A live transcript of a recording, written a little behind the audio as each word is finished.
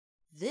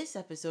This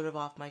episode of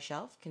Off My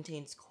Shelf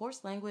contains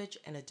coarse language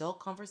and adult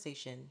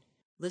conversation.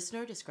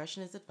 Listener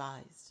discretion is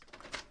advised.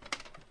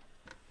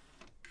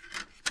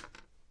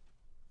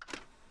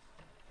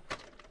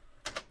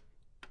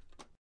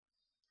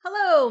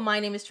 Hello, my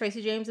name is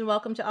Tracy James and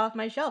welcome to Off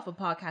My Shelf, a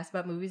podcast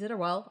about movies that are,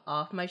 well,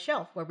 off my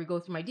shelf, where we go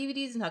through my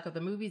DVDs and talk about the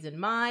movies in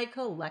my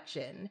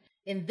collection.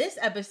 In this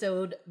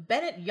episode,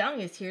 Bennett Young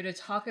is here to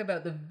talk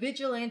about the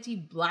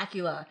vigilante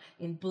Blackula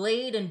in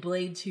Blade and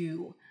Blade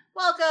 2.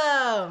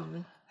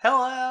 Welcome!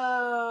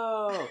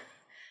 Hello!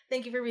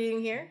 Thank you for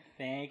being here.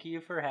 Thank you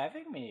for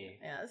having me.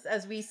 Yes,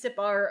 as we sip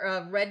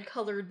our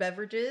red-colored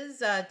beverages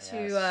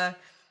to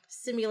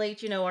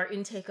simulate, our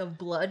intake of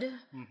blood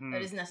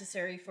that is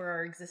necessary for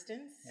our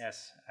existence.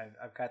 Yes,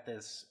 I've got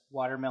this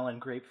watermelon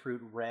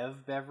grapefruit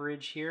Rev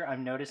beverage here.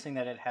 I'm noticing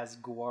that it has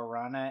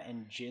guarana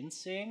and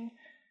ginseng,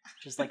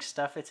 just like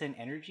stuff that's in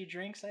energy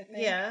drinks, I think.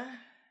 Yeah.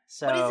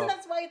 So, but isn't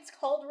that why it's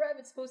called Rev?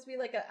 It's supposed to be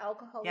like an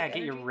alcoholic yeah, get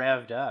energy you drink?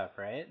 revved up,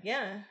 right?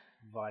 Yeah.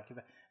 Vodka.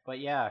 But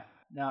yeah,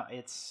 no,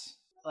 it's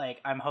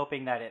like I'm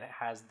hoping that it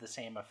has the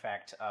same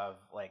effect of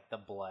like the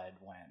blood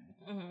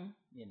when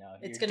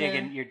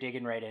you're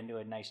digging right into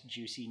a nice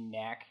juicy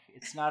neck.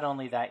 It's not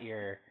only that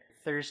your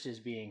thirst is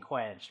being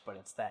quenched, but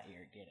it's that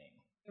you're getting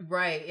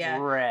right. Yeah.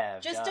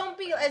 revved Just up, don't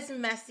be right? as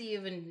messy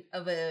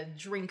of a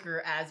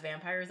drinker as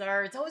vampires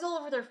are. It's always all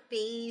over their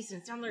face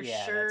and it's on their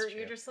shirt. That's true.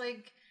 You're just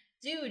like,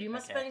 dude, you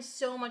must spend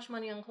so much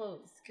money on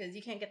clothes because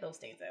you can't get those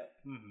stains out.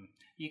 Mm-hmm.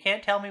 You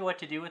can't tell me what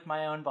to do with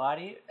my own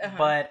body,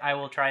 but I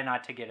will try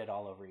not to get it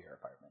all over your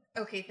apartment.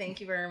 Okay, thank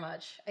you very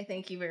much. I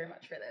thank you very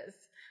much for this.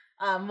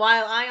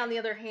 While I, on the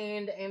other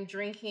hand, am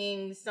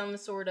drinking some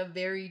sort of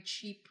very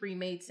cheap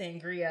pre-made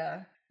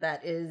sangria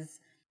that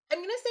is, I'm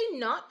going to say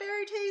not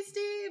very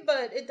tasty,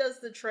 but it does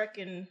the trick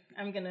and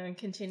I'm going to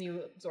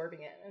continue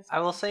absorbing it.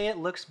 I will say it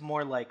looks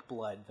more like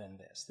blood than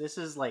this. This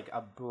is like a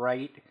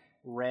bright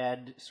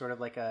red, sort of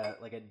like a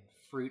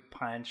fruit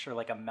punch or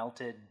like a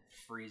melted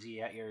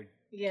Freezy at your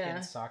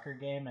kid's soccer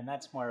game, and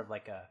that's more of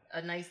like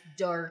a nice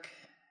dark,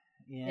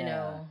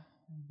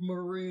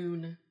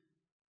 maroon.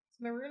 Is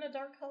maroon a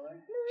dark color?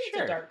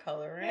 Maroon's a dark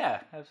color, right?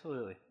 Yeah,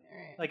 absolutely. All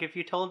right. Like if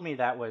you told me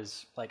that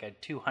was like a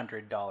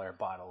 $200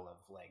 bottle of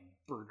like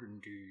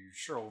Burgundy,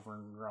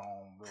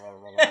 Sauvignon,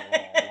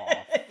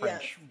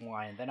 French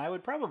wine, then I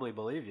would probably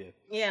believe you.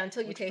 Yeah,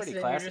 until you taste it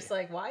and you're just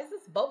like, why is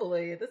this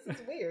bubbly? This is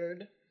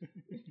weird.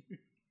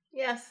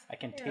 Yes. I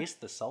can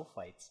taste the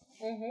sulfites.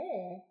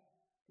 Mm-hmm.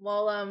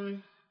 Well,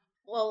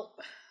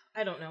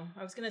 I don't know.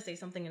 I was going to say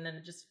something and then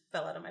it just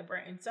fell out of my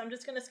brain. So I'm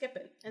just going to skip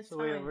it. It's That's the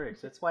way it works.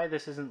 That's why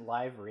this isn't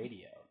live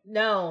radio.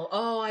 No.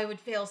 Oh, I would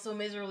fail so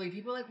miserably.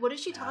 People are like, what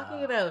is she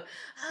talking about?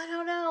 I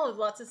don't know.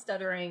 Lots of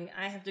stuttering.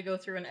 I have to go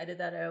through and edit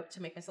that out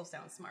to make myself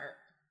sound smart.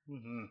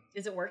 Mm-hmm.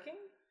 Is it working?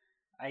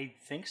 I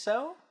think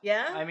so.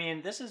 Yeah? I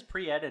mean, this is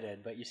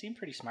pre-edited, but you seem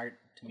pretty smart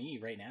to me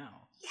right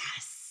now.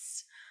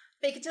 Yes!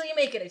 Fake it till you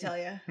make it, I tell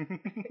you.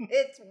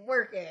 It's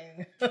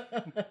working.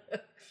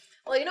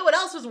 Well, you know what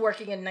else was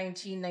working in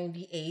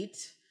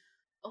 1998?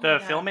 The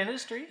film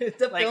industry?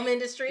 Film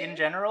industry? In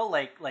general,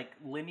 like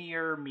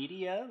linear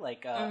media,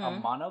 like a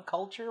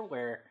monoculture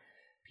where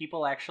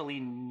people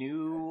actually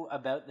knew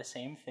about the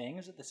same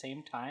things at the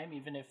same time,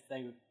 even if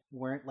they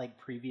weren't like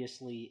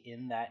previously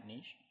in that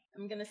niche?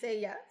 I'm going to say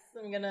yes.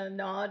 I'm going to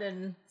nod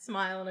and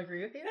smile and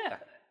agree with you. Yeah.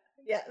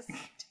 Yes,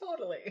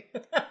 totally.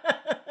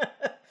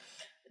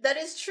 That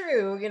is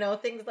true.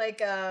 Things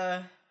like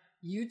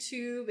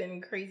YouTube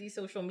and crazy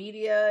social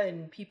media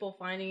and people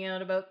finding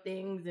out about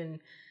things and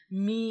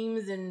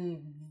memes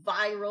and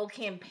viral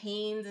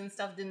campaigns and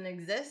stuff didn't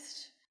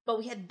exist. But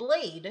we had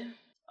Blade,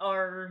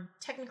 or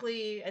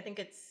technically, I think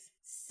it's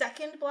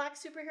second black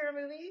superhero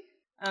movie.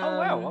 Oh,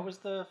 wow. What was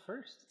the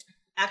first?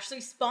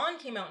 Actually, Spawn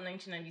came out in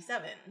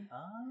 1997.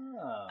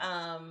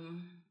 Oh.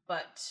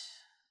 But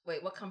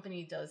wait, what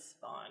company does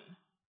Spawn?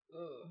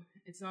 Ooh,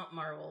 it's not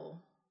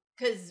Marvel.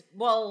 Because,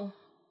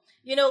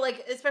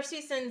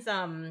 especially since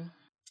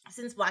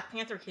Black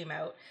Panther came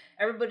out,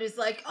 everybody's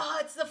like, oh,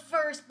 it's the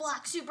first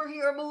black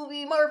superhero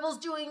movie. Marvel's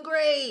doing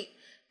great.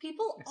 They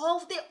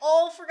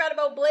all forgot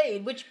about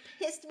Blade, which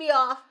pissed me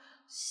off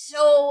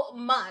so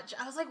much.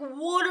 I was like,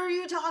 what are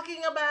you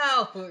talking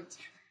about?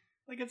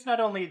 Like, it's not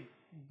only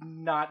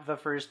not the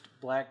first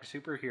black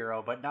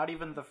superhero, but not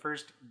even the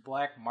first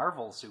black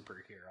Marvel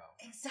superhero.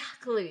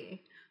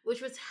 Exactly.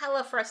 Which was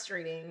hella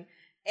frustrating.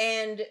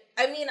 And,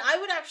 I mean, I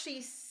would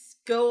actually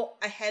go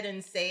ahead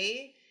and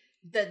say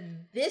that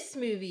this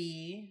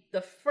movie,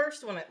 the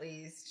first one at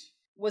least,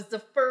 was the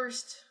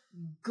first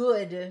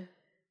good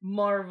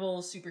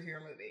Marvel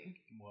superhero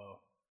movie. Whoa.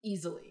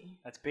 Easily.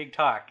 That's big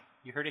talk.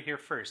 You heard it here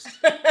first.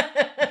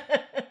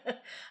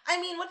 I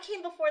mean, what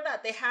came before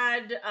that? They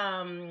had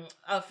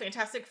a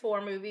Fantastic Four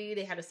movie.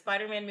 They had a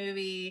Spider-Man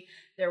movie.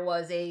 There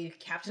was a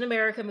Captain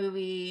America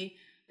movie.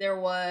 There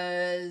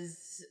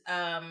was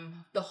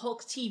the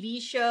Hulk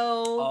TV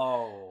show.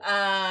 Oh.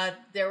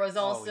 There was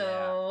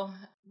also...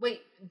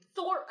 Wait,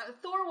 Thor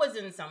was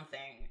in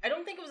something. I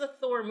don't think it was a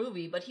Thor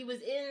movie, but he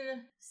was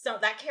in...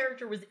 that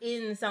character was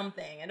in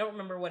something. I don't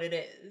remember what it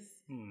is.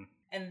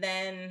 And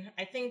then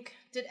I think,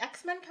 did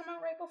X-Men come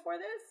out right before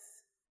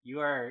this? You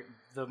are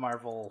the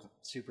Marvel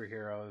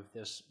superhero of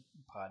this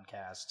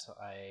podcast.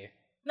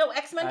 No,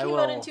 X-Men came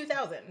out in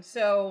 2000.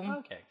 So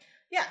okay,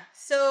 yeah.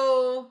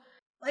 So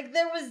like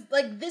there was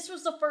like this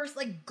was the first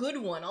like good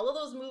one. All of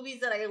those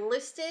movies that I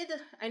listed,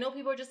 I know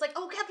people are just like,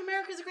 "Oh, Captain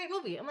America is a great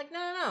movie." I'm like,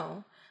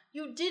 no.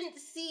 You didn't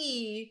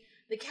see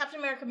the Captain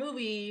America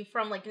movie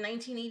from like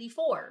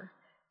 1984.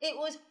 It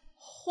was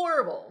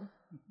horrible.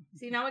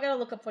 See, now I gotta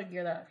look up what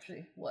year that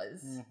actually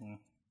was. Mm-hmm.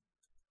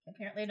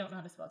 Apparently, I don't know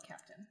how to spell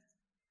Captain.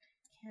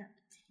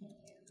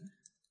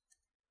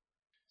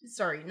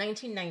 Sorry,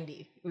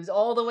 1990. It was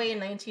all the way in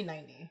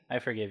 1990. I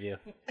forgive you.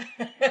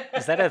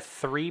 Is that a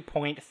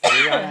 3.3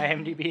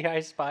 on IMDb, I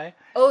spy?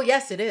 Oh,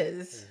 yes, it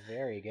is.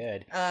 Very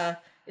good.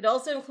 It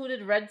also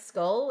included Red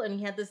Skull, and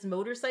he had this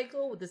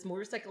motorcycle with this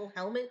motorcycle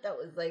helmet that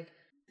was like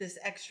this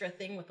extra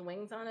thing with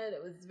wings on it.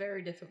 It was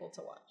very difficult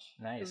to watch.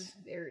 Nice. It was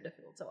very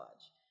difficult to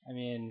watch. I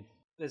mean,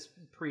 this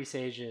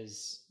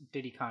presages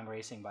Diddy Kong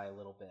Racing by a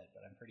little bit,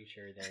 but I'm pretty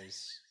sure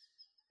there's...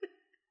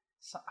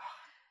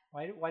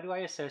 Why do I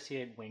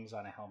associate wings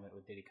on a helmet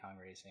with Diddy Kong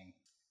Racing?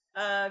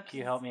 Can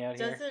you help me out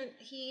here? Doesn't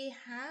he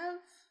have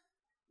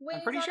wings?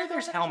 I'm pretty sure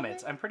there's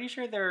helmets. I'm pretty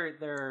sure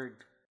they're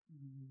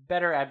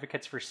better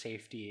advocates for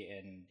safety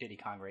in Diddy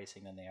Kong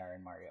Racing than they are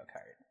in Mario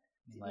Kart.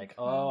 Like,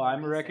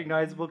 I'm a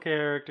recognizable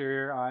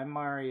character. I'm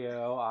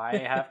Mario. I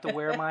have to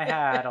wear my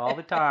hat all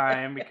the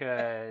time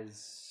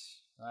because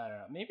I don't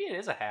know. Maybe it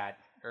is a hat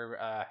or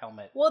a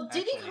helmet. Well,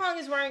 Diddy Kong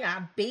is wearing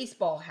a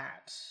baseball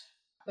hat,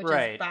 which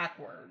is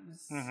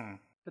backwards. Mm-hmm.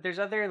 But there's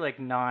other like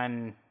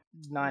non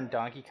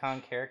Donkey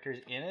Kong characters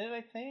in it,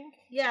 I think.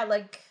 Yeah,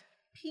 like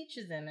Peach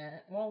is in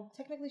it. Well,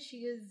 technically she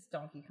is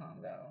Donkey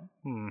Kong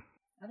though.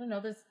 I don't know,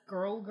 this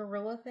girl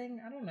gorilla thing.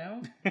 I don't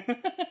know.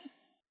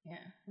 Yeah,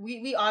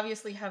 we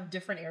obviously have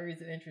different areas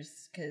of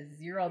interest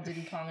because you're all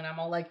Diddy Kong and I'm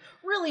all like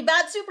really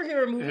bad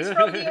superhero movies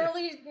from the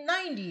early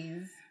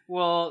 90s.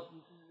 Well,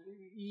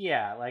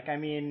 yeah, like I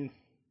mean,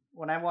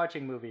 when I'm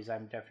watching movies,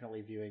 I'm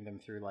definitely viewing them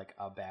through like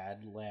a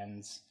bad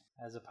lens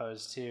as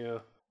opposed to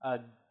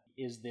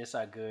is this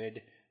a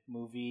good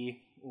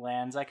movie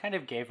lens. I kind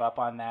of gave up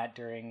on that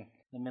during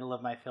the middle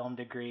of my film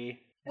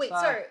degree.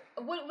 Sorry.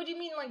 What do you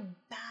mean, like,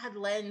 bad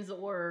lens,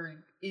 or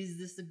is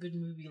this a good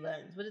movie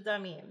lens? What does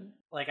that mean?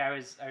 Like, I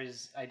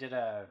did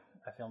a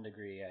film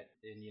degree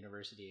in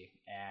university,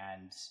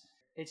 and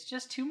it's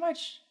just too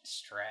much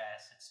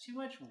stress. It's too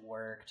much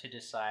work to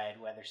decide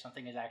whether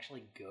something is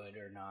actually good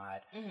or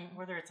not,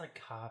 whether it's like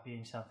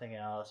copying something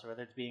else, or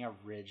whether it's being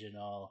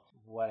original,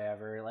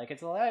 whatever. Like,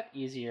 it's a lot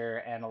easier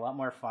and a lot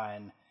more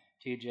fun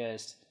to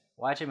just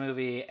watch a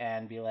movie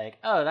and be like,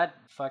 oh, that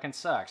fucking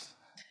sucks.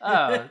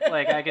 Oh,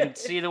 like I can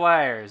see the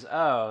wires.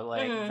 Oh,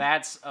 like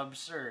that's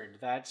absurd.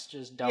 That's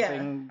just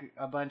dumping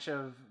a bunch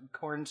of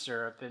corn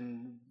syrup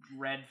and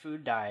red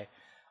food dye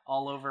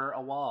all over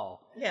a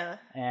wall. Yeah.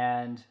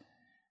 And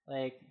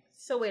like,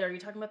 so wait, are you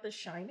talking about The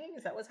Shining?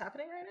 Is that what's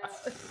happening right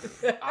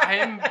now?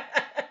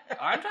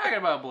 I'm talking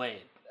about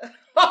Blade.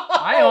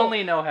 I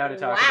only know how to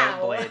talk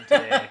about Blade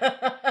today.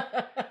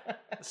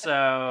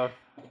 So,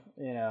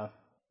 you know,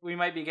 we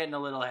might be getting a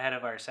little ahead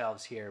of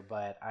ourselves here,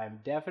 but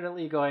I'm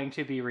definitely going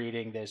to be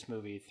reading this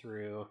movie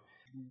through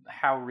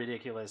how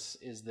ridiculous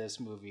is this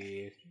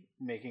movie,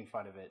 making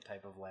fun of it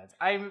type of lens.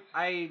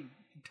 I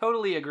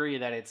totally agree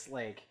that it's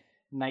like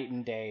night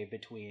and day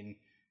between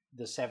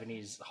the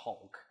 70s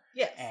Hulk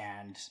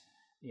and,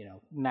 you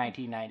know,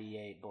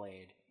 1998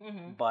 Blade.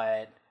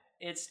 But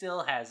it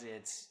still has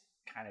its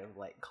kind of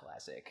like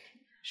classic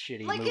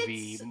shitty like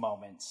movie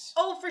moments.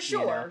 Oh, for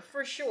sure, you know?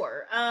 For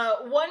sure.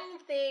 One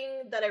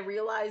thing that I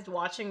realized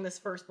watching this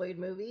first Blade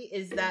movie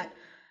is that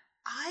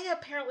I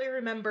apparently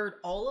remembered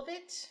all of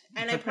it,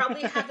 and I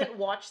probably haven't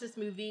watched this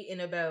movie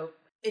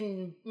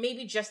in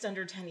maybe just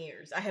under 10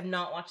 years. I have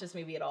not watched this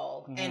movie at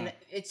all. And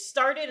it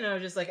started and I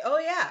was just like, oh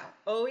yeah.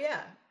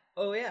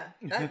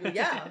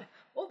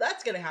 Oh,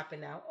 that's gonna happen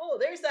now. Oh,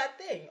 there's that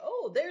thing.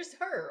 Oh, there's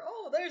her.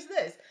 Oh, there's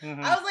this.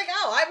 I was like,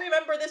 oh, I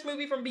remember this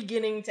movie from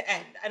beginning to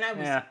end. And I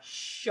was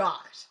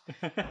shocked.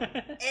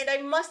 And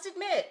I must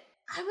admit,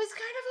 I was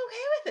kind of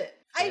okay with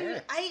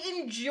it. I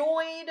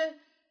enjoyed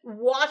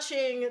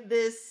watching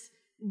this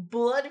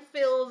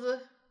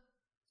blood-filled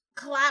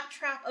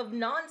claptrap of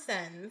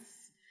nonsense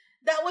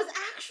that was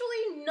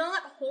actually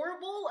not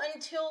horrible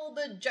until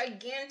the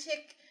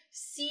gigantic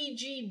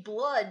CG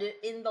blood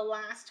in the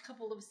last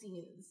couple of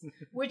scenes.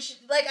 Which,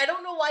 like, I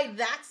don't know why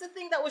that's the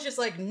thing that was just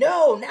like,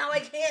 no, now I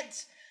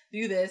can't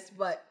do this,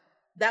 but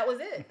that was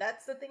it.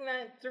 That's the thing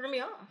that threw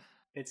me off.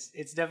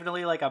 It's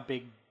definitely like a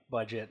big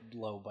budget,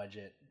 low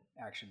budget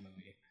action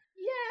movie.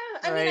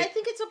 Yeah, I mean, I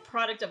think it's a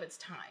product of its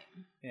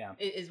time. Yeah.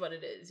 Is what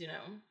it is, you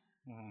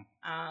know?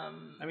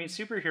 I mean,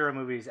 superhero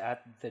movies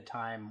at the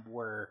time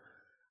were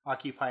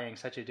occupying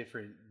such a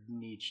different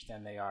niche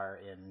than they are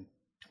in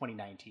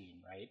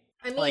 2019, right?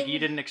 I mean, like, you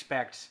didn't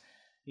expect,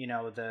 you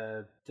know,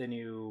 the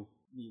new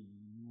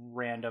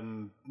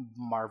random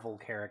Marvel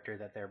character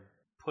that they're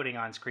putting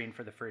on screen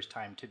for the first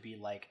time to be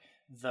like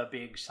the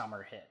big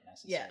summer hit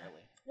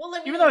necessarily. Well, I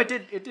mean, even though it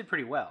did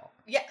pretty well.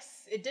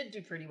 Yes, it did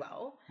do pretty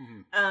well.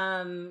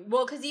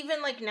 Well, because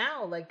even like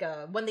now, like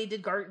when they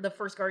did the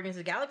first Guardians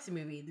of the Galaxy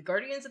movie, the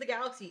Guardians of the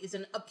Galaxy is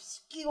an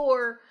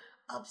obscure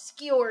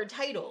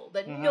title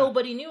that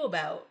nobody knew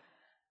about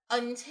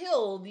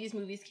until these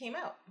movies came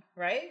out,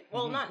 right?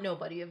 Well, not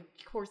nobody. Of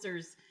course,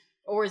 there's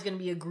always going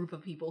to be a group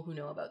of people who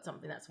know about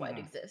something. That's why it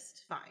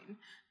exists. Fine.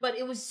 But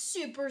it was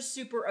super,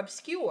 super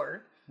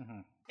obscure.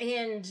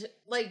 And,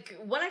 like,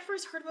 when I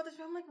first heard about this,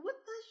 I'm like, what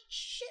the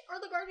shit are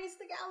the Guardians of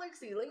the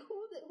Galaxy? Like,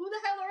 who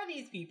the hell are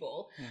these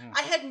people?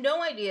 I had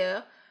no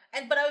idea.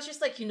 But I was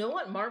just like, you know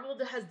what? Marvel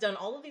has done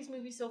all of these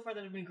movies so far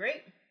that have been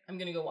great. I'm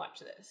going to go watch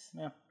this.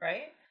 Yeah.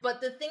 Right?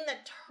 But the thing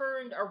that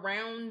turned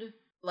around,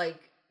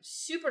 like,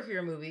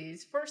 superhero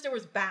movies, first there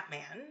was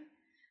Batman,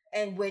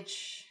 and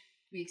which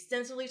we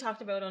extensively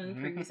talked about on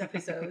previous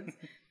episodes.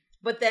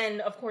 But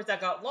then, of course, that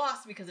got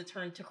lost because it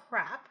turned to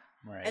crap.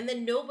 Right. And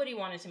then nobody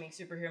wanted to make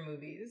superhero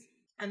movies.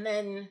 And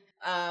then,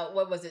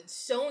 what was it?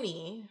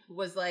 Sony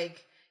was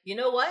like, you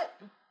know what?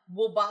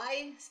 We'll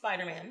buy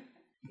Spider-Man.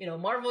 You know,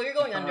 Marvel, you're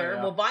going under.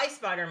 We'll buy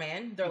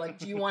Spider-Man. They're like,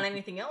 do you want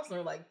anything else? And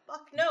they're like,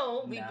 fuck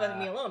no. Leave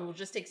me alone. We'll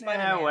just take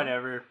Spider-Man. Yeah,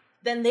 whatever.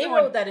 Then they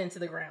wrote that into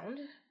the ground.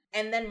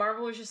 And then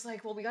Marvel was just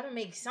like, well, we got to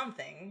make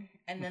something.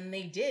 And then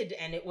they did.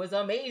 And it was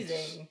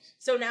amazing.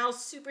 So now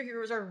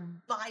superheroes are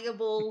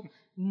viable,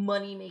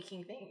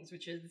 money-making things,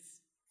 which is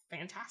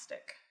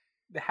fantastic.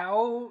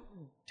 How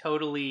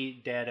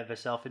totally dead of a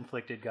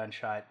self-inflicted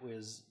gunshot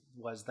was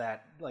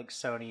that, like,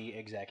 Sony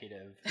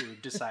executive who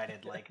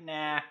decided, like,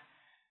 nah,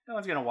 no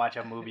one's gonna watch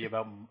a movie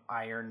about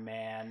Iron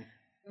Man.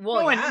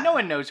 Well, no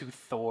one knows who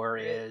Thor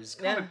is.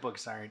 Comic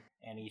books aren't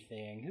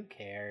anything. Who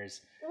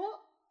cares? Well,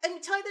 I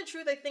mean, tell you the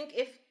truth, I think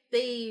if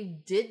they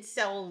did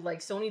sell, like,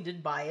 Sony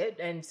did buy it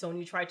and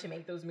Sony tried to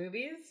make those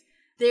movies,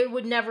 they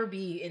would never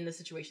be in the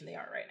situation they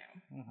are right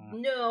now.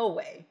 No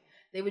way.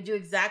 They would do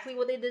exactly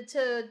what they did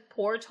to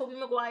poor Tobey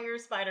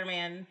Maguire's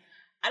Spider-Man.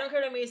 I don't care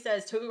what anybody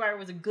says. Tobey Maguire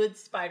was a good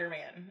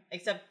Spider-Man,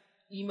 except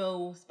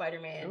emo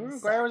Spider-Man. Tobey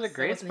Maguire was a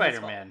great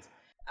Spider-Man.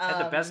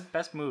 Had the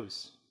best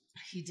moves.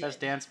 He did. Best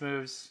dance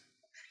moves.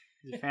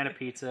 He's a fan of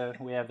pizza.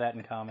 We have that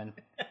in common.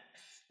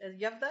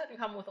 You have that in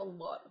common with a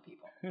lot of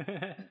people.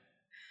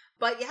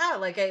 But yeah,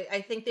 like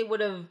I think they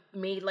would have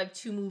made like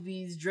 2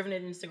 movies, driven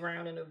it into the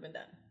ground, and it would have been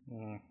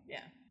done.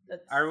 Yeah.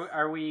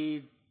 Are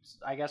we?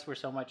 I guess we're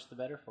so much the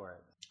better for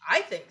it.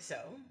 I think so.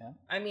 Yeah.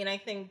 I mean, I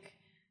think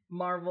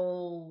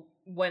Marvel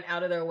went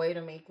out of their way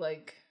to make,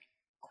 like,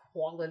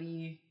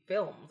 quality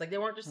films. Like, they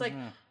weren't just like...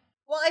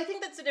 Well, I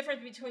think that's the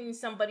difference between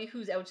somebody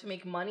who's out to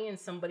make money and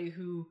somebody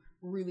who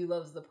really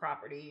loves the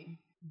property,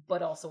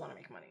 but also want to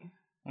make money.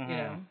 You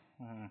know?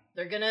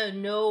 They're gonna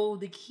know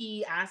the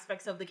key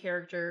aspects of the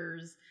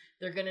characters.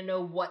 They're gonna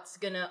know what's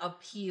gonna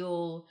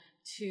appeal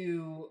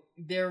to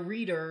their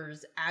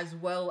readers as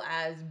well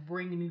as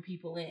bring new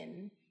people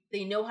in.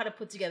 They know how to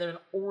put together an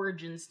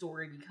origin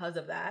story because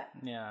of that.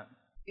 Yeah.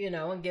 You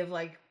know, and give,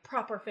 like,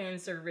 proper fan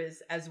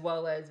service as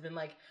well as been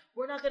like,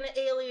 we're not going to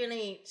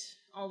alienate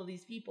all of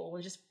these people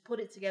and just put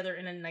it together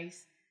in a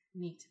nice,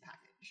 neat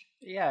package.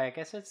 Yeah, I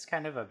guess it's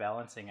kind of a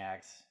balancing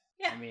act.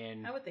 Yeah, I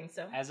mean, I would think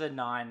so. As a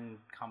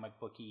non-comic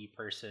booky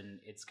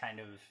person, it's kind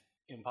of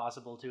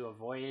impossible to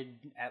avoid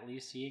at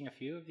least seeing a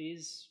few of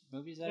these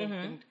movies that have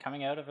been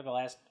coming out over the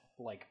last,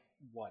 like,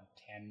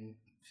 10,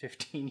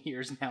 15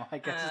 years now, I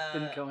guess it's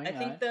been going on. I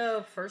think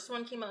the first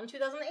one came out in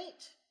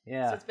 2008.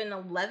 Yeah. So it's been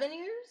 11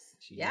 years?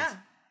 Jeez. Yeah.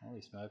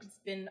 Holy smokes. It's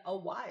been a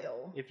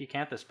while. If you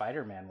count the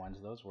Spider-Man ones,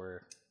 those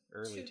were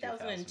early 2002,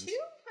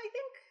 I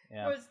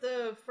think, was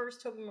the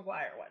first Tobey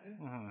Maguire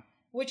one.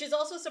 Which is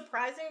also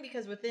surprising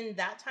because within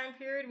that time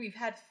period, we've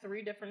had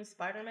 3 different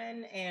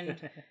Spider-Men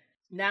and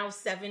now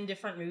 7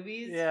 different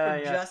movies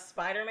for just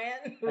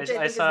Spider-Man, which I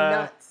think is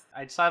nuts.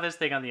 I saw this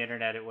thing on the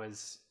internet. It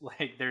was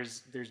like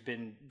there's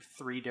been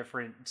 3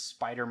 different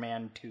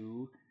Spider-Man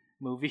 2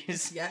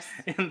 movies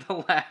in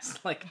the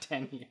last like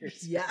 10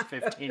 years,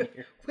 15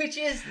 years. Which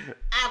is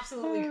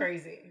absolutely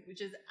crazy.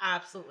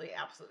 Absolutely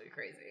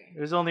crazy.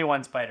 There's only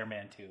one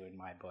Spider-Man 2 in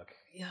my book.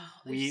 Yeah,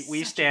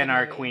 we stand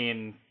our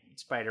queen.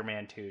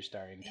 Spider-Man 2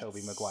 starring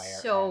Tobey Maguire.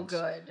 So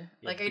good.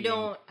 Like I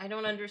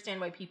don't understand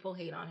why people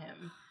hate on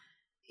him.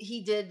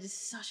 He did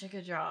such a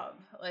good job.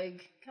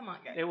 Like, come on,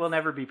 guys. It will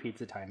never be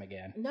pizza time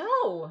again.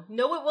 No,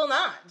 it will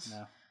not.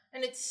 No.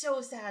 And it's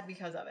so sad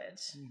because of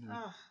it.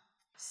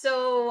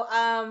 So,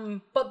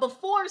 but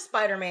before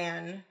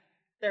Spider-Man,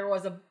 there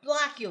was a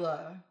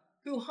Blackula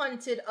who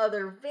hunted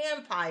other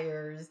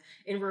vampires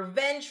in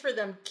revenge for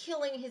them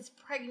killing his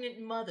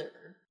pregnant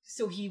mother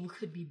so he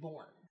could be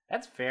born.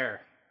 That's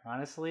fair.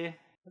 Honestly,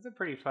 that's a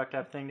pretty fucked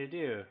up thing to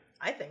do.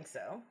 I think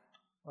so.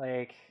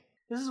 Like,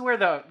 this is where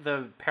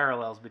the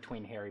parallels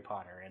between Harry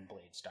Potter and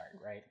Blade start,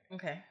 right?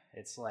 Okay.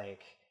 It's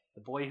like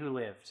the boy who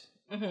lived.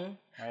 Right?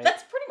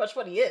 That's pretty much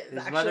what he is.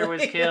 His mother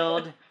was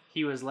killed.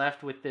 He was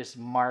left with this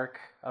mark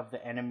of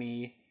the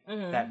enemy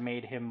that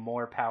made him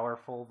more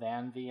powerful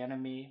than the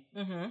enemy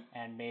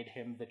and made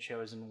him the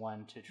chosen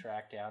one to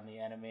track down the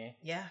enemy.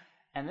 Yeah.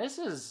 And this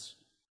is,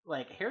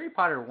 like, Harry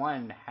Potter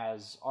 1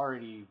 has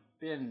already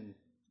been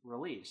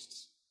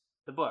released.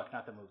 The book,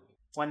 not the movie.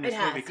 When this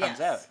movie comes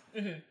out.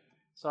 Mm-hmm.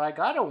 So I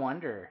gotta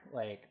wonder,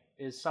 like,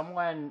 is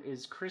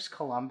Chris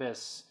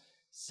Columbus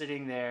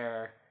sitting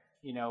there,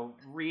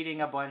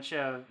 reading a bunch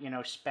of,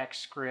 spec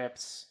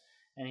scripts,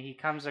 and he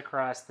comes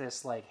across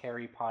this, like,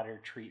 Harry Potter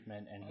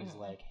treatment, and he's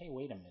like, hey,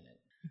 wait a minute.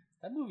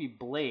 That movie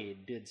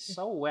Blade did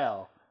so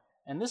well,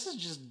 and this is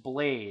just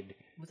Blade.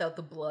 Without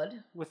the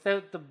blood?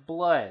 Without the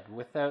blood.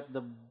 Without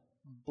the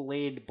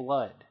Blade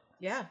blood.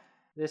 Yeah.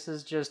 This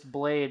is just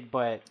Blade,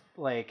 but,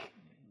 like,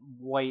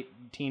 white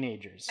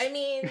teenagers. I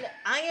mean,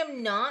 I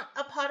am not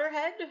a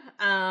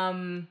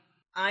Potterhead.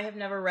 I have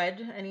never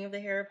read any of the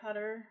Harry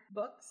Potter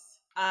books.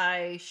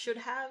 I should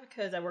have,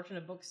 because I worked in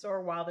a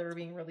bookstore while they were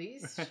being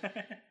released.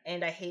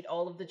 And I hate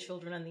all of the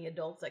children and the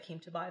adults that came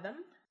to buy them,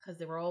 because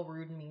they were all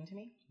rude and mean to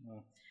me.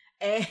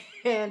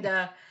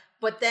 And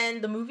but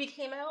then the movie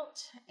came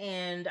out,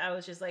 and I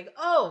was just like,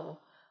 oh,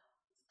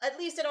 at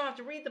least I don't have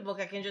to read the book.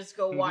 I can just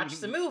go watch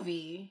the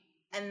movie.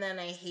 And then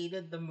I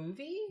hated the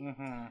movie.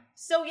 Mm-hmm.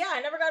 So yeah, I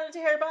never got into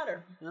Harry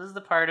Potter. This is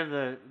the part of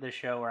the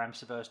show where I'm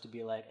supposed to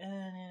be like,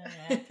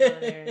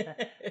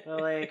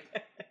 but like,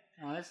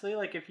 honestly,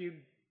 like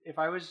if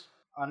I was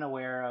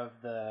unaware of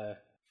the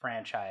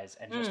franchise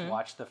and just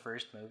watched the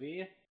first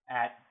movie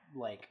at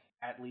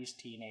least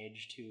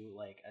teenage to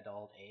like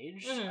adult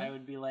age, I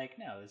would be like,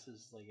 no, this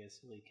is like a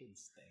silly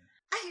kids thing.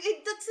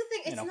 That's the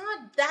thing. It's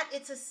not that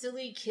it's a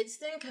silly kids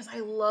thing, because I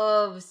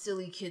love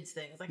silly kids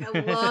things. Like, I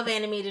love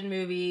animated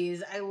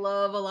movies. I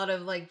love a lot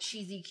of, like,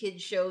 cheesy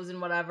kids shows and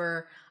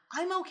whatever.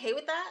 I'm okay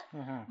with that.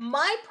 Mm-hmm.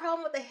 My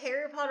problem with the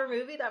Harry Potter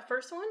movie, that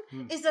first one,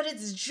 is that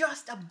it's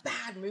just a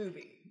bad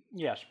movie.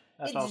 Yes,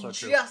 that's also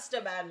true. It's just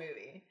a bad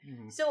movie.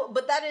 Mm-hmm. So,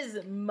 but that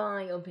is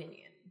my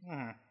opinion.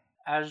 Mm-hmm.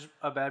 As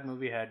a bad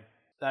movie head,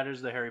 that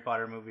is the Harry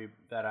Potter movie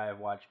that I have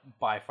watched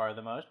by far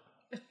the most.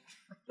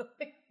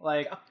 Really?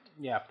 Like, God.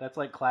 Yeah, that's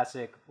like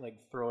classic, like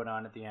throw it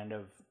on at the end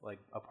of like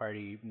a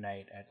party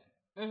night at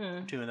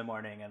 2 a.m.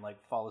 and like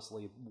fall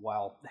asleep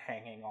while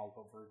hanging all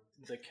over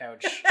the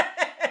couch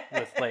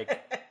with like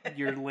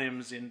your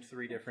limbs in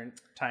 3 different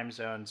time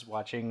zones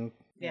watching.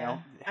 Yeah,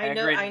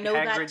 Hagrid, I know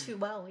that too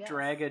well. Yeah.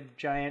 Drag a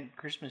giant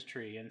Christmas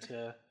tree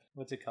into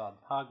what's it called?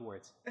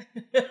 Hogwarts.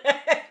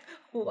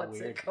 What's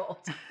it called?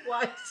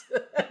 What?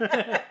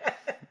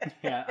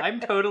 Yeah,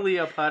 I'm totally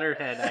a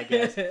Potterhead, I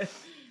guess.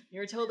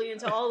 You're totally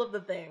into all of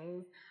the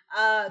things.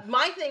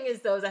 My thing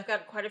is, though, is I've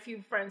got quite a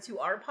few friends who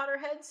are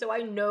Potterheads, so I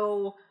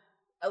know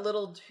a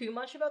little too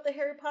much about the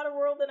Harry Potter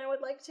world than I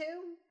would like to.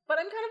 But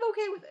I'm kind of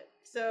okay with it.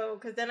 So,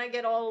 because then I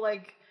get all,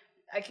 like,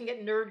 I can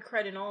get nerd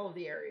cred in all of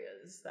the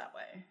areas that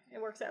way.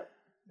 It works out.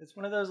 It's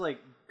one of those, like,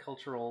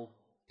 cultural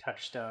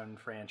touchstone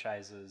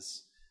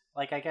franchises.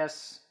 Like, I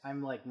guess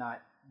I'm, like,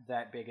 not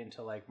that big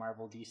into, like,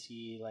 Marvel,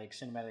 DC, like,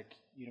 cinematic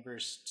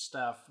universe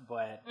stuff,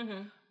 but...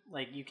 Mm-hmm.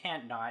 Like, you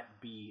can't not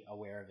be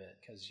aware of it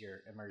because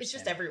you're immersed. It's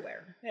just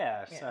everywhere.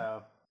 Yeah,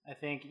 so I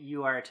think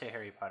you are to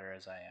Harry Potter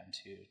as I am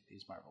to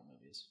these Marvel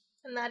movies.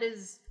 And that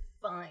is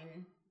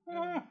fine.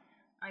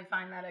 I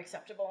find that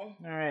acceptable.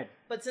 All right.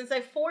 But since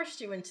I forced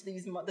you into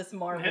this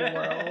Marvel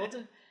world...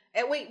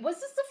 wait, was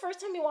this the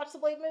first time you watched the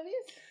Blade movies?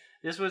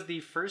 This was the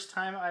first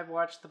time I've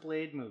watched the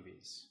Blade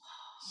movies.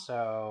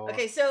 So...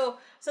 Okay, so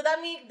that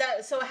means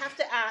that... So I have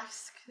to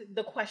ask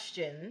the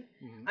question.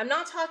 Mm-hmm. I'm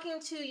not talking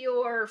to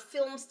your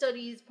film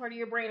studies part of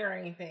your brain or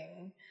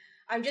anything.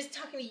 I'm just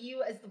talking to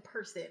you as the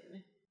person.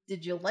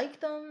 Did you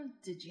like them?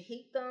 Did you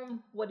hate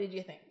them? What did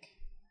you think?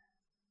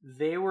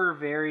 They were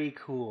very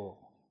cool.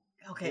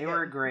 Okay, they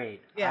were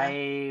great. Yeah.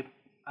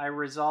 I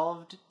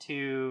resolved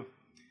to...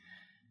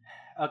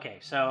 Okay,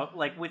 so,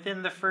 like,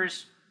 within the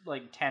first,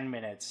 like, 10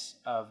 minutes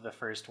of the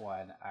first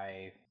one,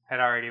 I... had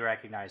already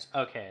recognized,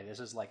 okay, this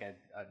is like a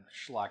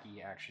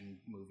schlocky action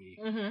movie.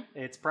 Mm-hmm.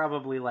 It's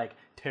probably like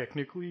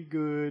technically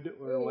good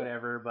or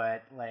whatever,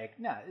 but like,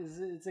 no,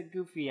 it's a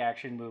goofy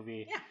action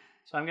movie. Yeah.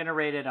 So I'm going to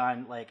rate it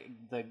on like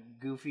the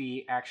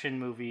goofy action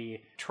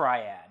movie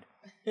triad,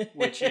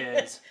 which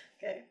is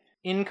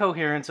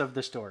incoherence of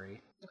the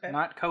story. Okay.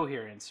 Not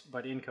coherence,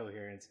 but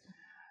incoherence.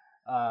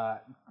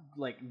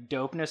 Like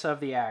dopeness of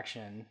the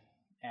action.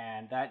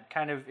 And that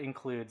kind of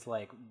includes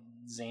like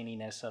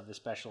zaniness of the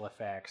special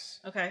effects.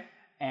 Okay.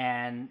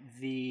 And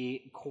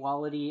the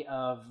quality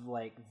of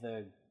like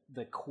the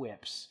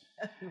quips.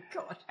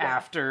 God,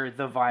 after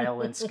the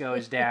violence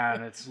goes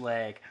down, it's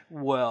like,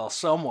 well,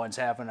 someone's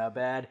having a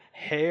bad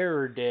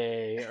hair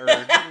day or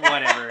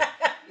whatever.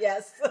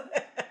 Yes.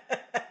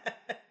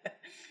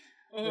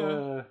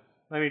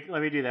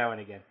 Let me do that one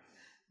again.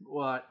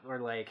 What? Or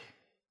like,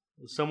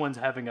 someone's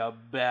having a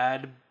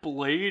bad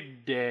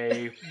Blade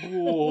day.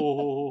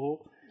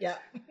 Whoa. Yeah.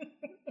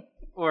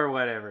 Or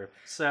whatever.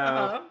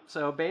 So,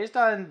 so based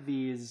on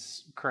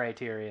these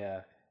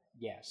criteria,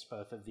 yes,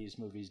 both of these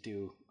movies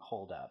do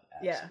hold up.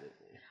 Absolutely.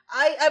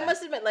 Yeah. I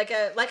must admit, like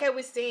I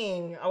was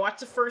saying, I watched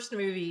the first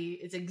movie.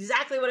 It's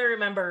exactly what I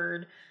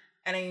remembered,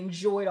 and I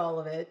enjoyed all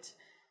of it.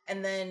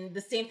 And then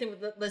the same thing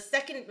with the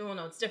second. Well,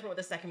 no, it's different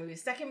with the second movie.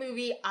 Second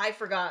movie, I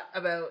forgot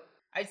about.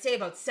 I'd say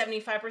about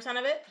 75%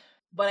 of it.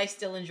 but I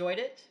still enjoyed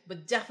it,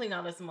 but definitely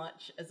not as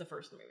much as the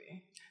first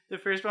movie. The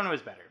first one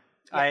was better.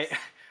 Yes.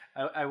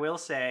 I will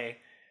say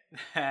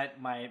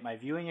that my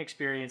viewing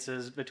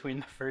experiences between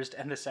the first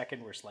and the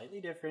second were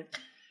slightly different.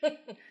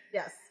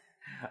 Yes.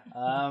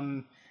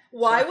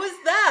 Why was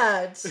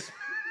that?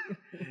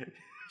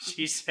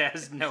 She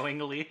says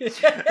knowingly.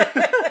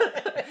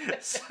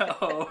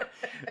 So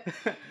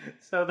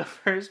the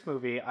first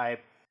movie, I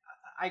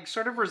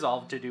sort of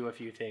resolved to do a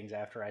few things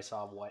after I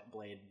saw what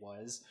Blade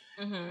was.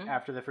 Mm-hmm.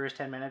 After the first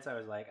 10 minutes, I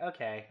was like,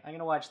 okay, I'm going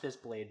to watch this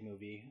Blade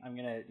movie. I'm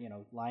going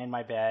to, lie in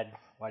my bed,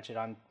 watch it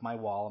on my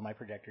wall on my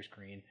projector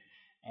screen,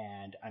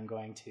 and I'm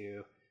going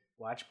to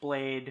watch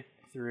Blade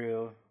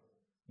through,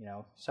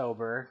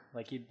 sober,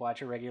 like you'd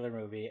watch a regular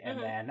movie, and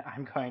then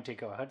I'm going to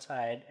go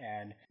outside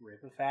and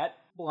rip a fat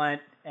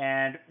blunt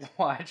and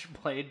watch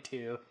Blade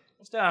 2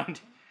 stoned,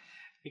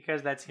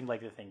 because that seemed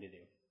like the thing to do.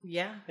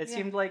 Yeah, it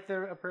seemed like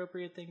the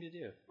appropriate thing to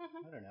do.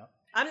 Mm-hmm. I don't know.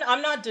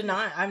 I'm not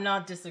denying. I'm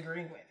not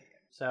disagreeing with you.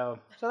 So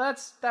that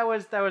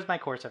was my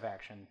course of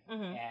action,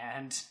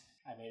 and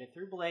I made it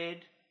through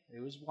Blade.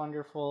 It was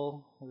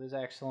wonderful. It was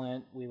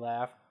excellent. We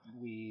laughed.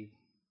 We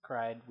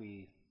cried.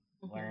 We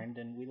learned,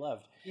 and we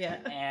loved. Yeah.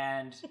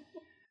 And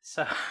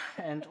so,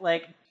 and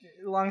like,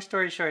 long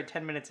story short,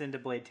 10 minutes into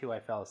Blade 2, I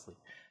fell asleep.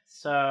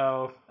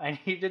 So I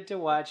needed to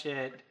watch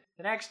it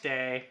the next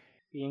day,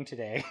 being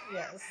today.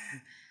 Yes.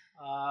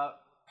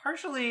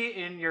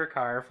 Partially in your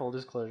car, full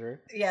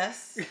disclosure.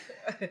 Yes.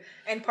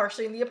 And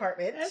partially in the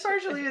apartment. And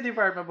partially in the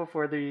apartment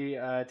before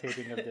the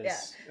taping of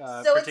this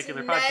so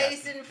particular podcast. So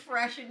it's nice and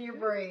fresh in your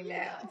brain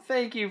now.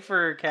 Thank you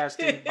for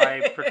casting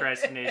my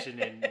procrastination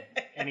in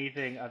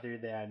anything other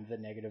than the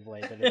negative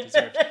light that it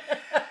deserves.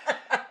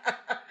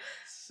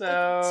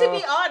 So, to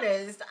be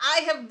honest,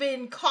 I have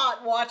been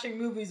caught watching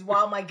movies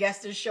while my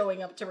guest is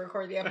showing up to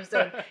record the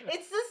episode.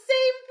 It's the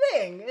same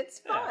thing. It's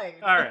fine.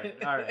 Yeah.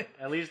 All right.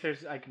 At least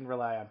I can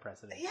rely on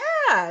precedent.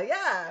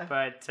 Yeah.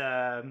 But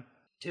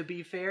to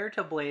be fair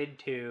to Blade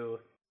 2,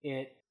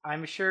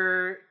 I'm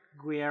sure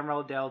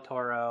Guillermo del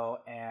Toro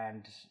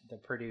and the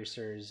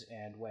producers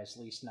and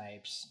Wesley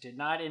Snipes did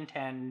not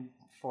intend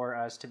for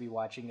us to be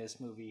watching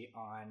this movie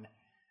on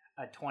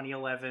a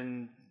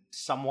 2011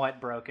 somewhat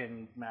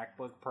broken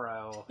MacBook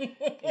Pro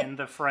in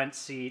the front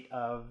seat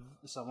of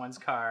someone's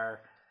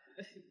car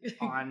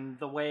on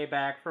the way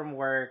back from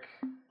work.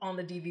 On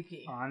the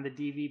DVP.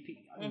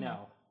 Mm-hmm.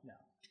 No.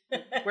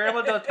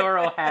 Guillermo del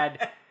Toro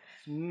had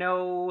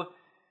no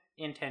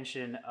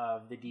intention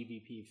of the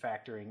DVP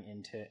factoring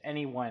into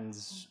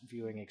anyone's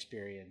viewing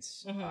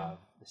experience of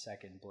the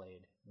second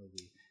Blade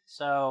movie.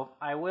 So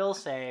I will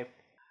say,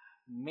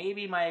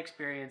 maybe my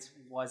experience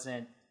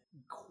wasn't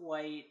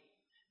quite...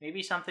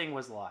 Maybe something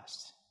was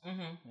lost,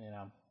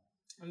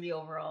 In the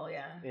overall,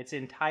 yeah. It's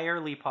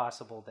entirely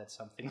possible that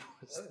something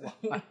was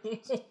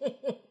lost.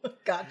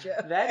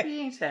 Gotcha. That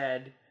being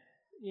said,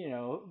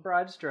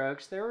 broad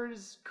strokes, there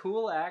was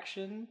cool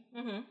action.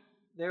 Mm-hmm.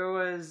 There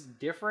was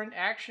different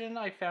action.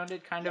 I found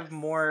it kind of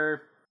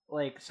more,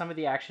 like, some of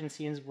the action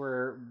scenes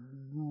were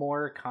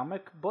more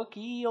comic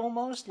booky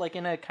almost, like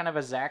in a kind of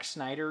a Zack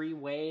Snyder-y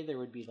way. There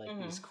would be, like,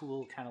 these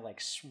cool kind of, like,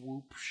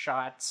 swoop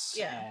shots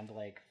and,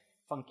 like,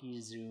 funky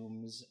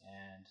zooms,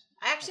 and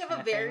I actually have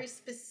a very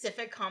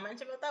specific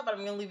comment about that, but I'm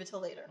going to leave it till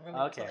later.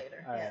 Okay.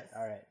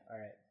 All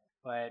right.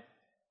 But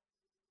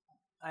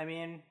I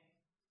mean,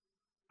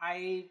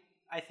 I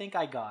think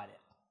I got it.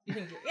 You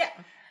think? Yeah.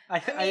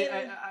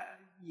 I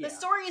the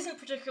story isn't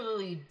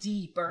particularly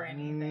deep or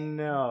anything.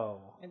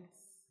 No,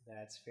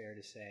 that's fair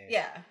to say.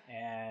 Yeah,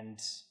 and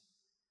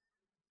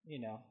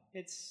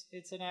it's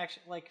an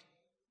action, like.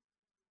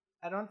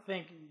 I don't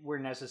think we're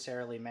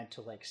necessarily meant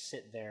to, like,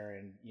 sit there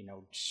and,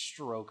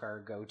 stroke our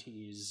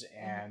goatees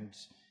and,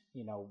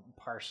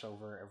 parse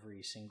over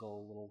every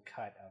single little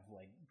cut of,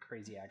 like,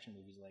 crazy action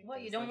movies like What,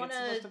 this. You don't want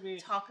to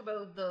talk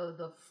about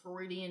the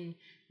Freudian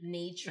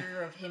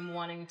nature of him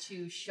wanting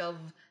to shove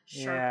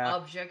sharp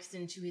objects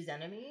into his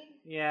enemy?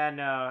 Yeah,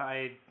 no,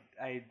 I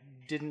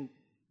didn't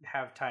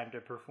have time to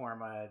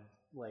perform a,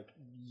 like,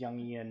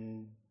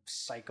 Jungian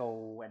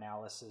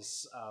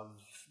psychoanalysis of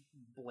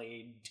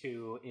Blade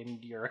 2 in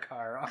your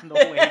car on the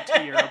way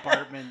to your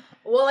apartment.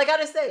 Well, I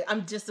gotta say,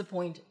 I'm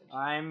disappointed.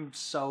 I'm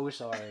so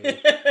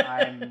sorry.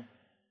 I'm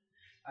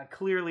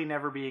clearly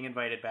never being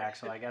invited back,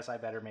 so I guess I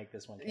better make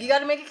this one count. You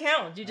gotta make it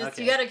count. You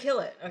gotta kill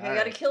it. Okay, you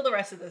gotta kill the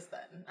rest of this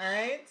then. All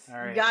right?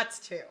 You got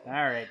to. All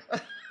right.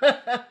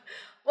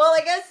 Well,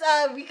 I guess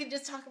we could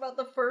just talk about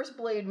the first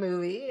Blade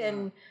movie,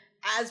 and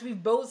as we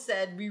both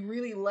said, we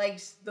really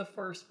liked the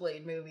first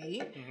Blade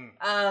movie.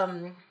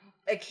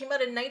 It came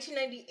out in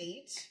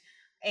 1998,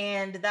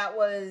 and that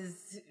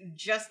was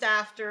just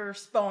after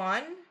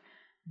Spawn,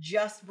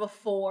 just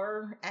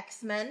before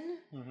X-Men,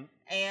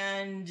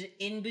 and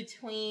in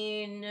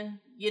between,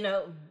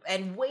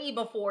 and way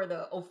before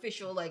the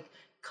official, like,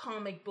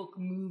 comic book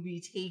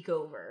movie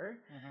takeover.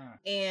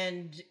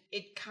 And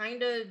it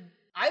kind of,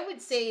 I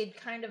would say it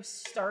kind of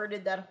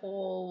started that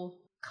whole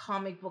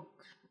comic book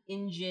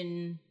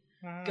engine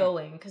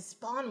going, because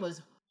Spawn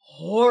was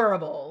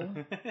horrible.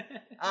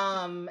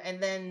 And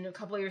then a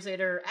couple of years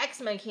later,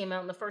 X-Men came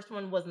out, and the first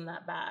one wasn't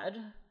that bad.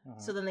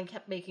 So then they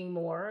kept making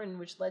more, and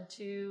which led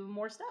to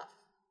more stuff.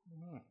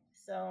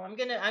 So I'm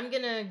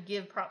gonna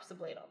give props to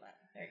Blade on that.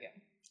 There you go.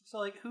 So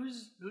like,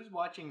 who's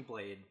watching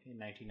Blade in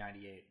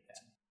 1998 then?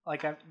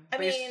 Like, I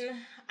mean,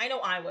 I know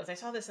I was. I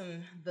saw this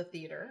in the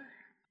theater,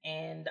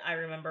 and I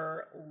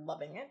remember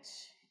loving it.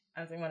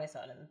 I think when I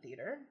saw it in the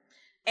theater.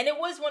 And it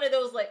was one of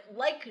those,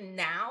 like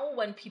now,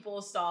 when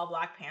people saw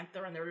Black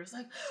Panther and they were just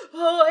like,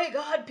 oh my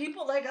god,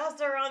 people like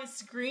us are on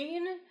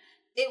screen.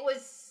 It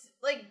was,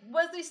 like,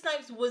 Wesley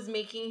Snipes was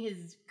making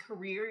his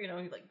career, he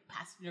like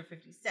Passenger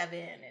 57,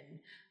 and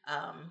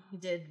he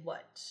did,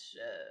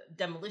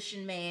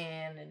 Demolition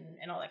Man,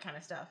 and all that kind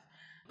of stuff.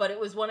 But it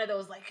was one of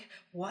those, like,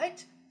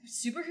 what?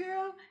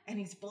 Superhero? And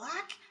he's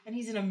black? And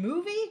he's in a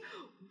movie?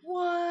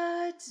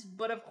 What?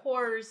 But of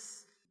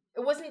course,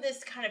 it wasn't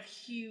this kind of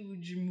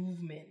huge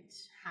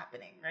movement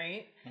happening,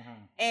 right?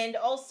 And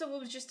also it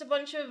was just a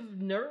bunch of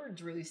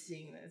nerds really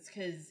seeing this,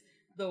 because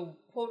the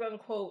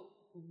quote-unquote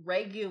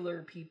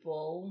regular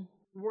people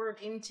weren't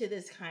into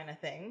this kind of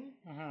thing.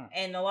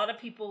 And a lot of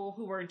people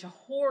who were into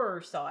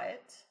horror saw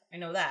it. I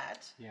know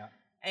that. Yeah.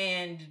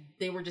 And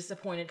they were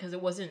disappointed because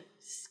it wasn't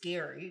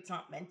scary. It's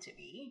not meant to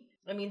be.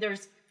 I mean,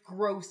 there's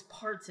gross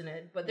parts in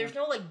it, but there's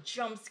no, like,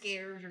 jump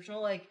scares. There's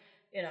no, like,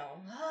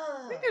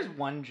 I think there's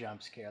one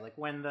jump scare, like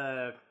when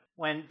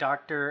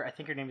Dr. I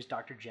think her name is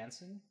Dr.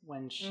 Jensen,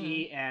 when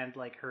she and,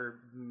 like, her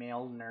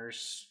male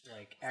nurse,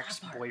 like,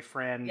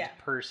 ex-boyfriend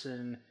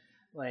person,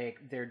 like,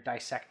 they're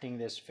dissecting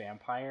this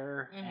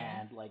vampire,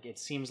 and, like, it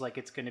seems like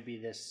it's going to be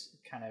this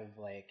kind of,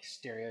 like,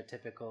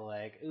 stereotypical,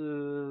 like,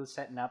 ooh,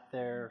 setting up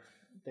their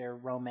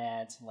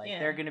romance, and, like,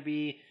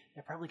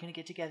 they're probably going to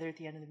get together at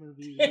the end of the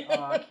movie.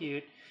 Oh,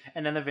 cute.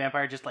 And then the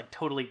vampire just, like,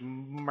 totally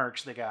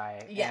murks the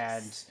guy.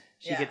 Yes. And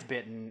she gets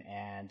bitten,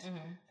 and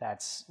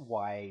that's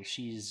why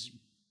she's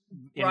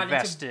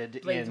invested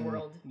in Blade's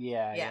world.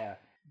 Yeah.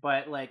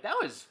 But, like, that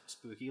was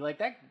spooky. Like,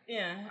 that...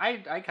 Yeah.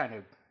 I kind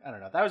of... I don't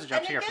know. That was a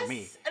jump scare for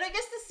me. And I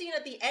guess the scene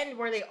at the end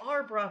where they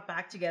are brought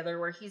back together,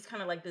 where he's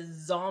kind of like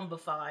this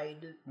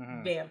zombified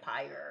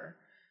vampire,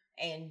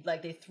 and,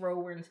 like, they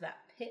throw her into that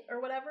pit or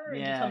whatever,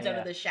 and he comes out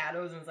of the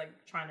shadows and is, like,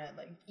 trying to,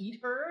 like, eat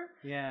her.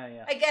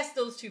 Yeah. I guess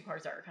those two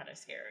parts are kind of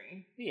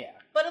scary. Yeah.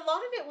 But a lot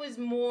of it was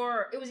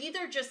more... It was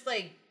either just,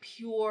 like,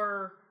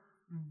 pure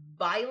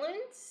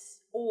violence,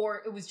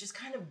 or it was just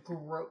kind of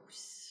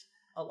gross.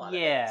 A lot of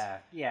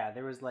it. Yeah.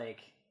 There was,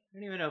 like... I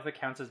don't even know if it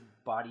counts as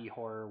body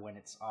horror when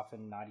it's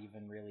often not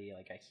even really,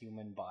 like, a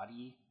human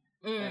body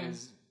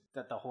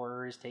that the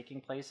horror is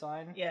taking place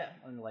on. Yeah.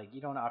 And, like,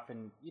 you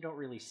don't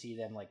really see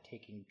them, like,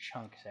 taking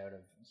chunks out of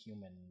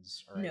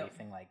humans or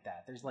anything like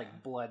that. There's,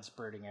 like, blood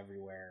spurting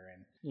everywhere,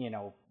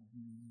 and,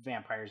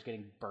 vampires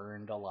getting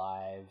burned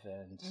alive,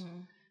 and,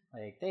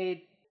 like,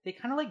 they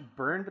kind of, like,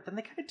 burn, but then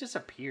they kind of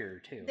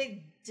disappear, too.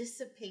 They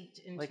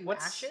dissipate into like,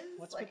 ashes?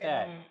 What's with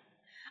that?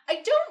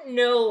 I don't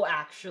know,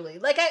 actually.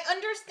 Like, I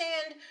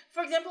understand,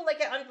 for example, like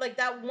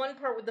that one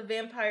part with the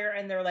vampire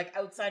and they're, like,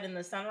 outside in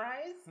the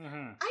sunrise.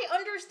 I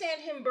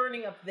understand him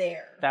burning up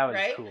there. That was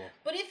right? cool.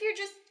 But if you're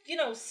just,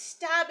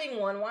 stabbing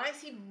one, why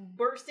is he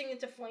bursting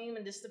into flame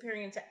and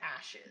disappearing into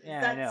ashes? Yeah,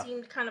 that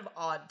seemed kind of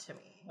odd to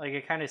me. Like,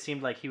 it kind of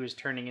seemed like he was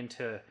turning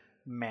into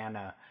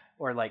mana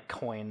or, like,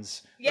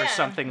 coins or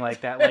something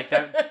like that. Like,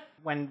 that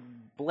when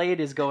Blade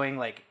is going,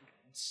 like,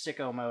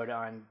 sicko mode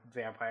on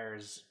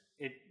vampires,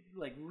 it...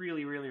 like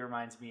really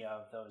reminds me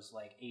of those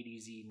like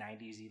 80s-y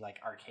 90s-y like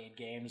arcade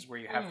games where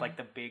you have like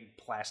the big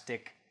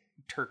plastic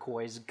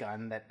turquoise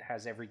gun that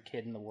has every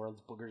kid in the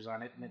world's boogers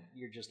on it, and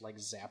you're just like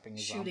zapping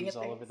zombies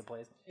all over the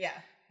place.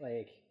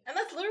 Like, and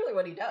that's literally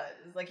what he does.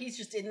 Like, he's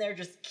just in there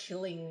just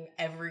killing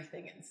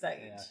everything in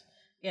sight.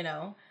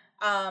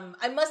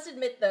 I must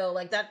admit though,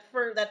 like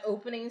that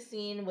opening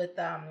scene with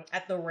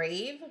at the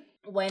rave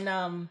when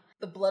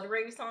the Blood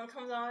Rave song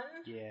comes on.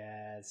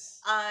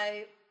 Yes.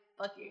 I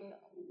fucking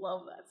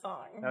love that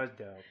song. That was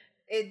dope.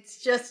 It's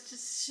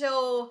just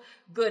so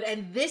good.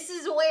 And this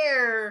is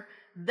where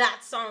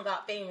that song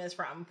got famous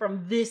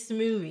from this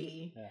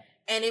movie. Yeah.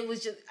 And it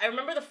was just, I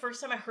remember the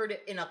first time I heard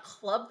it in a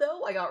club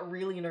though, I got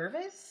really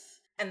nervous.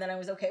 And then I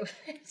was okay with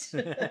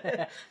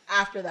it.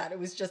 After that, it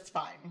was just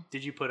fine.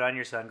 Did you put on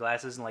your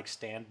sunglasses and like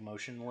stand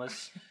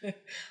motionless? I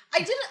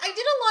did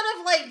a lot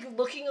of like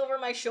looking over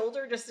my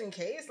shoulder just in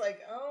case,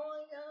 like, oh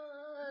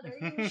my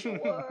God, are you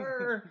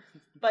sure?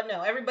 But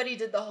no, everybody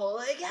did the whole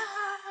like,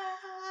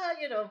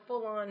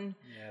 full on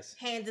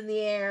hands in the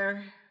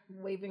air,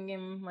 waving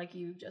him like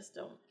you just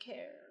don't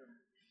care.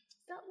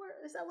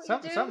 Is that what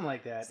you do? Something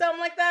like that. Something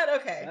like that?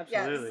 Okay.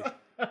 Absolutely.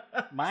 Yes.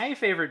 My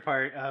favorite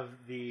part of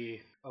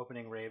the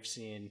opening rave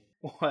scene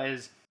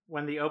was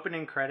when the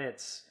opening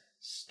credits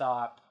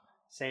stop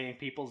saying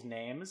people's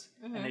names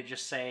and they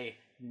just say,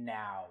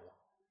 now.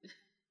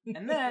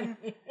 And then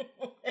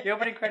the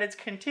opening credits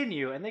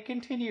continue and they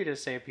continue to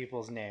say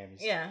people's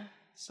names. Yeah.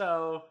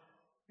 So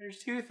there's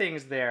two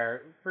things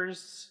there.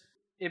 First,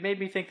 it made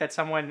me think that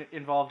someone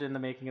involved in the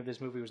making of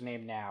this movie was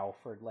named Now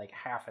for like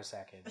half a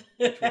second,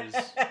 which was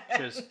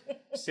just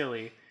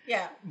silly.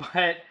 Yeah.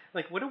 But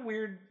like, what a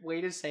weird way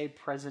to say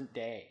present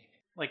day.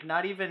 Like,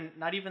 not even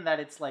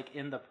that it's like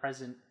in the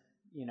present,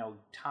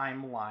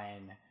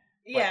 timeline.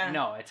 But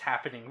no, it's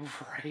happening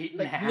right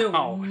now.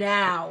 No,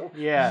 now.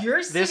 Yeah.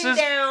 You're sitting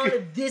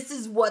down. This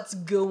is what's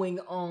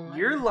going on.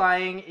 You're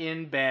lying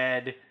in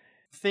bed,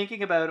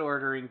 thinking about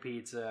ordering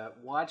pizza,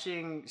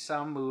 watching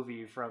some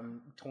movie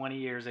from 20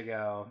 years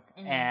ago,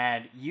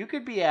 and you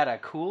could be at a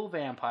cool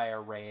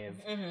vampire rave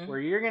where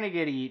you're going to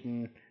get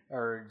eaten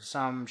or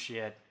some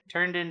shit,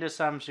 turned into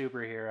some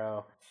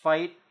superhero,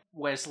 fight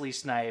Wesley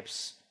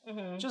Snipes,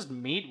 just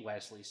meet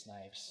Wesley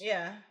Snipes.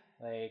 Yeah.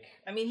 Like,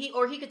 I mean,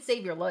 he could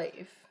save your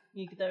life.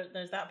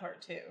 There's that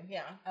part too.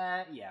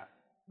 Yeah. Yeah.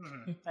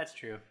 That's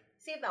true.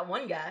 Save that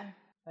one guy.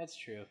 That's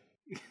true.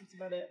 That's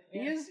about it.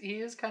 Yeah.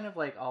 He is kind of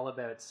like all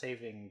about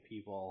saving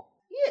people.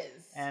 He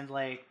is. And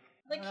like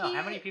I don't know,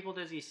 how many people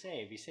does he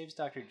save? He saves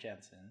Dr.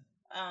 Jensen.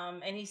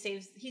 And he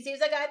saves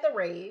that guy at the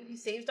rave. He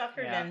saves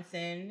Dr.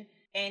 Jensen.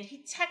 And he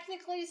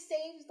technically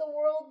saves the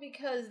world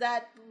because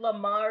that La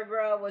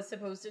Magra was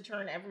supposed to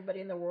turn everybody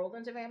in the world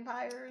into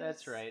vampires.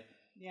 That's right.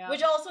 Yeah.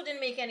 Which also didn't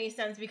make any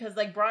sense because,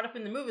 like, brought up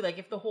in the movie, like,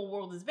 if the whole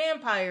world is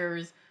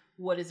vampires,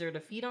 what is there to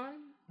feed on?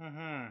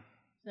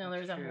 No,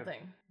 there's that whole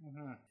thing.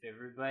 If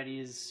everybody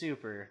is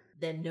super,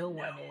 then no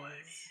one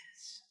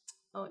is.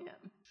 Oh, yeah.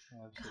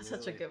 That's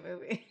such a good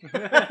movie.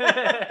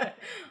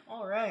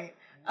 All right.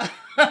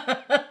 And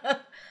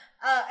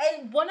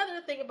one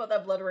other thing about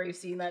that blood rave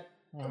scene that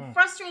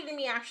frustrated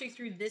me actually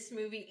through this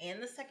movie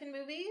and the second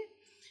movie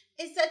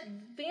is that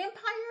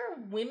vampire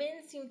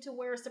women seem to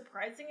wear a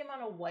surprising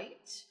amount of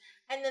white,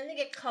 and then they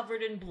get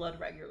covered in blood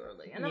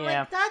regularly. And I'm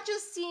like, that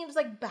just seems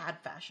like bad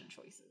fashion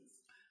choices.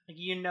 Like,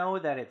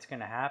 that it's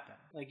gonna happen.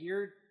 Like,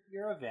 you're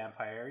a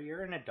vampire,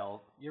 you're an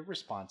adult, you're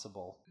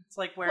responsible. It's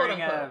like wearing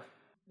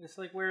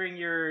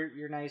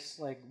your nice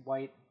like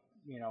white,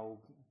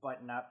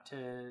 button up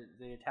to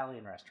the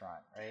Italian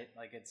restaurant, right?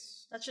 Like,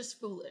 that's just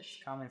foolish.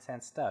 Common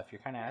sense stuff.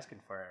 You're kind of asking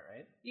for it,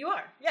 right? You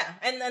are, yeah.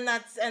 And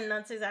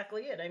that's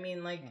exactly it. I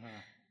mean, like,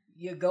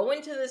 you go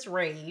into this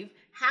rave,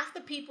 half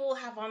the people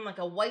have on like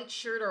a white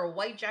shirt or a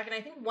white jacket.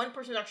 I think one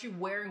person is actually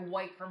wearing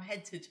white from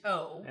head to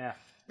toe. Yeah.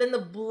 Then the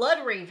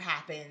blood rave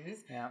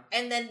happens, yeah,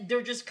 and then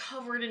they're just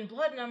covered in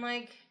blood, and I'm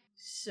like,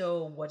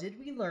 so what did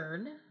we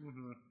learn?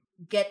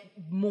 Get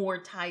more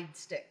Tide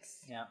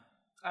sticks. Yeah.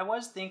 I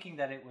was thinking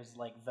that it was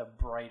like the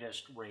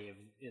brightest rave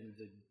in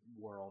the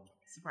world.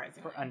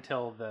 Surprisingly.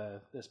 Until the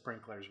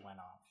sprinklers went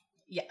off.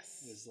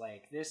 Yes. It was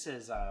like, this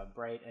is a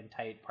bright and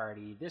tight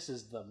party. This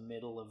is the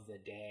middle of the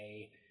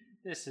day.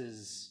 This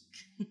is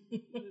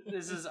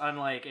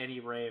unlike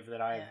any rave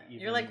that I've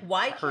even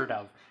heard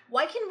of.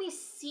 Why can we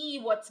see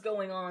what's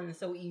going on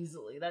so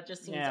easily? That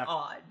just seems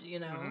odd,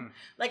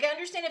 Like, I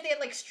understand if they had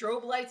like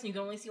strobe lights and you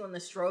can only see when the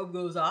strobe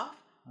goes off.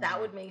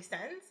 That would make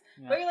sense.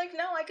 Yeah. But you're like,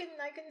 no, I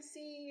can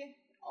see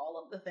all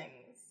of the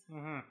things.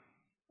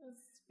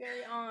 It's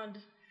very odd.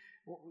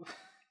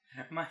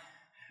 My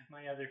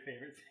other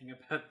favorite thing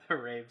about the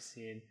rave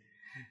scene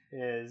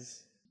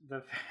is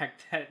the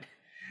fact that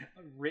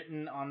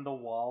written on the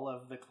wall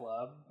of the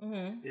club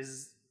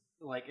is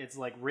like, it's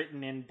like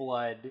written in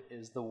blood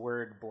is the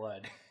word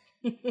blood.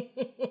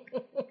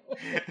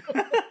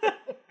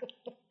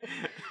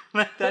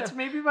 That's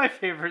maybe my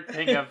favorite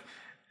thing of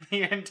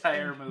the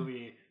entire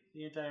movie.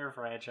 The entire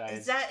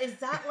franchise. Is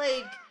that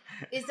like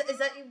is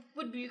that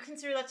would you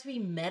consider that to be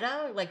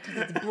meta? Like,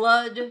 because it's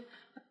blood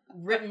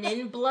written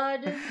in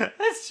blood?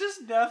 That's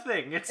just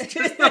nothing. It's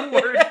just the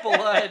word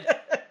blood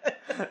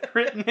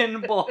written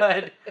in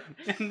blood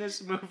in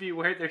this movie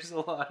where there's a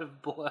lot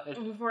of blood.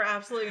 For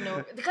absolutely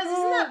no, because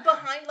isn't that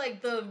behind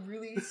like the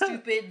really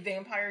stupid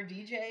vampire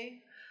DJ?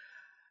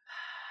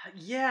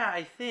 Yeah,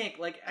 I think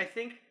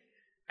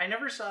I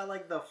never saw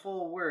like the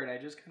full word. I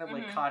just kind of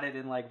like caught it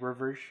in like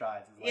reverse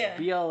shots. It's like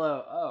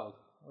BLO. Oh,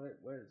 where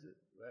is it?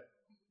 What?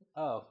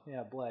 Oh,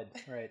 yeah, blood.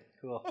 Right,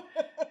 cool.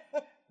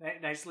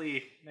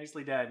 Nicely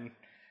done.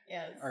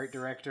 Yes. Art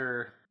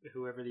director,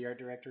 whoever the art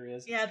director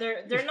is. Yeah,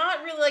 they're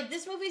not really like,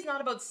 this movie's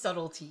not about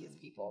subtleties,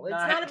 people. It's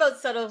not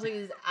about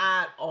subtleties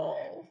at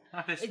all.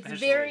 It's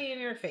very in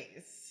your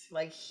face.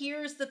 Like,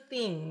 here's the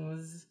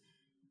things.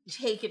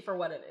 Take it for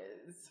what it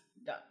is.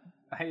 Done.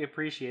 I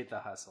appreciate the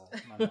hustle,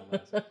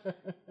 nonetheless.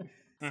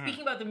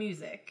 Speaking about the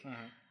music.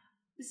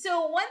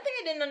 So one thing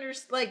I didn't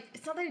understand, like,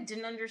 it's not that I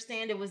didn't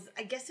understand,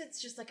 I guess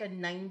it's just like a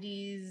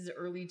 90s,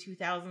 early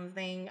 2000s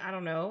thing, I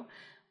don't know.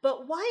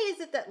 But why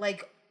is it that,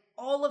 like,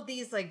 all of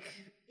these, like,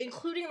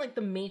 including, like,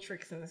 the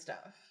Matrix and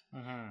stuff,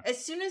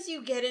 as soon as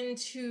you get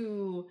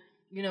into,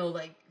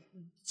 like,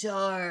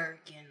 dark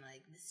and,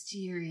 like,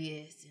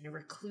 mysterious and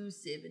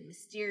reclusive and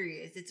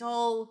mysterious,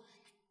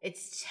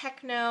 it's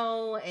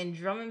techno and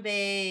drum and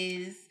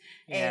bass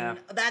and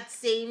that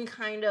same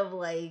kind of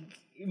like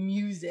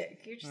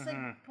music. You're just like,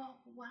 but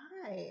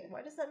why?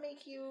 Why does that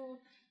make you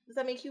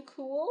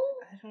cool?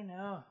 I don't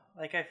know.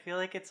 Like, I feel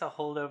like it's a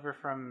holdover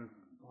from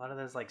a lot of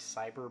those like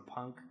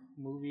cyberpunk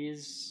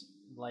movies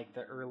like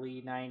the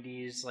early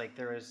 90s. Like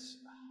there was,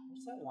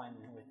 what's that one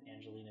with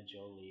Angelina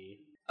Jolie?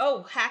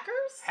 Oh,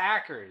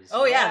 Hackers.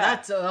 Oh yeah,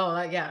 that's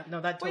yeah.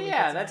 No, that totally.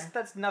 Well, yeah,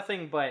 that's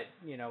nothing but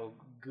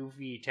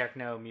goofy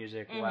techno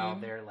music while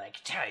they're like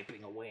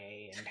typing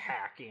away and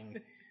hacking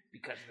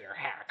because they're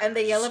hackers. And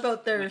they yell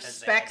about their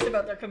specs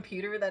about their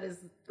computer. That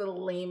is the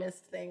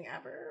lamest thing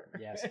ever.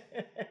 Yes,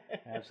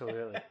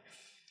 absolutely.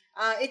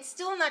 It's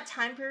still in that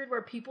time period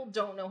where people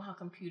don't know how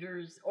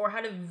computers or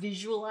how to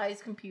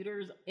visualize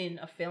computers in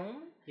a film.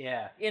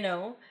 Yeah.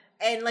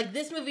 And like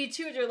this movie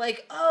too, they're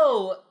like,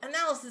 oh,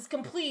 analysis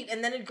complete.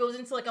 And then it goes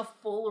into like a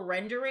full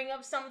rendering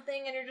of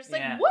something. And you're just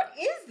like, what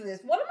is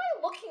this? What am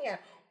I looking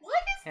at? Why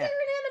is there an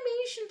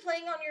animation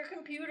playing on your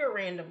computer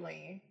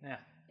randomly? Yeah.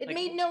 It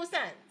made no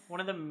sense. One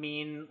of the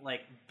mean,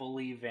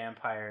 bully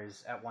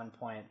vampires at one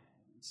point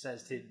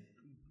says to,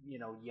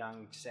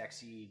 young,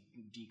 sexy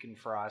Deacon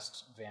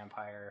Frost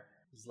vampire,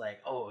 is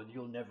like, oh,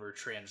 you'll never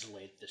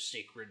translate the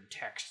sacred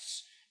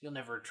texts. You'll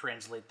never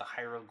translate the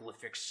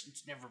hieroglyphics.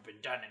 It's never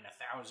been done in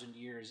 1,000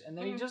 years. And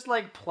then he just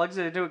plugs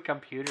it into a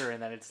computer,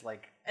 and then it's then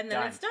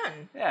it's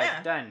done. Yeah,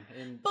 it's done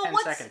in 10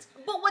 seconds.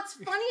 But what's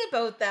funny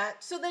about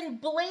that? So then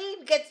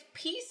Blade gets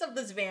piece of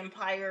this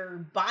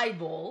vampire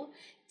Bible,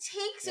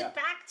 takes it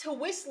back to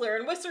Whistler,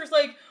 and Whistler's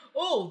like,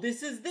 "Oh,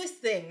 this is this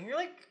thing." You're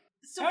like,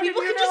 so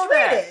people can just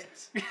read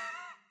it. People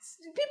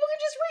can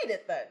just read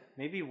it then.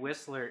 Maybe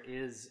Whistler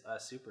is a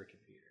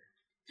supercomputer.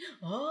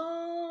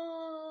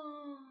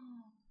 Oh.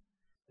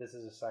 This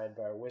is a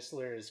sidebar.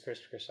 Whistler is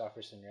Christopher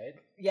Christopherson, right?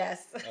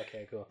 Yes.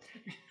 Okay, cool.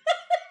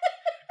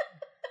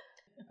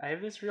 I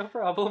have this real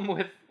problem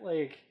with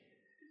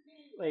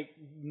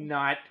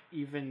not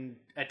even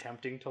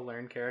attempting to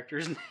learn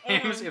characters'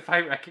 names if I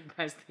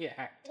recognize the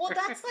actor. Well,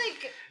 that's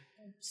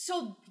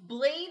so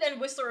Blade and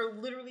Whistler are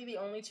literally the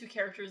only two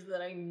characters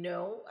that I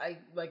know, I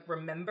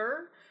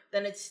remember.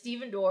 Then it's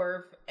Stephen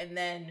Dorff, and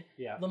then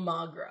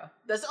Lamagra.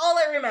 That's all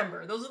I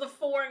remember. Those are the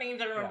four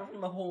names I remember from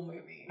the whole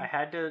movie. I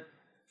had to,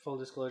 full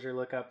disclosure,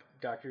 look up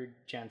Dr.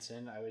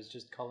 Jensen. I was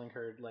just calling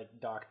her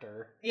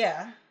Doctor.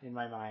 Yeah. In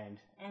my mind.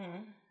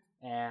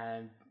 Mm-hmm.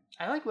 And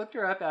I looked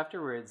her up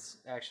afterwards,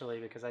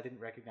 actually, because I didn't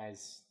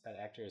recognize that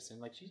actress,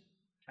 and she's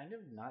kind of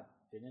not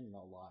been in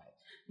a lot.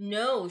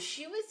 No,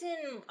 she was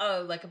in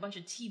a bunch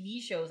of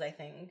TV shows, I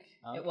think.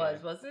 Okay. It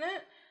wasn't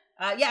it?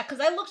 Yeah, because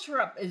I looked her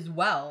up as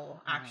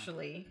well,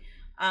 actually.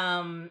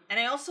 And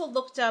I also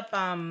looked up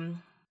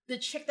the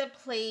chick that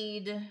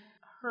played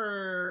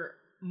her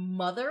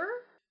mother.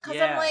 Because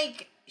I'm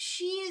like,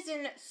 she is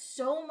in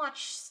so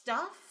much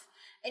stuff,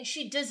 and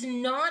she does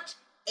not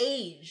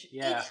age.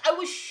 Yeah. I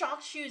was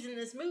shocked she was in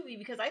this movie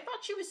because I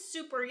thought she was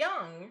super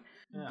young.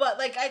 Yeah. But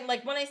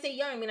when I say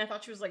young, I mean I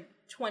thought she was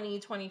 20,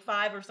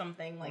 25 or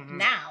something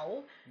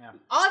now. Yeah.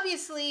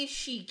 Obviously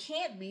she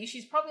can't be.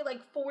 She's probably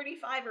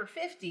 45 or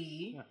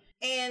 50. Yeah.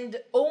 And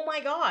oh my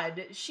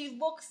god, she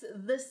looks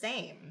the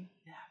same.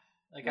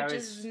 Yeah. Which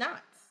is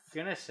nuts.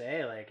 Gonna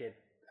say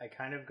I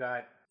kind of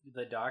got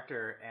the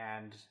Doctor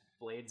and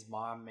Blade's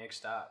mom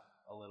mixed up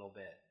a little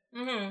bit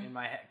in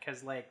my head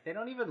because they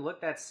don't even look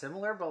that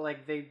similar, but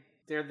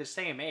they're the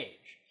same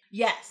age.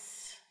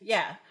 Yes.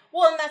 Yeah.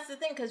 Well, and that's the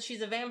thing, because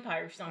she's a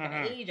vampire. She's not going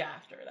to age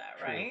after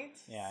that, right?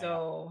 Yeah.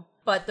 So,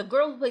 but the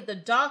girl who played the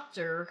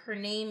Doctor, her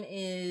name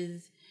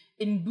is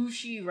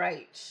Imbushi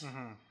Wright.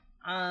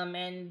 Mm-hmm.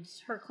 And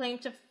her claim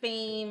to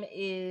fame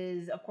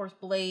is, of course,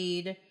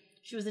 Blade.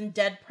 She was in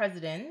Dead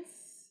Presidents,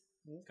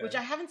 which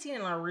I haven't seen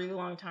in a really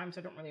long time,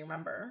 so I don't really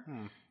remember.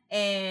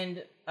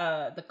 And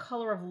The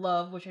Color of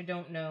Love, which I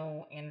don't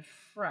know, and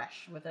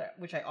Fresh,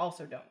 which I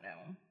also don't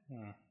know.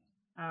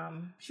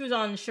 She was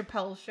on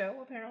Chappelle's Show,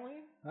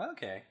 apparently.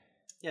 Okay.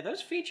 Yeah,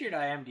 those featured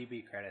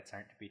IMDb credits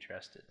aren't to be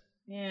trusted.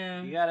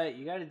 Yeah. You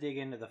gotta dig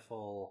into the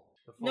full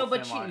No,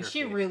 but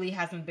she really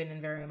hasn't been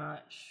in very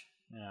much.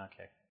 Yeah,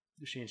 okay.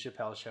 She in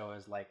Chappelle's Show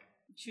is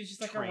she was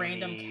just a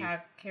random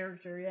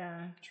character,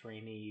 yeah.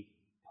 Trainee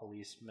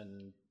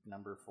policeman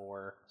number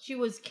 4. She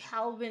was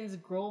Calvin's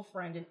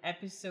girlfriend in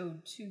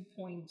episode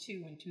 2.2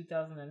 in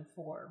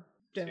 2004.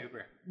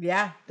 Super.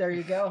 Yeah, there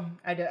you go.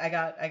 I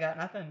got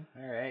nothing.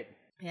 All right.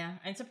 Yeah,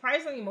 and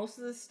surprisingly, most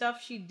of the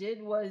stuff she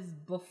did was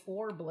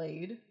before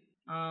Blade.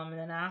 And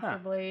then after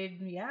Blade,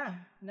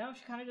 no,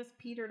 she kind of just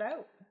petered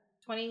out.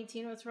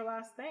 2018 was her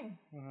last thing.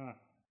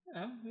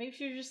 Maybe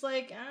she was just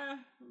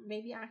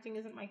maybe acting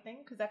isn't my thing,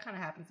 because that kind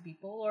of happens to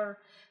people. Or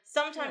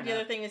sometimes the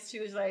other thing is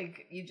too is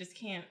you just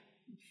can't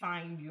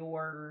find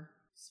your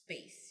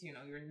space,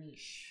 your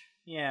niche.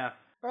 Yeah,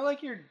 or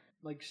you're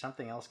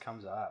something else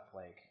comes up,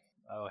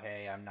 oh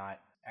hey, I'm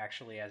not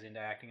actually as into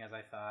acting as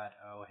I thought.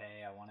 Oh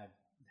hey, I want to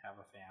have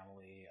a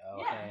family.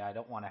 Oh hey, I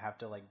don't want to have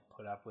to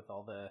put up with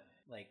all the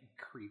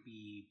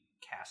creepy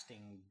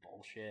casting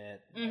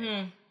bullshit.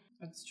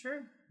 That's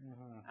true.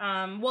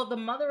 Well, the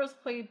mother was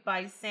played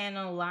by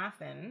Sanaa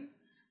Lathan,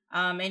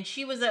 and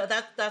she was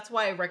that's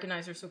why I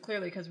recognize her so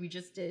clearly, because we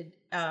just did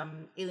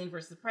Alien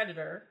vs.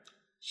 Predator.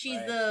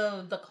 She's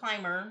the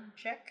climber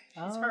chick.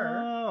 She's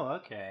her. Oh,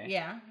 okay.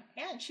 Yeah,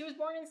 and she was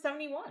born in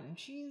 1971.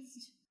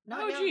 She's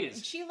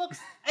jeez. She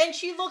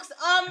looks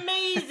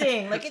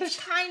amazing. Like, it's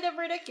kind of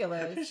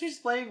ridiculous. She's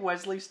playing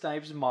Wesley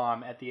Snipes'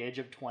 mom at the age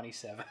of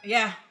 27.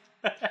 Yeah.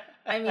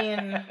 I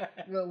mean,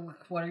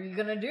 what are you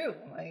gonna do?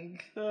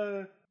 Like,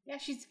 yeah,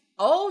 she's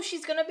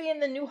gonna be in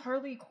the new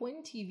Harley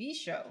Quinn TV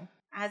show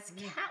as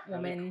Catwoman.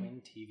 Harley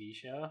Quinn TV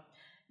show?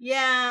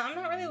 Yeah, I'm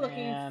not really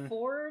looking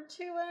forward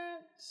to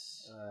it.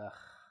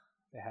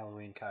 The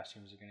Halloween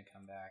costumes are gonna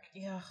come back.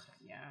 Yeah.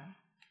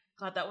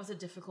 God, that was a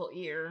difficult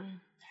year.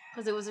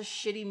 Because it was a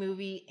shitty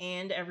movie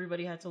and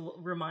everybody had to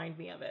remind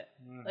me of it.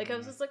 Mm-hmm. Like, I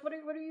was just like, what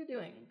are you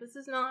doing? This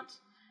is not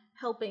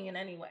helping in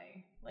any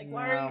way. Like,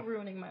 why are you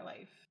ruining my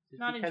life?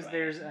 Not because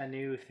there's a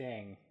new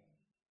thing.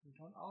 We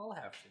don't all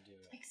have to do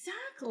it.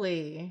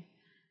 Exactly.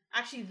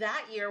 Actually,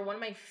 that year, one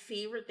of my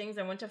favorite things,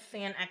 I went to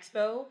Fan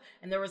Expo,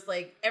 and there was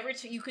like,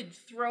 you could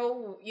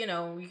throw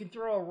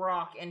a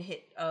rock and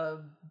hit a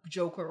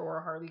Joker or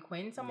a Harley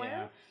Quinn somewhere.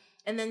 Yeah.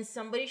 And then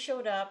somebody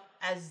showed up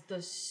as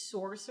the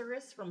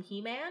sorceress from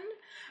He-Man.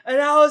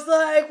 And I was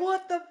like,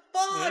 what the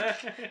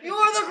fuck?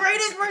 You're the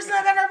greatest person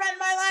I've ever met in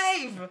my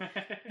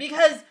life.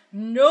 Because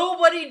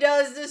nobody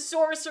does the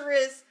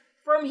sorceress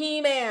from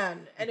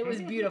He-Man. And it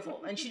was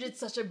beautiful. And she did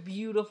such a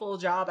beautiful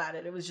job at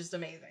it. It was just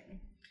amazing.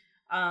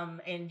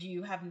 And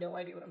you have no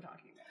idea what I'm talking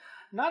about.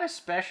 Not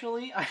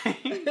especially.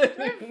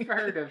 I've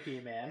heard of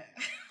He-Man.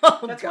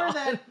 That's God.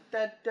 where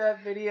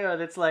that video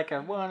that's like, I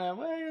wanna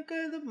wake up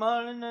in the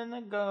morning and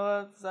I go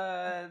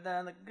outside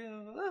and I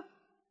go up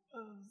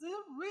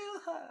real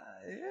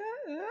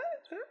high.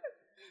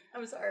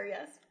 I'm sorry,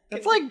 yes.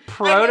 It's like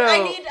proto.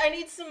 I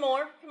need some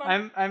more. Come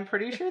on. I'm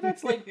pretty sure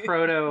that's like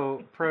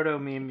proto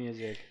meme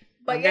music.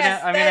 But I'm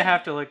gonna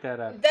have to look that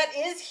up. That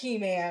is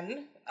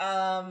He-Man.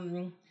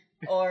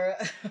 Or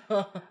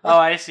oh,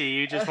 I see.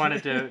 You just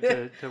wanted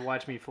to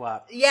watch me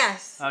flop.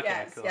 Yes. Okay,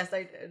 yes, cool. Yes,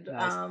 I did.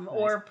 Nice.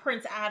 Or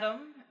Prince Adam,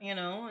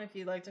 if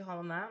you'd like to call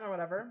him that or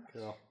whatever.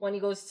 Cool. When he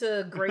goes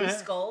to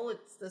Grayskull,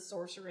 it's the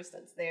sorceress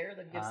that's there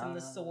that gives him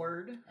the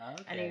sword.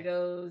 Okay. And he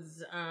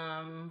goes,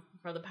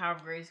 for the power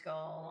of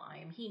Grayskull, I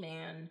am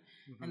He-Man.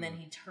 Mm-hmm. And then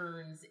he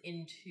turns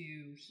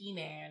into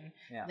He-Man.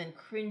 Yeah. Then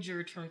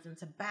Cringer turns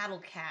into Battle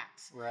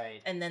Cat.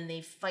 Right. And then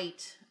they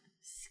fight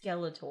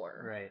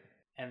Skeletor. Right.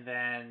 And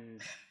then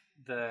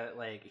the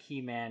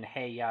He-Man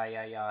Hey Ya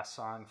Ya Ya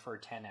song for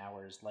 10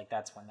 hours,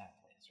 that's when that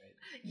plays, right?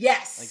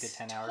 Yes. Like the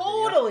 10 hours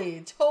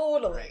Totally.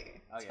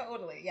 Right. Okay.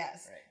 Totally,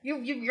 yes.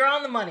 Right. You're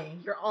on the money.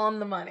 You're on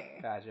the money.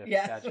 Gotcha.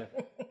 Yes. Gotcha.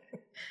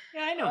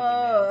 Yeah, I know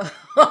He-Man.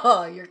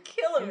 Oh, you're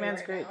killing He-Man's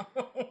me great.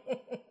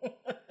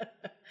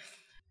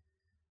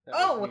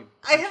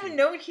 I have a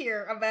note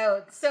here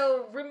about,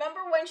 so remember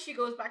when she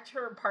goes back to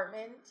her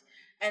apartment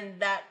and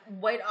that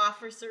white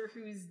officer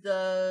who's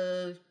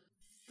the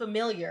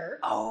familiar.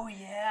 Oh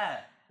yeah.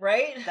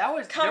 Right?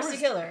 Comes to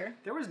kill her.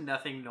 There was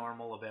nothing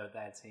normal about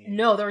that scene.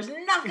 No, there was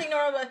nothing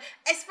normal about it.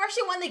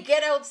 Especially when they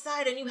get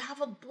outside and you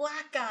have a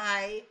black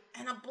guy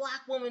and a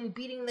black woman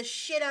beating the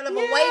shit out of a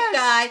white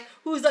guy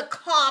who's a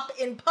cop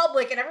in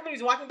public and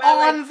everybody's walking by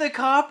on the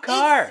cop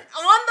car. On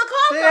the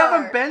cop car. They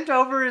have him bent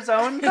over his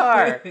own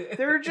car.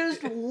 They're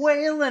just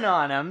wailing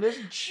on him. This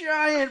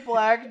giant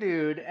black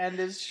dude and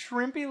this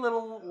shrimpy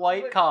little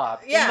white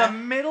cop in the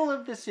middle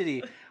of the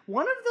city.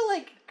 One of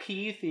the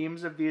key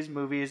themes of these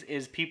movies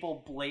is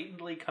people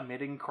blatantly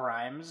committing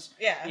crimes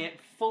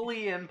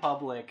fully in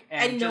public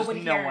and just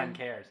no one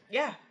cares.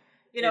 Yeah.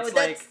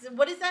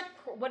 What is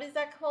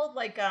that called?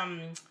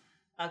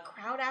 A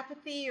crowd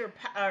apathy or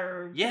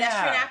pedestrian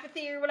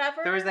apathy or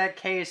whatever? There was that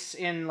case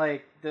in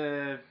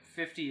the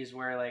 50s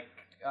where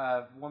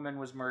a woman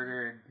was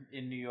murdered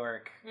in New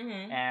York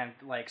and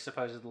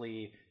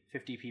supposedly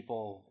 50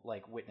 people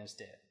witnessed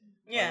it.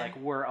 Yeah. Or,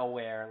 were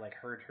aware,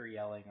 heard her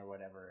yelling or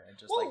whatever, and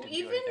just didn't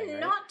do anything, right?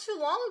 Not too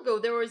long ago,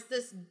 there was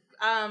this.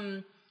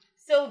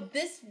 So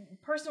this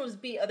person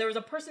there was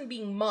a person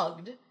being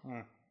mugged,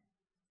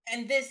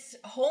 and this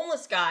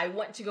homeless guy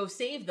went to go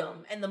save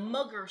them, and the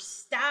mugger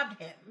stabbed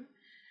him,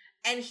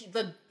 and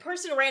the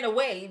person ran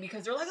away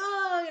because they're like,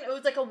 oh, it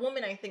was a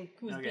woman, I think,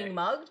 who was being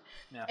mugged,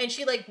 and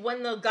she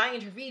when the guy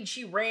intervened,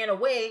 she ran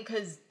away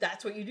because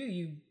that's what you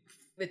do.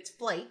 It's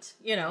flight,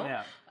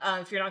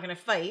 if you're not going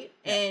to fight.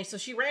 Yeah. And so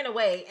she ran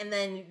away. And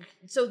then,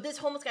 so this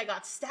homeless guy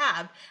got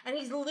stabbed and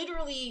he's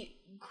literally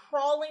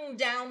crawling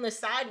down the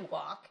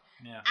sidewalk,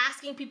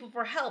 asking people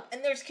for help.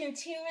 And there's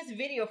continuous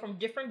video from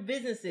different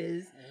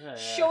businesses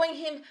showing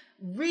him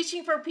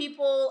reaching for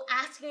people,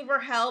 asking for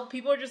help.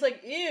 People are just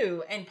like,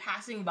 ew, and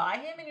passing by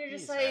him. And you're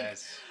just like,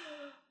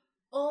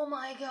 oh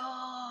my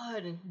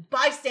God.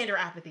 Bystander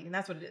apathy. And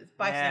that's what it is.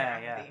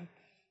 Bystander apathy.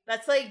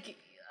 That's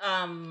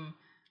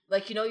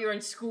you're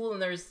in school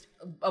and there's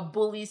a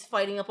bully's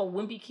fighting up a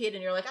wimpy kid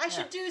and you're like, I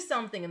should do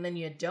something. And then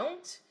you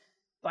don't.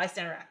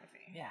 Bystander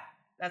apathy. Yeah.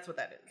 That's what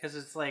that is. Because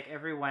it's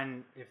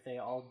everyone, if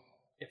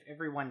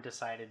everyone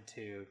decided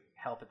to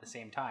help at the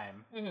same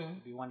time,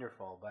 it'd be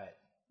wonderful.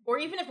 Or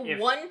even if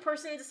one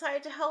person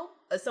decided to help,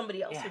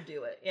 somebody else would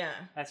do it. Yeah.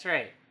 That's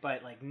right.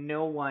 But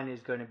no one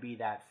is going to be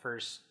that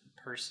first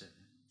person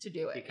to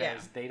do it.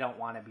 Because they don't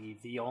want to be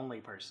the only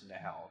person to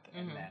help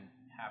and then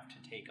have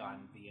to take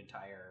on the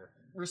entire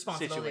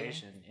responsibility.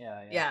 Situation.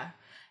 Yeah. Yeah.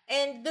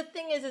 And the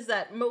thing is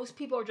that most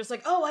people are just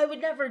like, oh, I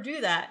would never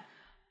do that.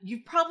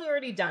 You've probably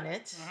already done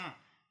it. Mm-hmm.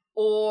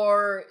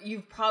 Or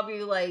you've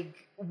probably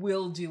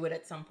will do it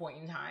at some point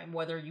in time,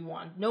 whether you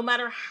want. No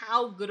matter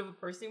how good of a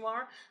person you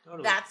are,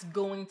 totally. That's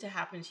going to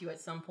happen to you at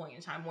some point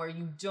in time where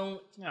you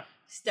don't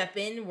step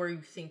in where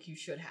you think you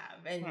should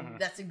have. And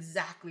that's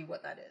exactly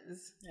what that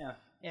is. Yeah.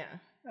 Yeah.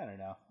 I don't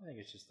know. I think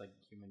it's just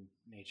human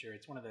nature.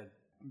 It's one of the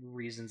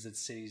reasons that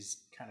cities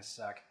kind of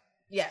suck.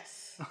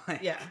 Yes.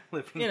 Yeah.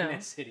 Living in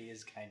a city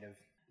is kind of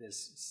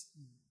this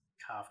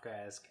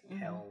Kafkaesque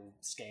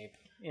hellscape.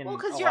 Well,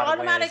 because your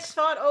automatic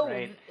thought,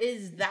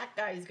 is that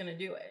guy's going to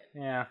do it?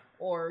 Yeah.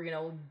 Or,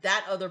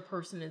 that other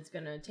person is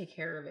going to take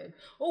care of it.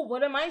 Oh,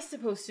 what am I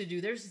supposed to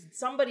do? There's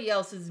somebody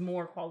else is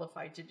more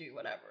qualified to do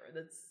whatever.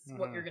 That's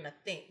what you're going to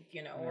think,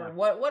 or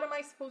what am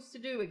I supposed to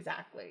do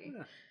exactly?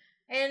 Yeah.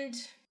 And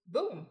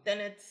boom, then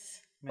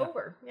it's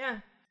over. Yeah.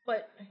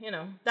 But,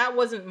 that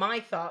wasn't my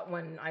thought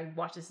when I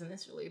watched this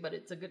initially, but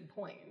it's a good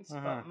point.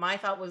 But my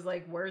thought was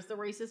where's the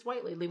racist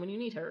white lady when you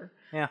need her?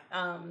 Yeah.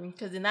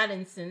 Because in that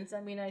instance,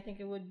 I think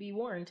it would be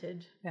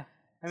warranted. Yeah.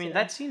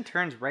 That scene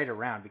turns right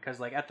around because,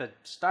 at the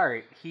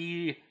start,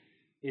 he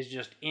is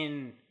just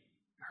in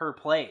her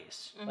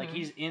place.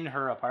 He's in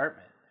her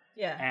apartment.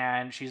 Yeah.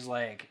 And she's,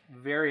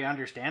 very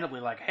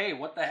understandably hey,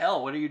 what the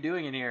hell? What are you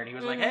doing in here? And he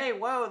was hey,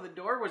 whoa, the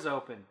door was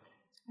open.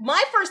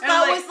 My first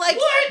thought was what?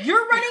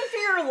 You're running for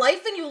your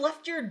life and you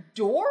left your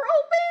door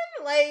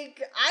open?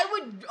 I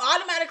would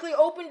automatically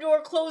open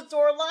door, close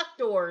door, lock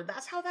door.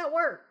 That's how that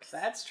works.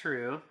 That's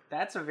true.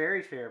 That's a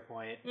very fair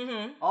point.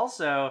 Mm-hmm.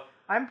 Also,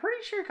 I'm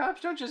pretty sure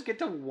cops don't just get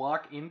to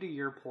walk into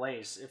your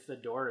place if the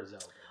door is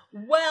open.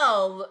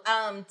 Well,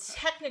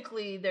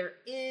 technically there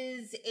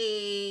is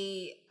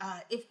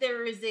if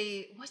there is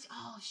what?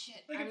 Oh,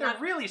 shit. If they're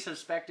really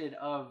suspected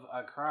of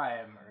a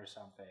crime or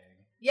something.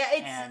 Yeah,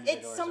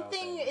 it's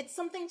something. Open. It's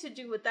something to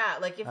do with that.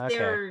 If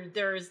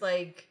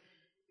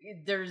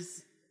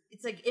there's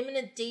it's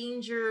imminent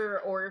danger,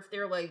 or if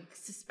they're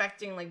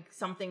suspecting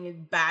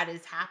something bad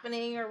is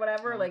happening or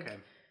whatever. Okay.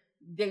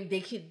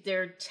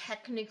 They're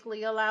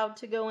technically allowed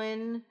to go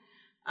in.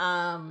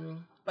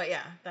 But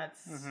yeah,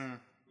 that's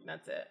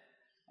it.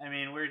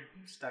 We're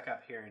stuck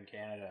up here in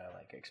Canada,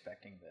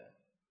 expecting the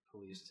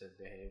police to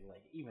behave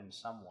even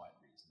somewhat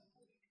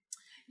reasonably.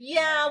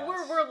 Yeah,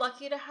 we're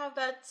lucky to have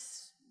that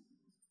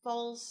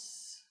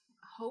false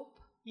hope.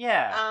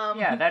 Yeah,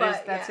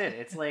 that's it.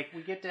 It's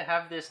we get to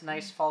have this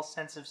nice false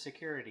sense of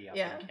security up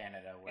in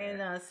Canada,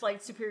 and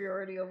slight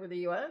superiority over the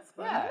U.S.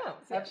 But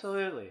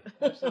absolutely.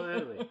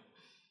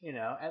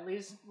 At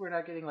least we're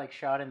not getting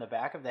shot in the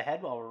back of the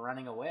head while we're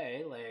running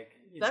away.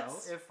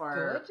 That's if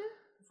we're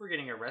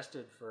getting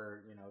arrested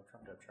for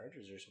trumped up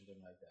charges or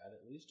something like that,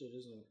 at least it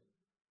isn't.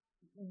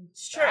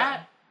 It's true.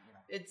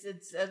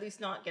 It's at least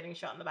not getting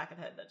shot in the back of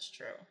the head. That's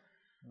true.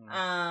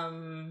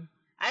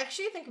 I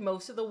actually think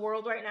most of the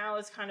world right now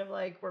is kind of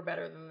we're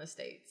better than the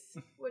States,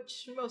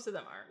 which most of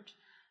them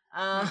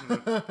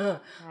aren't.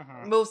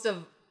 Most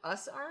of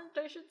us aren't,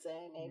 I should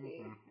say,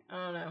 maybe. I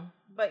don't know.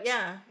 But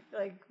yeah,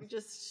 we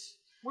just...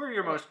 Where are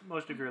your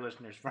most of your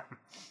listeners from?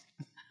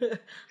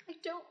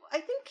 I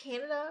think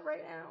Canada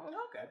right now.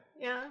 Okay.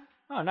 Yeah.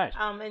 Oh, nice.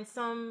 And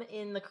some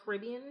in the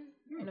Caribbean.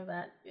 I know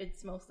that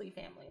it's mostly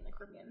family in the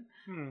Caribbean.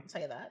 I'll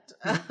tell you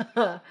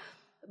that.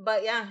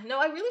 But yeah, no,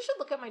 I really should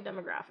look at my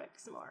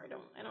demographics more.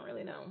 I don't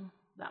really know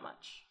that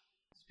much.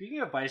 Speaking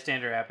of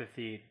bystander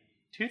apathy,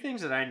 two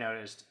things that I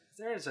noticed.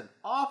 There is an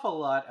awful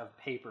lot of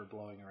paper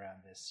blowing around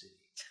this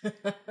city.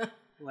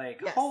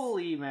 Yes.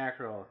 Holy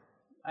mackerel.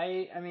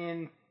 I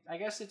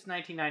guess it's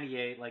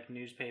 1998.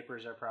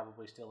 Newspapers are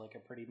probably still a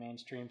pretty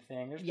mainstream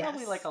thing. There's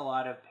probably a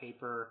lot of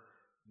paper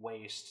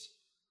waste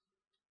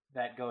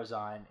that goes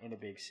on in a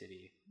big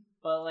city.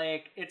 But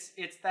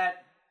it's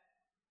that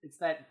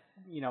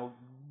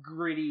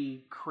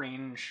gritty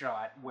crane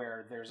shot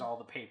where there's all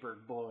the paper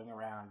blowing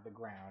around the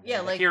ground. Yeah,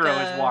 and the hero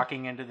is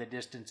walking into the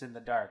distance in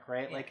the dark,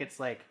 right?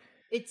 Yeah.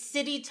 It's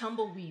city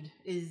tumbleweed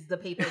is the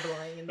paper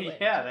blowing in the wind.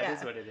 Yeah, that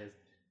is what it is.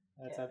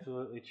 That's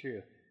absolutely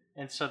true.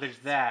 And so there's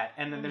that,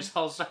 and then there's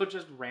also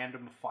just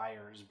random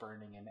fires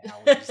burning in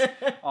alleys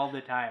all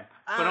the time.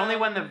 But only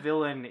when the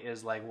villain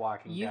is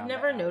walking down. You've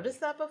never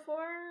noticed that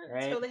before?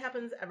 Right? It totally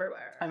happens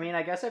everywhere.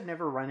 I guess I've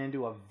never run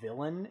into a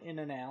villain in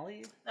an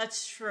alley.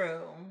 That's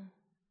true.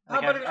 How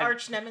about an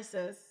arch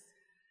nemesis?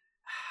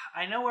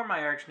 I know where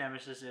my arch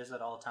nemesis is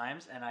at all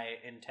times, and I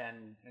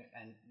intend,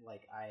 and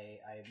I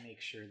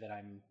make sure that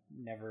I'm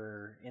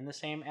never in the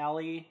same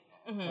alley.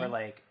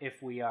 Or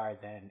if we are,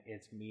 then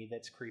it's me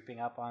that's creeping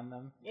up on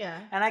them. Yeah.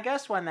 And I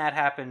guess when that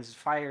happens,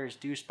 fires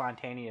do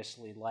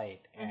spontaneously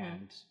light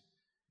and,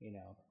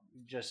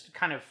 just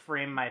kind of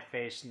frame my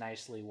face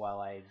nicely while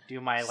I do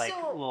my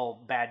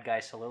little bad guy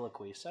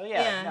soliloquy. So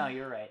no,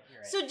 you're right.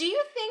 So do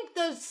you think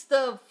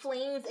the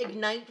flames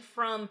ignite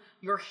from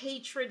your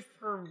hatred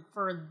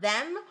for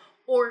them,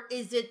 or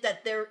is it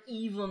that their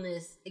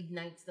evilness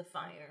ignites the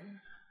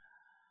fire?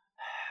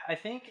 I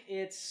think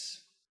it's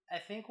I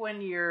think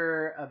when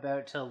you're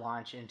about to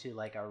launch into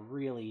like a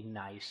really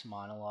nice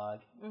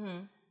monologue,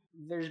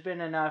 there's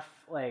been enough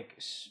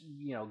like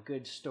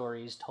good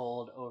stories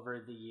told over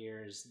the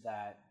years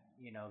that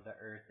the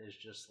Earth is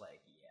just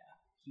like, yeah,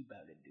 he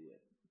about to do it.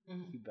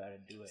 He about to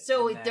do it.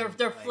 So they're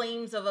like,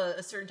 flames of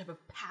a certain type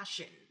of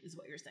passion, is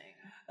what you're saying.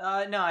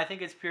 No, I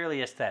think it's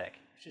purely aesthetic.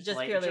 It's just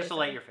to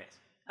light your face.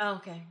 Oh,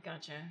 okay,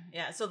 gotcha.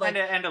 Yeah, so like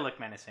and to look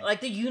menacing.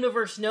 Like the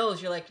universe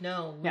knows. You're like,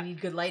 no, we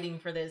need good lighting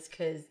for this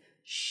because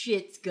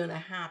shit's gonna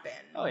happen.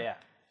 Oh yeah.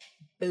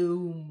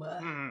 Boom.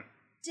 Like,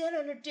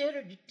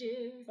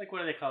 what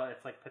do they call it?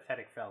 It's like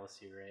pathetic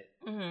fallacy, right?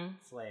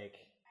 It's like.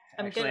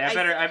 I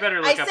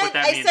better look up what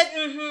that means. I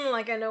said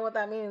like I know what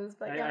that means,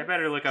 but I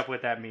better look up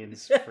what that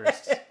means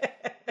first.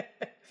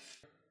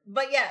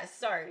 But yeah,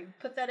 sorry,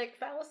 pathetic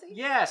fallacy.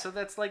 Yeah, so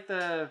that's like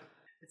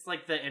it's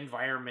like the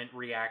environment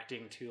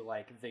reacting to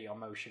like the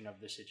emotion of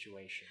the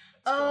situation.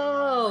 That's going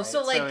on, right?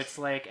 So it's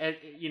like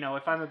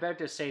if I'm about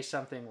to say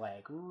something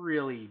like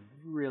really,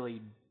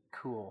 really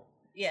cool.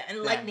 Yeah,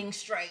 and lightning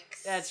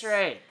strikes. That's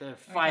right. The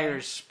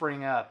fires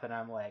spring up, and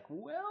I'm like,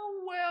 well.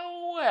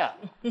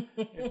 If it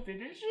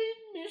isn't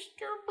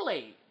Mr.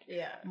 Blade.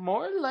 Yeah.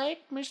 More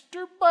like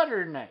Mr.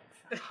 Butterknife.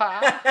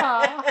 Ha,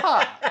 ha,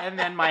 ha. And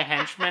then my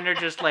henchmen are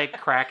just, like,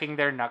 cracking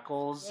their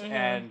knuckles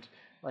and,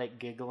 like,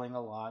 giggling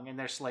along, and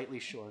they're slightly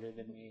shorter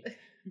than me.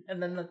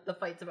 And then the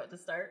fight's about to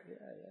start?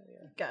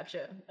 Yeah.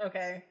 Gotcha.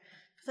 Okay.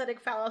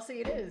 Pathetic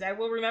fallacy it is. I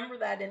will remember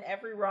that in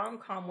every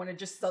rom-com when it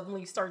just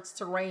suddenly starts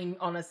to rain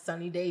on a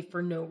sunny day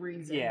for no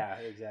reason. Yeah,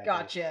 exactly.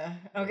 Gotcha.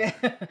 Okay.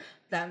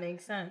 That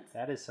makes sense.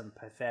 That is some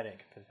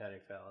pathetic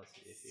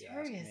fallacy, if you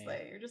ask me.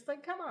 Seriously. You're just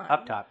like, come on.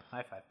 Up top.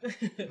 High five.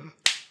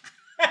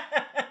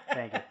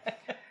 Thank you.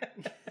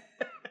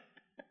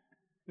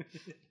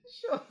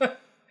 Sure.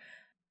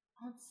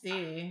 Let's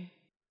see.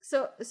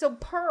 So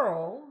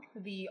Pearl,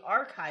 the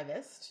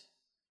archivist.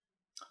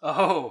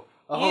 Oh,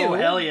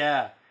 hell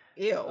yeah.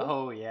 Ew.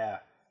 Oh yeah.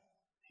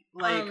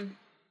 Like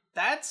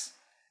that's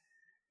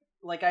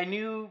like I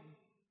knew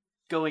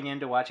going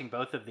into watching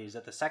both of these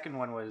that the second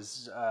one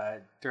was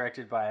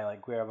directed by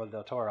like Guillermo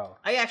del Toro.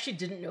 I actually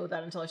didn't know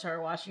that until I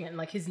started watching it, and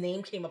like his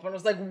name came up and I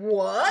was like,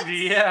 what?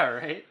 Yeah,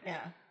 right? Yeah.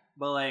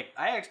 But like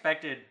I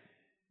expected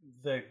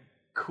the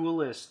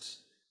coolest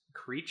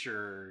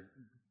creature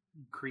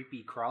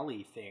creepy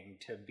crawly thing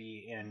to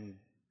be in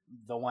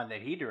the one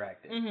that he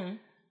directed.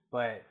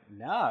 But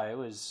no, it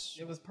was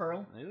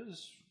Pearl. It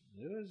was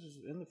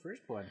in the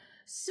first one.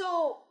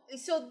 So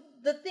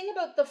the thing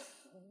about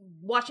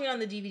watching it on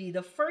the DVD,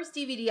 the first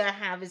DVD I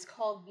have is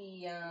called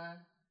the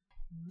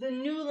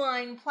New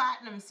Line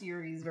Platinum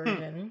Series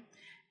version,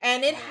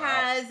 and it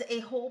has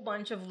a whole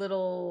bunch of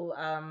little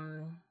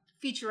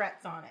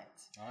featurettes on it.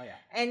 Oh yeah.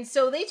 And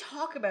so they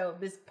talk about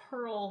this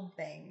Pearl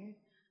thing,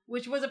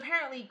 which was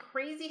apparently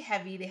crazy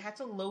heavy. They had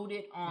to load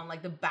it on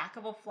like the back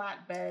of a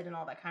flatbed and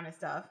all that kind of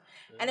stuff.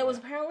 And it was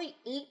apparently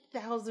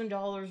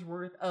 $8,000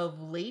 worth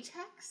of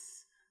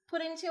latex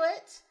put into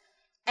it.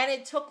 And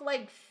it took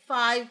like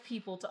 5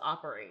 people to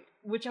operate,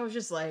 which I was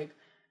just like,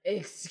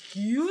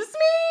 excuse me?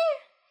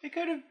 It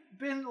could have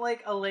been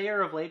like a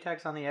layer of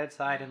latex on the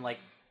outside and like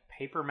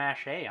paper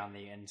mache on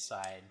the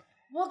inside.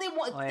 Well, they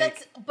want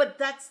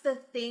that's the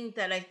thing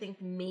that I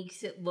think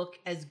makes it look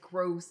as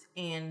gross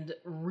and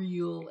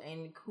real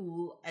and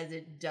cool as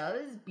it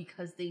does,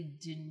 because they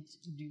didn't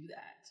do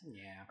that.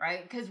 Yeah.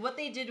 Right? Because what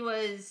they did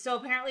was so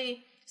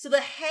the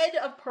head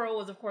of Pearl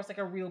was of course like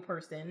a real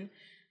person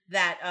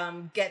that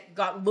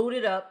got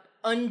loaded up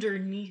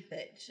underneath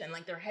it, and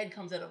like their head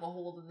comes out of a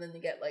hole and then they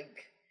get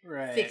like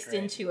fixed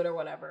into it or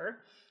whatever.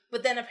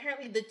 But then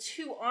apparently the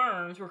 2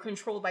 arms were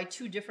controlled by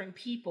 2 different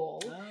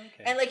people. Oh,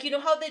 okay. And like, you know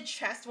how the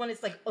chest, when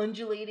it's like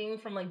undulating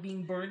from like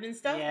being burned and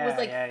stuff, was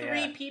like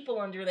 3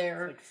 people under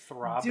there like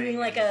throbbing doing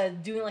like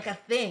a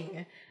thing.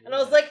 Yeah. And I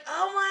was like,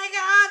 oh my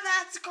God,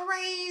 that's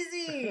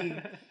crazy.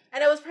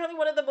 And it was probably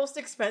one of the most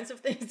expensive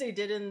things they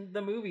did in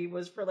the movie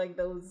was for like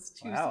those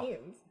 2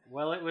 scenes.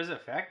 Well, it was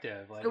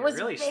effective. Like, it was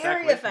really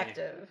very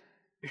effective.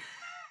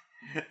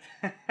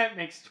 That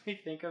makes me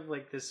think of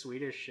like the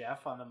Swedish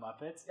Chef on the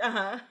Muppets.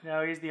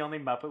 No, he's the only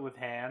Muppet with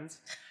hands.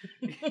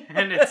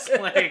 And it's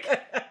like,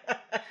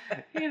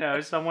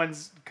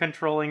 someone's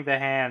controlling the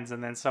hands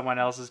and then someone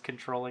else is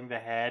controlling the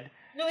head.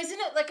 No, isn't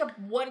it like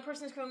one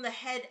person's controlling the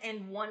head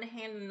and one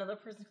hand and another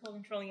person's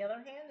controlling the other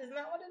hand? Isn't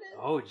that what it is?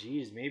 Oh,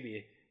 geez,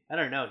 maybe. I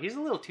don't know. He's a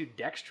little too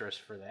dexterous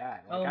for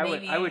that. Like,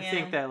 I would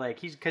think that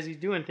like because he's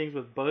doing things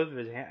with both of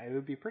his hands, it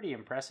would be pretty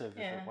impressive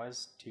if it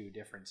was 2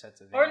 different sets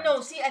of hands. Or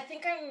no, see, I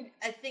think I'm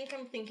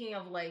thinking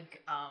of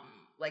like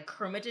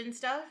Kermit and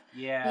stuff.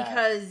 Yeah.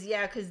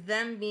 Because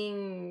them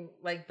being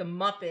like the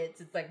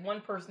Muppets, it's like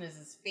one person is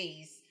his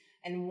face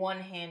and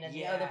one hand, and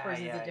the other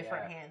person is a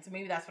different hand. So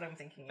maybe that's what I'm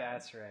thinking.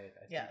 That's right.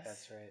 I think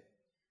that's right.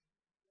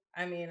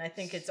 I mean, I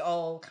think it's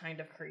all kind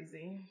of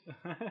crazy.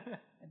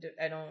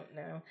 I don't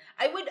know.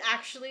 I would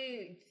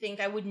actually think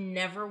I would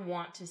never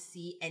want to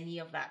see any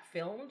of that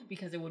filmed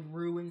because it would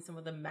ruin some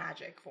of the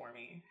magic for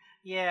me.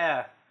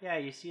 Yeah. Yeah,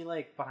 you see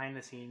like behind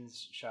the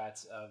scenes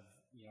shots of,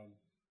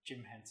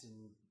 Jim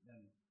Henson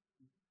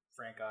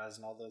Frank Oz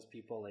and all those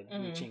people like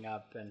reaching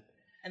up and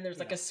there's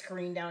like a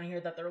screen down here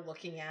that they're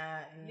looking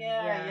at. And,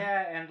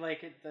 and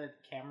like the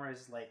camera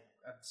is like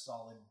a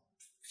solid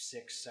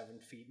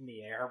 6-7 feet in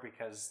the air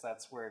because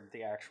that's where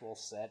the actual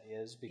set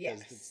is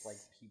because it's like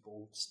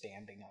people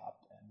standing up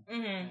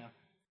and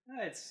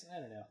it's I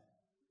don't know.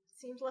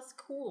 Seems less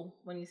cool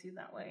when you see it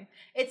that way.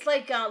 It's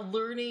like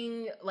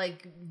learning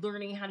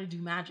how to do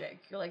magic.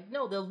 You're like,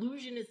 no, the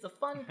illusion is the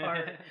fun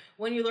part.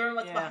 When you learn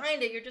what's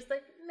behind it, you're just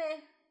like, meh.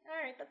 All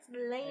right, that's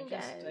lame,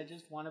 guys. I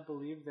just want to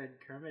believe that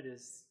Kermit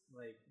is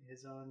like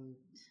his own,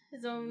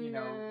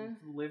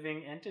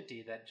 living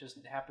entity that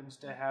just happens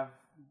to have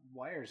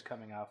wires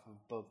coming off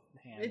of both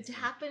hands. It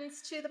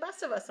happens to the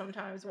best of us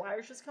sometimes.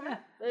 Wires just come out.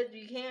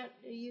 You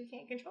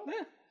can't control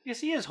it. You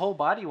see his whole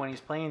body when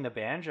he's playing the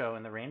banjo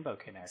in the Rainbow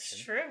Connection.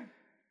 It's true.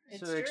 It's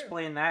true.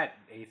 Explain that,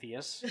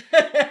 atheists.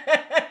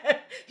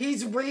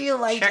 He's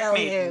real, I tell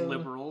you. Checkmate,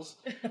 liberals.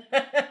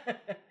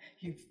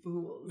 You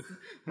fools.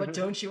 But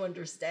don't you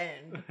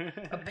understand?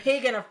 A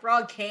pig and a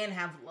frog can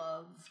have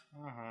love.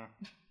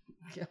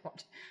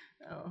 God.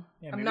 Oh.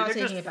 Yeah, I'm not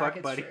taking it back.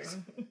 It's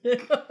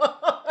true.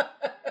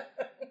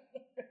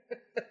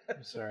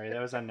 I'm sorry,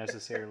 that was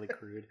unnecessarily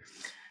crude.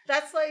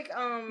 That's like,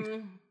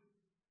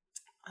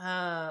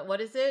 what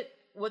is it?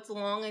 What's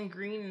long and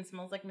green and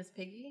smells like Miss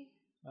Piggy?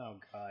 Oh,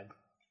 God.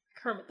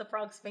 Kermit the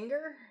Frog's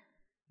finger?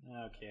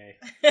 Okay.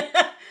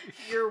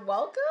 You're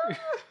welcome.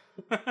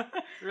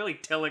 Really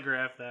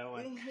telegraphed that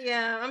one.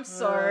 Yeah, I'm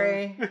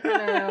sorry.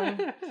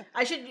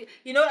 I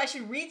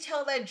should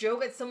retell that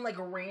joke at some like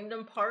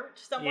random part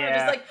somewhere.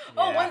 Just like,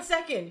 1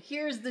 second,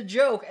 here's the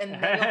joke, and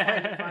then you'll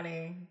find it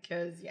funny.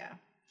 Because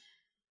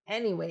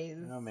Anyways.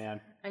 Oh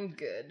man, I'm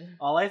good.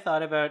 All I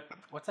thought about,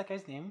 what's that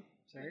guy's name?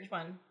 Sorry, which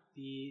one?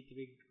 The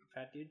big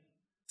fat dude.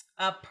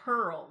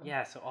 Pearl.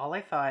 Yeah. So all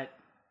I thought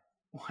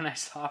when I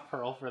saw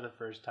Pearl for the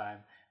first time.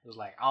 It was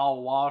like,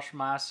 I'll wash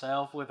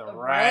myself with a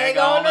rag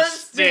on a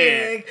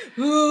stick.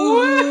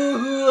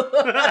 Ooh.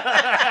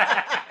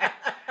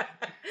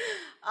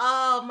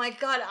 Oh my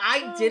God,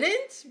 I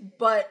didn't,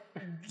 but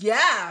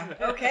yeah,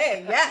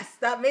 okay, yes,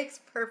 that makes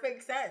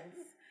perfect sense.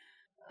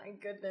 My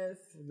goodness.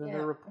 And then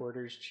the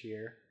reporters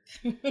cheer.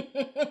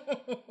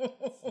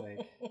 It's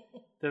like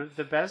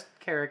the best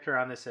character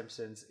on The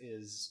Simpsons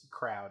is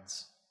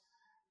Crowds.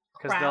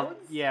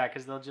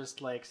 Because they'll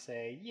just like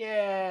say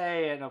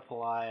yay and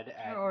applaud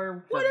at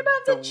or what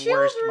about the children?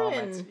 Worst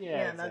moments.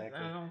 Yeah, exactly.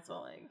 That's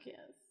also like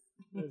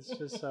It's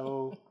just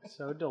so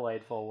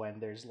delightful when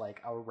there's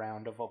like a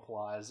round of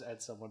applause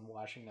at someone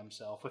washing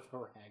themselves with a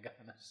rag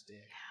on a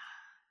stick.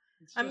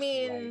 I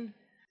mean,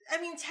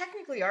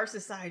 technically our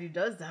society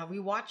does that. We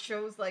watch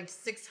shows like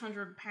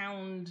 600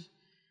 Pound,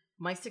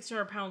 My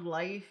 600 Pound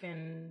Life,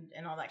 and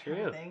all that kind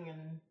of thing,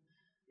 and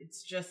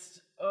it's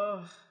just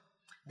ugh.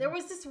 There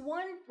was this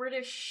one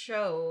British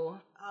show.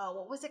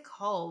 What was it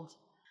called?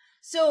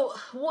 So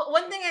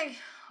one thing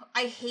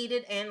I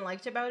hated and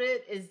liked about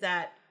it is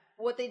that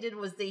what they did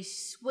was they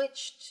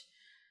switched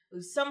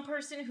some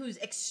person who's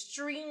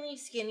extremely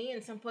skinny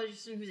and some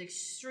person who's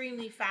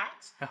extremely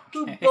fat,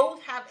 who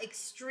both have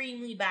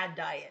extremely bad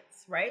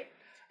diets, right?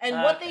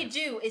 And what they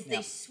do is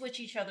they switch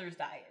each other's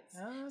diets.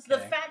 Okay. So the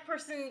fat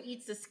person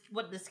eats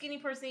what the skinny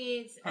person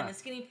eats, and the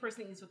skinny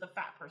person eats what the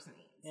fat person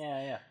eats.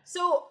 Yeah.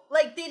 So,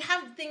 like, they'd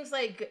have things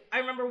like, I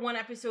remember one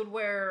episode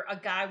where a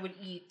guy would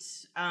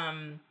eat,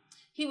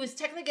 he was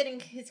technically getting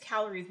his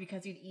calories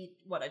because he'd eat,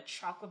 a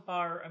chocolate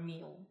bar a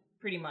meal,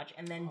 pretty much,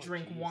 and then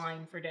drink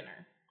wine for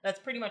dinner. That's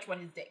pretty much what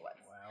his day was.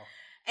 Wow.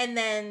 And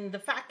then the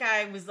fat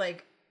guy was,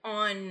 like,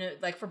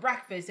 for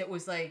breakfast, it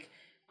was, like,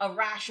 a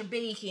rash of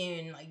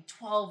bacon, like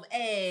 12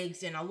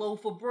 eggs, and a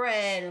loaf of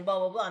bread, and blah,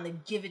 blah, blah. And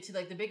they'd give it to,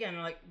 like, the big guy, and,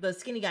 like, the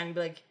skinny guy, and he'd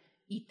be like,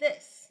 eat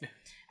this.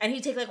 And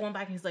he'd take, like, one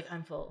bite, and he's like,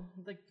 I'm full.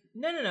 He's like,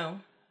 no.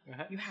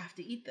 You have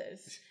to eat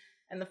this.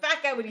 And the fat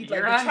guy would eat,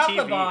 like, the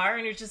chocolate bar,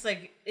 and it's just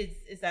like,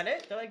 is that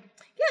it? They're like,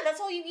 yeah, that's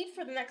all you eat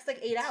for the next,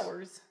 like, 8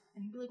 hours.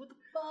 And he'd be like, what the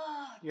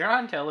fuck? You're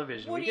on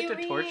television. We get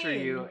to torture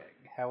you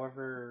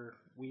however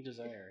we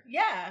desire.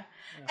 Yeah.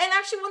 And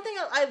actually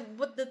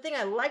the thing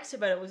I liked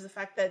about it was the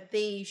fact that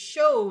they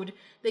showed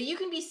that you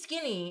can be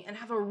skinny and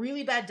have a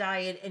really bad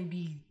diet and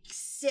be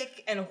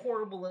sick and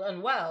horrible and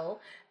unwell,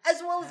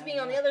 as well as being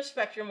on the other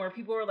spectrum where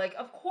people are like,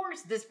 of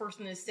course this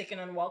person is sick and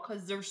unwell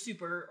because they're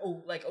super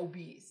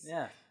obese.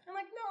 Yeah. I'm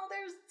like, no,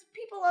 there's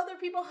other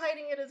people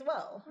hiding it as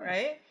well,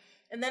 right?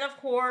 And then, of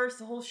course,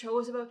 the whole show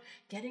is about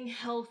getting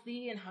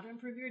healthy and how to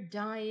improve your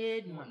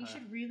diet and what you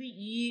should really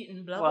eat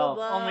and blah, blah,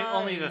 blah.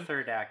 Only the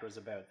third act was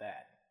about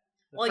that.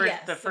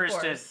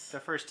 The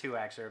first two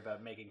acts are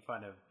about making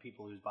fun of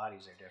people whose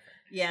bodies are different.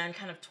 Yeah, and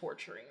kind of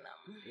torturing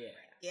them. Yeah.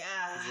 Yeah.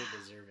 Because they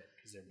deserve it.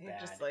 Because they're bad.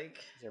 Just like...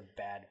 They're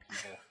bad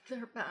people.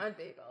 They're bad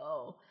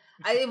people.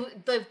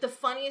 The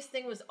funniest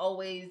thing was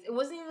always... It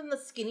wasn't even the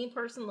skinny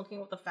person looking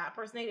at what the fat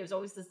person ate. It was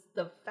always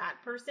the fat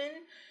person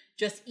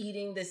just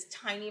eating this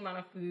tiny amount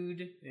of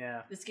food.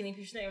 Yeah. The skinny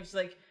person was just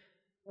like,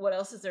 what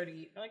else is there to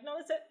eat? I'm like, no,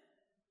 that's it.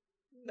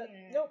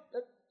 Nope,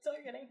 that's all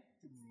you're getting.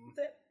 That's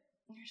it.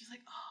 And you're just like,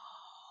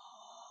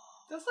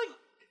 oh. That's like,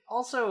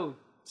 also,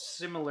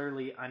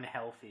 similarly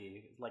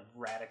unhealthy, like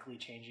radically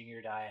changing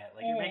your diet.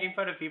 Like you're making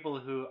fun of people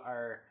who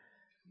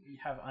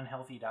have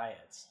unhealthy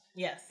diets.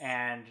 Yes.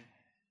 And,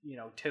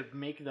 to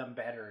make them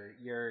better,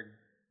 you're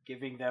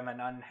giving them an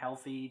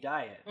unhealthy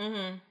diet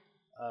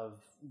of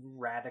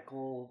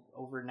radical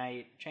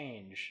overnight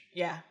change.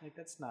 Yeah. Like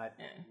that's not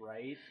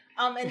right.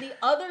 And the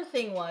other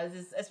thing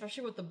is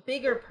especially with the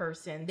bigger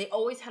person, they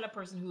always had a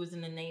person who was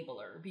an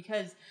enabler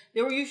because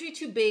they were usually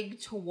too big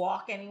to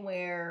walk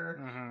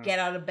anywhere, get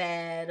out of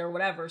bed or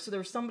whatever. So there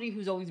was somebody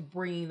who's always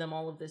bringing them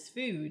all of this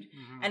food.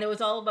 And it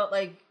was all about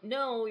like,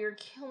 no, you're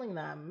killing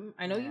them.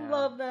 I know you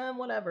love them,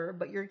 whatever,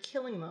 but you're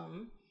killing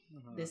them.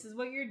 This is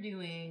what you're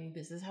doing.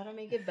 This is how to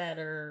make it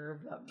better,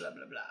 blah, blah,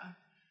 blah, blah.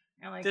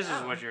 And like, this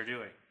is what you're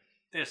doing.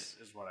 This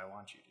is what I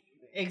want you to do.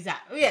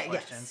 Exactly. Yeah,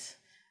 yes.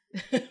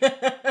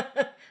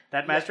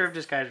 That Master of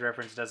Disguise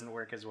reference doesn't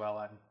work as well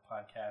on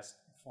podcast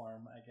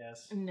form, I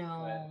guess.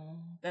 No,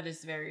 that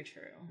is very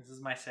true. This is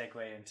my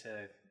segue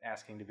into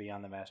asking to be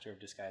on the Master of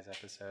Disguise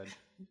episode.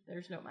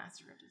 There's no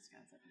Master of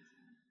Disguise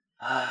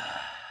episode.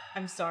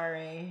 I'm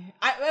sorry.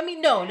 I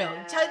mean, no.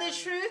 Tell you the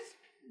truth,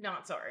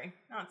 not sorry.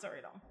 Not sorry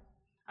at all.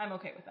 I'm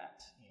okay with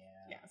that.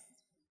 Yeah.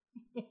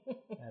 Yes.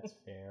 That's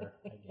fair,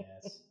 I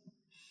guess.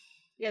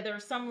 Yeah, there are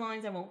some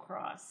lines I won't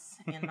cross,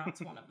 and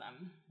that's one of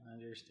them.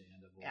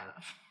 Understandable. Yeah.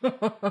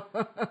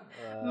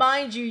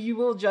 Mind you, you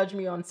will judge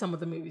me on some of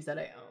the movies that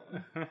I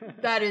own.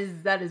 That is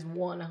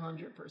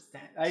 100%.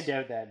 I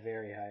doubt that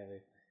very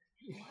highly.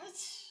 What?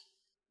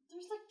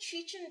 There's like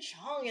Cheech and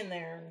Chong in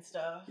there and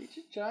stuff. Cheech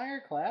and Chong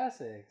are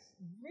classics.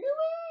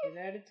 Really?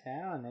 Get out of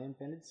town. They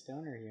invented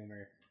stoner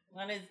humor.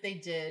 They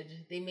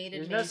did. They made it.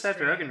 There's no Seth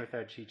Rogen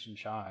without Cheech and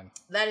Chong.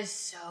 That is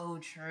so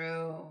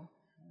true.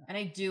 And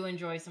I do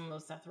enjoy some of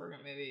those Seth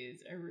Rogen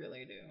movies. I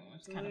really do.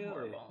 It's kind of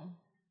horrible.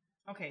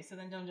 Okay, so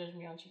then don't judge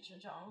me on Cheech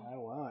and Chong. I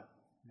won't.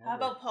 Never. How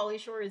about Pauly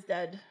Shore is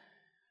Dead?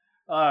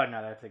 Oh,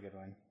 no, that's a good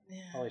one.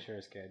 Yeah. Pauly Shore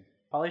is good.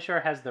 Pauly Shore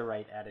has the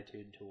right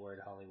attitude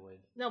toward Hollywood.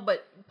 No,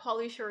 but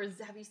Pauly Shore is...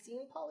 Have you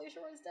seen Pauly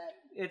Shore is Dead?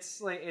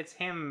 It's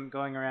him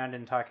going around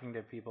and talking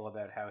to people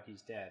about how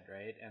he's dead,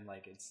 right? And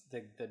like it's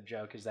the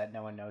joke is that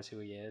no one knows who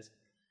he is.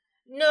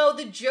 No,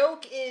 the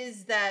joke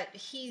is that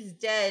he's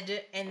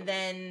dead, and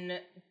then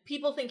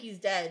people think he's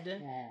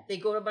dead. Yeah. They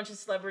go to a bunch of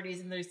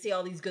celebrities, and they say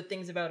all these good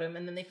things about him,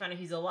 and then they find out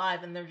he's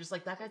alive, and they're just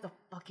like, that guy's a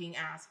fucking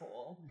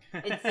asshole.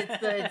 It's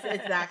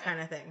that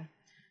kind of thing.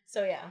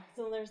 So yeah,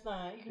 so there's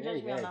that. You can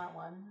judge me on that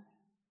one.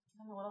 I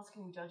don't know, what else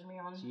can you judge me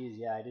on? Jeez,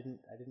 yeah, I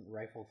didn't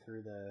rifle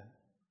through the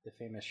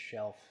famous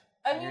shelf.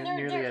 I mean,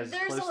 nearly as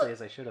closely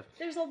as I should have.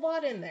 There's a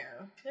lot in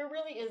there. There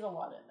really is a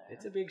lot in there.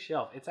 It's a big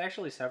shelf. It's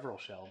actually several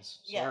shelves.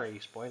 Sorry,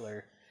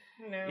 spoiler.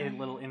 No. A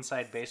little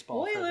inside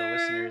baseball for the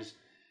listeners.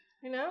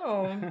 I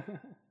know.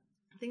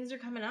 Things are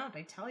coming up,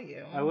 I tell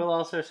you. I will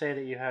also say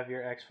that you have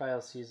your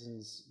X-Files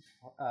seasons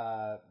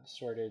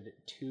sorted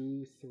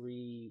 2,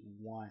 3,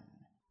 1.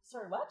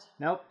 Sorry, what?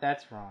 Nope,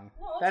 that's wrong.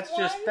 No,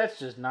 that's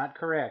just not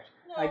correct.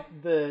 No.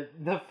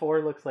 The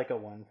 4 looks like a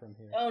 1 from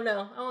here. Oh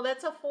no. Oh,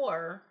 that's a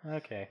 4.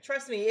 Okay.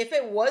 Trust me, if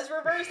it was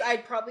reversed,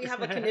 I'd probably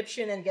have a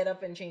conniption and get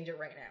up and change it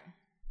right now.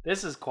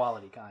 This is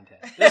quality content.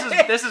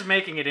 This is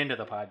making it into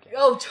the podcast.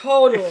 Oh,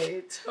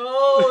 totally.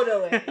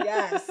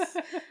 Yes.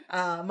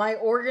 My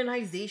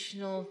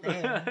organizational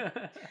thing.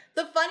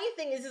 The funny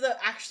thing is that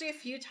actually a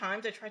few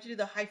times I tried to do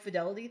the high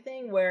fidelity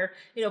thing where,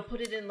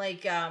 put it in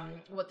like,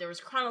 there was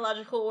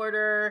chronological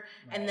order,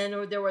 right. And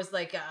then there was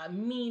like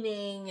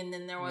meaning, and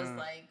then there was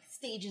like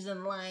stages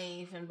in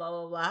life and blah,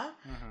 blah, blah.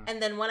 Mm-hmm.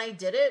 And then when I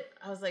did it,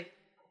 I was like,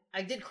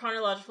 I did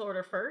chronological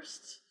order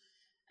first.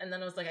 And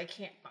then I was like, I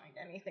can't find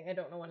anything. I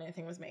don't know when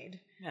anything was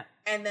made. Yeah.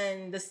 And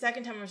then the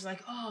second time I was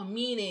like, oh,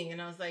 meaning.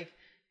 And I was like,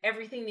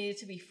 everything needed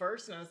to be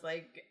first. And I was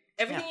like,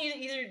 everything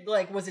either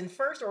like was in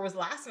first or was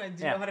last. And I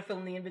didn't know how to fill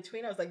in the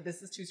in-between. I was like,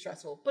 this is too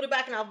stressful. Put it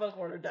back in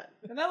alphabetical order, done.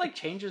 And that like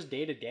changes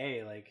day to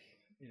day. Like,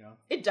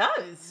 It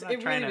does.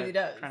 It really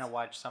does. Trying to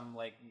watch some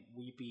like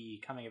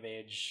weepy coming of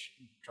age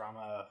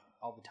drama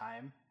all the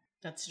time.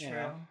 That's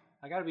true.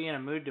 I got to be in a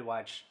mood to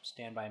watch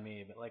Stand By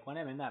Me. But like when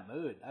I'm in that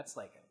mood, that's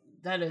like...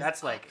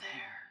 That's like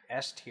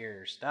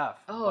S-tier stuff.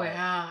 Oh, but,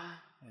 yeah.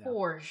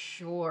 For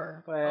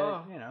sure.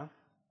 But,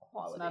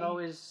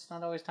 quality. It's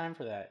not always time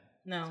for that.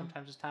 No.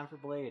 Sometimes it's time for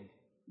Blade.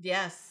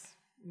 Yes.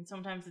 And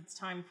sometimes it's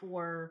time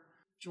for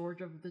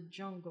George of the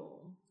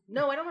Jungle.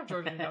 No, I don't have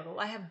George of the Jungle.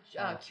 I have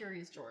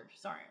Curious George.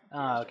 Sorry.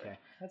 Oh, okay. George.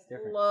 That's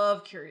different.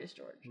 Love Curious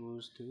George.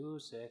 Who's too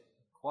sick?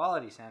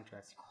 Quality soundtrack.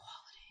 It's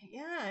quality.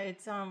 Yeah,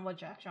 it's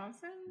Jack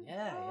Johnson?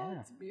 Yeah.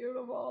 It's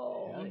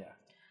beautiful. Hell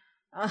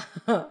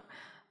yeah.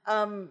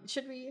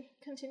 Should we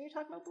continue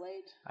talking about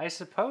Blade? I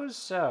suppose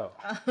so.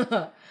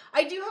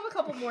 I do have a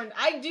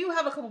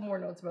couple more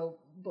notes about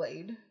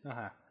Blade.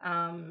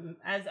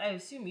 As I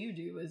assume you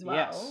do as well.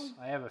 Yes,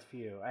 I have a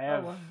few.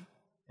 Yeah.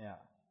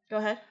 Go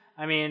ahead.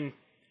 I mean,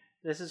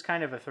 this is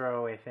kind of a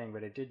throwaway thing,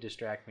 but it did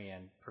distract me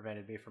and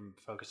prevented me from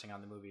focusing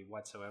on the movie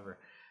whatsoever.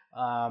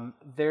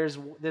 There's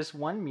this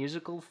one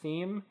musical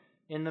theme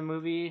in the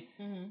movie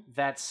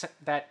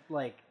that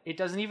like it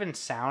doesn't even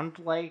sound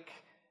like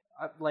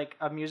like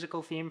a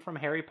musical theme from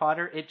Harry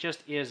Potter. It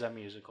just is a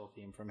musical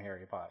theme from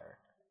Harry Potter.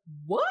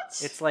 What?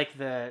 It's like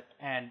this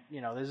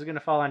is gonna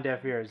fall on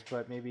deaf ears,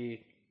 but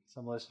maybe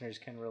some listeners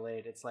can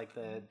relate. It's like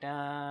the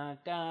da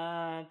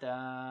da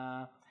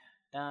da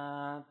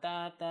da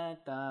da da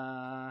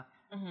da.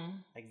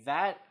 Like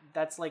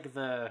that's like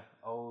the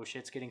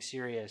shit's getting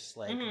serious,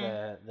 like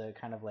the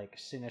kind of like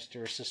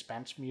sinister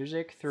suspense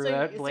music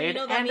throughout Blade.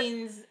 So that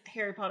means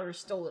Harry Potter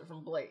stole it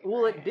from Blade.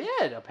 Well, right? It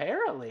did,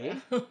 apparently.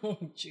 Oh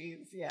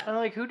jeez, yeah. And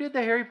like, who did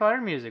the Harry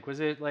Potter music? Was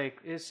it like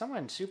is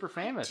someone super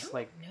famous?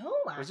 I don't know,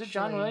 actually. Was it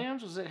John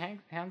Williams? Was it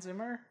Hans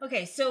Zimmer?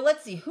 Okay, so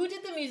let's see. Who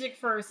did the music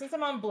for, since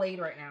I'm on Blade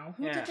right now,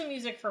 who did the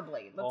music for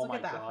Blade? Let's look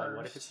at that first.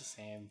 What if it's the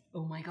same?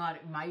 Oh my god,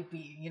 it might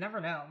be. You never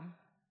know.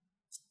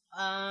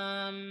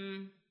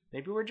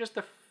 Maybe we're just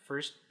the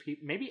first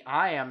maybe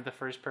I am the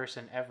first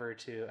person ever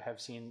to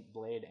have seen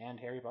Blade and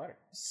Harry Potter.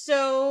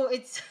 So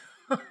it's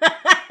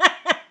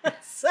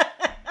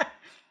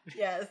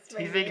yes.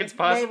 Do you think it's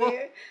possible?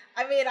 Maybe.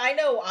 I mean, I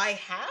know I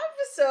have,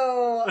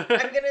 so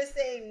I'm gonna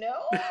say no,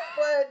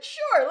 but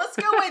sure, let's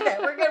go with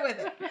it. We're good with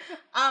it.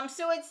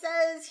 So it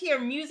says here,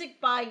 music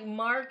by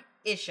Mark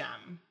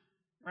Isham,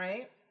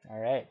 right?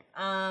 All right.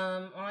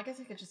 Well, I guess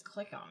I could just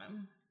click on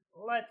him.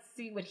 Let's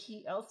see what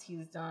else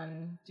he's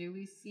done. Do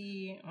we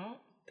see? Oh,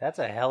 that's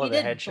a hell of a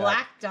headshot.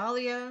 Black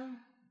Dahlia,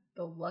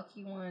 The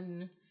Lucky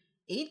One,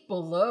 8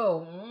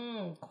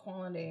 Below.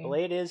 Quality.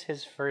 Blade is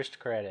his first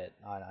credit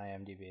on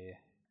IMDb.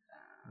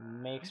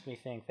 Makes me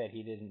think that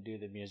he didn't do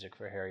the music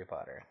for Harry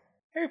Potter.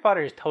 Harry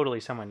Potter is totally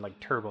someone like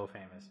turbo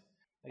famous.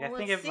 Like, I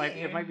think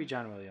it might be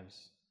John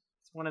Williams.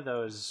 It's one of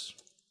those,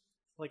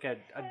 like a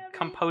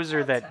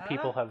composer that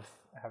people have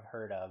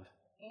heard of.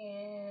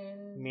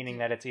 And meaning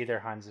that it's either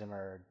Hans Zimmer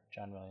or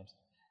John Williams.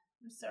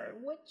 I'm sorry,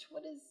 what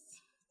is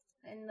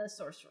in the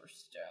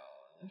Sorcerer's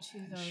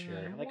Stone?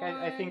 Sure. Like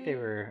I think they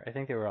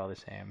were all the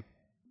same.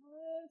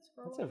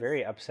 That's a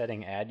very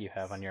upsetting ad you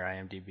have on your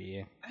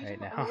IMDb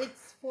right now.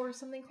 It's for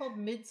something called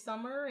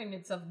Midsummer, and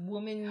it's a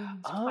woman's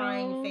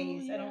crying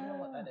face. Yeah. I don't know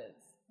what that is.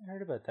 I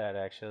heard about that,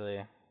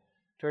 actually.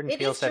 Jordan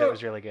Peele said it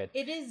was really good.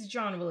 It is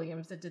John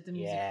Williams that did the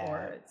music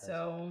for it,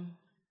 so...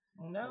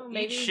 No,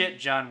 maybe. Eat shit,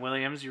 John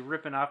Williams. You're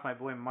ripping off my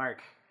boy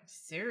Mark.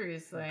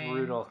 Seriously.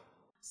 Brutal.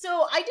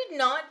 So I did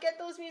not get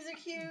those music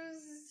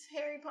cues.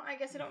 I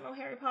guess I don't know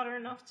Harry Potter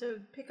enough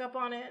to pick up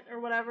on it or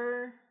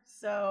whatever.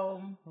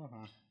 So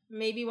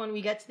maybe when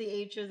we get to the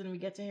H's and we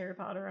get to Harry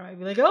Potter, I might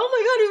be like, oh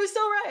my god, he was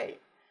so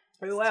right.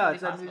 Oh wow,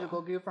 it's that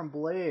musical cue from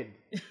Blade.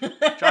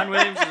 John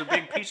Williams is a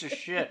big piece of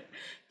shit.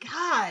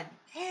 God,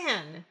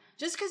 man.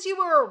 Just because you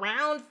were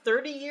around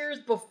 30 years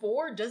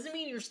before doesn't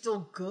mean you're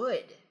still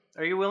good.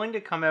 Are you willing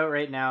to come out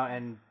right now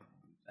and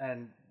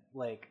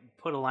like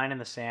put a line in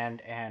the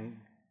sand and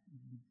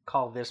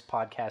call this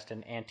podcast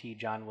an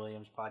anti-John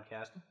Williams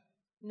podcast?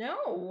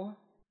 No.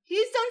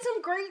 He's done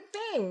some great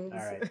things. All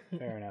right,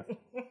 fair enough.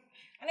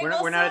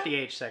 We're not at the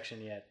H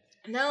section yet.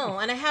 No,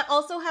 and I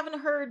also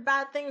haven't heard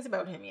bad things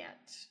about him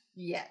yet.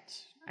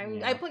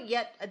 I put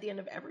yet at the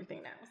end of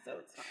everything now, so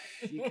it's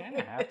fine. You kind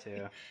of have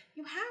to.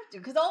 You have to,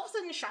 because all of a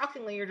sudden,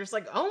 shockingly, you're just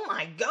like, oh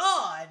my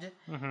god,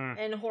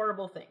 and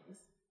horrible things.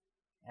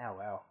 Oh,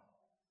 wow.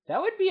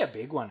 That would be a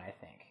big one, I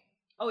think.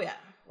 Oh, yeah.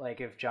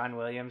 Like, if John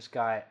Williams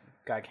got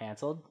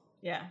canceled.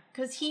 Yeah,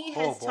 because he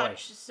has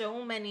touched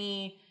so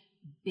many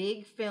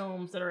big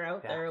films that are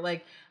out there.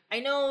 Like,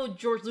 I know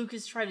George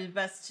Lucas tried his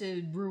best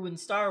to ruin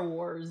Star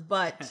Wars,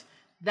 but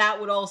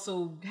that would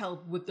also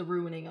help with the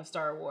ruining of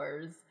Star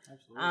Wars.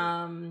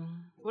 Absolutely.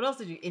 What else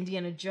did you?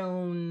 Indiana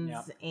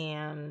Jones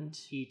and...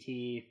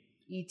 E.T.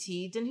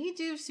 Didn't he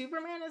do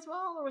Superman as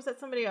well, or was that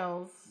somebody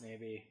else?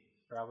 Maybe.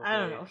 Probably. I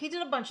don't know. He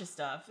did a bunch of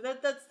stuff.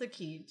 That's the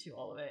key to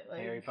all of it. Like,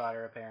 Harry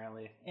Potter,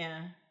 apparently.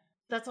 Yeah.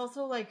 That's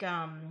also like,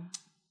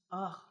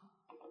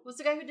 what's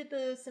the guy who did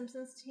the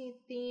Simpsons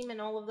theme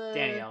and all of the...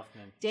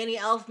 Danny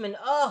Elfman.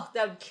 Oh,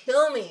 that would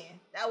kill me.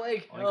 That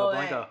would kill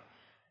me.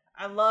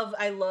 I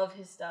love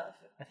his stuff.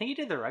 I think he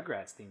did the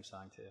Rugrats theme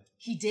song, too.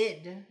 He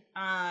did.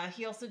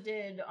 He also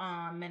did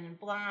Men in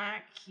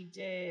Black. He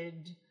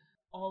did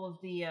all of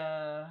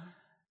the...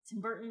 Tim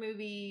Burton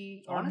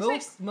movie, or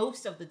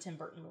most of the Tim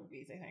Burton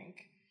movies, I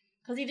think.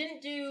 Because he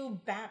didn't do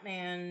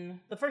Batman,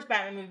 the first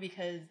Batman movie,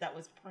 because that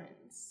was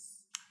Prince.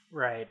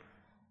 Right.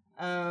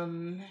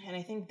 And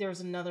I think there's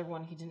another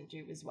one he didn't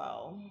do as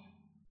well.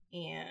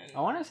 And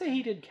I want to say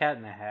he did Cat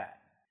in the Hat.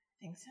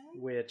 Think so?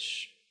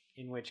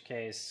 In which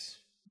case,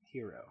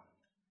 hero.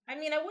 I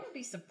mean, I wouldn't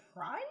be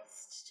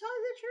surprised, to tell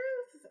you the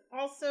truth.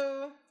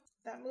 Also,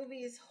 that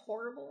movie is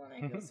horrible,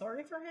 and I feel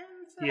sorry for him.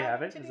 Do you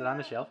have it? Is it on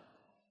the shelf?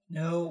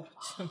 No,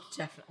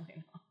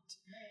 definitely not.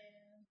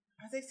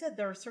 As I said,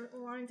 there are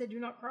certain lines I do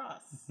not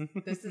cross.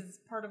 This is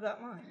part of that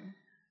line.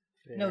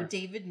 Fair. No,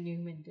 David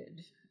Newman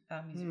did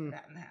music for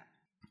Cat in the Hat.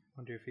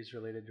 Wonder if he's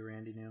related to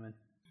Randy Newman.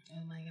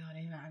 Oh my god,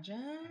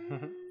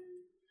 imagine.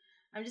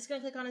 I'm just going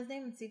to click on his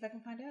name and see if I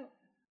can find out.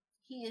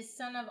 He is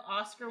son of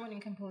Oscar-winning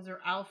composer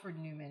Alfred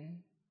Newman.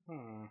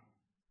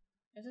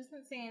 It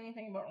doesn't say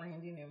anything about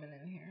Randy Newman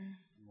in here.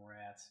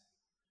 Rats.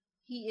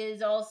 He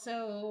is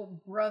also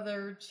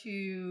brother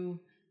to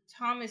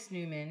Thomas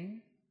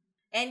Newman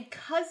and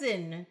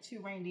cousin to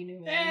Randy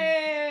Newman.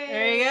 Hey!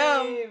 There you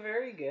go.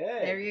 Very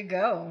good. There you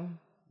go.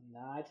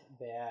 Not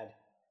bad.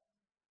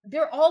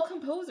 They're all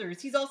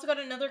composers. He's also got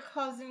another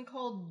cousin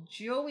called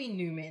Joey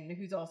Newman,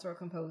 who's also a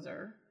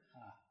composer.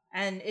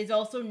 And is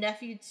also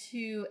nephew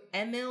to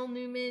Emil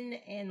Newman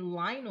and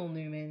Lionel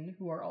Newman,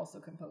 who are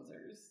also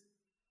composers.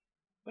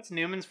 What's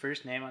Newman's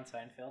first name on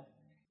Seinfeld?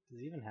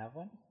 Does he even have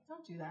one?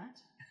 Don't do that.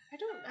 I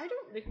don't.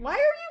 Why are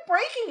you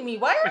breaking me?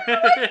 Why are you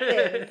like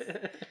this?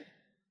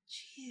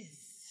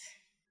 Jeez.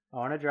 I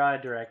want to draw a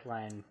direct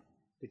line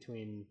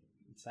between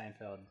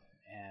Seinfeld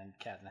and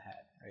Cat in the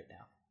Hat right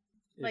now.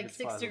 Like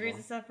 6 degrees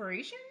of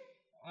separation?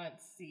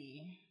 Let's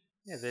see.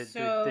 Yeah,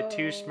 the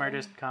two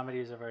smartest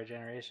comedies of our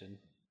generation.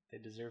 They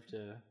deserve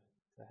to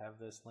have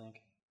this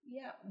link.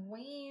 Yeah,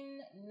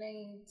 Wayne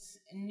Knight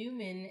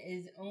Newman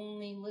is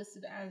only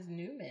listed as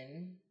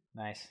Newman.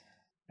 Nice.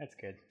 That's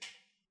good.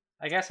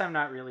 I guess I'm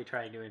not really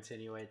trying to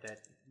insinuate that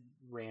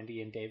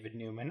Randy and David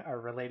Newman are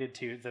related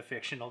to the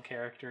fictional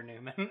character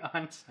Newman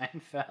on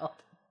Seinfeld.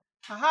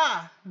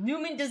 Haha!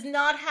 Newman does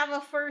not have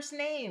a first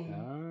name.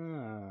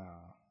 Oh,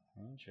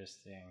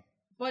 interesting.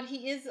 But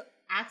he is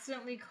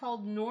accidentally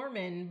called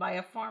Norman by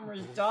a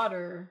farmer's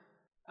daughter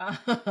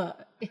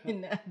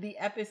in the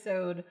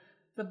episode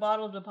The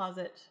Bottle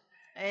Deposit.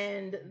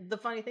 And the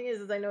funny thing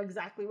is I know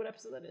exactly what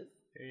episode that is.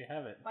 There you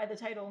have it. By the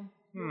title.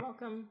 You're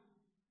welcome.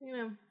 You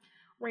know,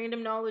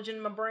 random knowledge in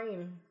my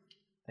brain.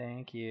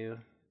 Thank you.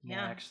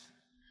 Yeah. Next.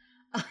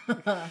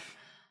 I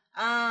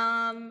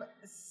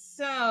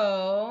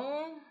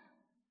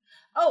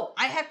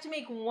have to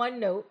make one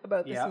note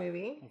about this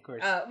movie. Of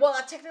course. Well,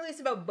 technically it's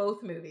about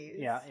both movies.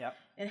 Yeah.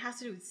 And it has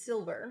to do with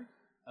silver.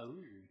 Oh.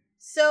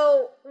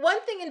 So,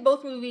 one thing in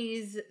both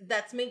movies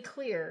that's made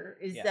clear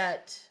is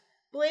that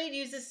Blade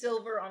uses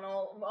silver on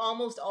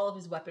almost all of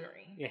his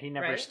weaponry. Yeah, he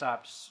never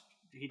stops.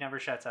 He never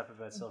shuts up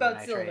about silver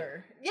nitrate.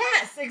 Silver.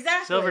 Yes,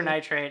 exactly. Silver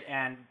nitrate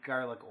and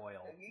garlic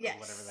oil. Yes.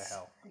 Or whatever the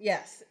hell.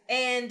 Yes.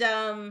 And,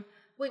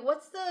 wait,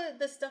 what's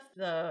the stuff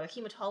the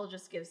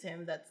hematologist gives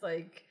him that's,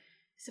 like,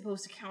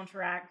 supposed to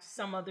counteract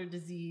some other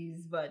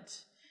disease, but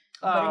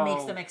it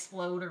makes them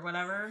explode or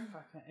whatever?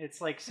 It's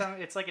like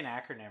an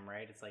acronym,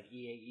 right? It's like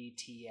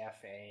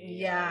EATFA.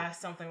 Yeah,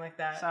 something like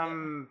that. I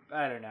don't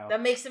know. That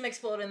makes them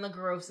explode in the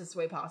grossest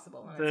way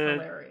possible, and it's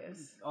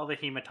hilarious. All the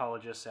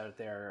hematologists out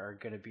there are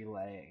going to be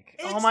like,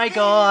 oh my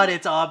god,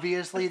 it's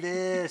obviously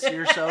this.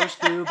 You're so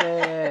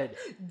stupid.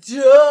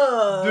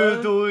 Duh.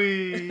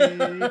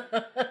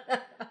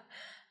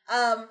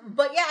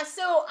 But yeah,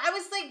 so I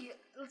was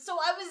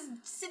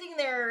sitting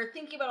there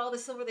thinking about all the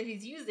silver that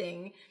he's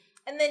using.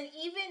 And then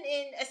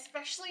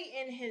especially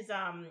in his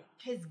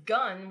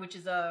gun, which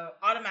is a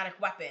automatic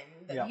weapon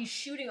that he's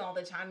shooting all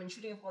the time and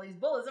shooting off all these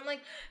bullets, I'm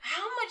like,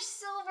 how much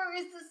silver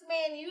is this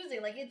man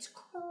using? Like, it's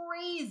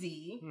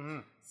crazy. Mm-hmm.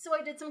 So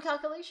I did some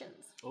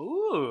calculations.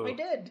 Ooh. I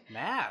did.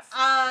 Math.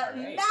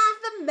 Right.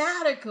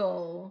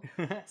 Mathematical.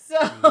 So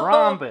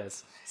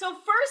Rhombus. So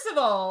first of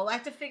all, I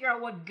have to figure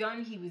out what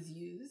gun he was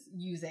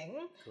using.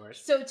 Of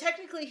course. So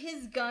technically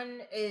his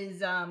gun is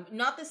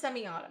not the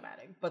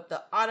semi-automatic, but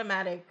the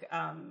automatic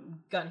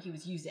gun he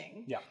was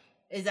using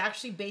is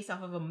actually based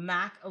off of a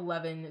Mac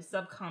 11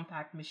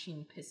 subcompact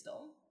machine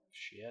pistol.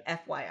 Shit.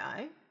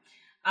 FYI.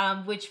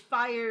 Which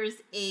fires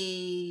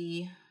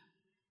a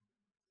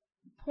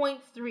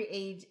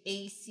 .38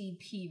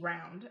 ACP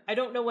round. I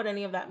don't know what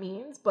any of that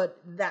means,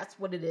 but that's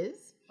what it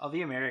is. All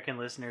the American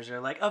listeners are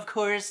like, of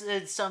course,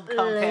 it's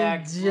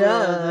subcompact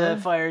that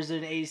fires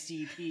an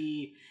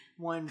ACP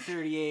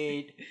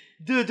 138.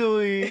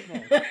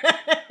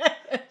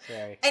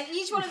 Sorry. And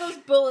each one of those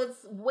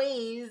bullets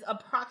weighs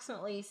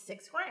approximately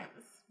 6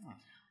 grams.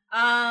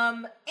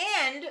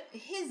 And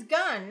his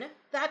gun,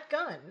 that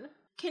gun,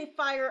 can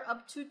fire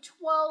up to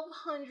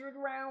 1,200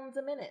 rounds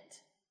a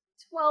minute.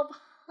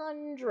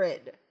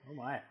 1,200. Oh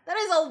my. That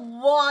is a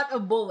lot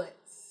of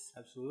bullets.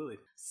 Absolutely.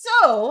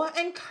 So,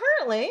 and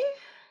currently,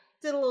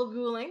 did a little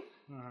Googling.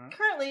 Mm-hmm.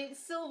 Currently,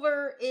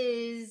 silver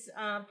is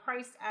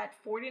priced at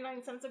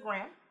 49 cents a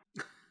gram.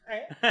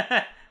 Right?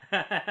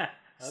 Okay.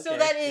 So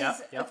that is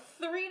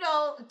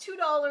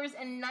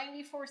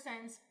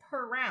 $2.94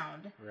 per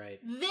round. Right.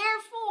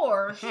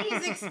 Therefore,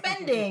 he's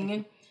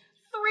expending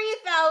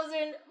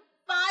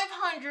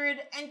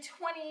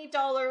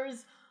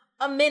 $3,528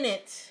 a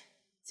minute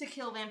to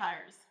kill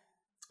vampires.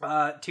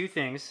 2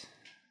 things.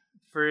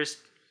 First,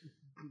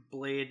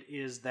 Blade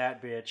is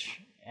that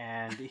bitch,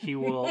 and he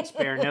will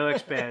spare no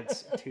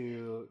expense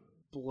to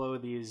blow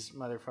these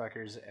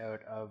motherfuckers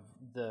out of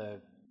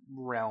the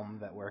realm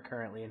that we're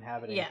currently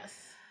inhabiting. Yes.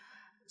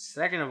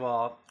 Second of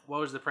all, what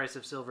was the price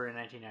of silver in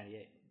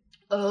 1998?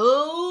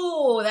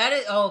 Oh, that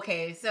is...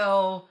 Okay,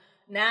 so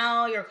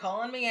now you're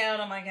calling me out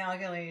on my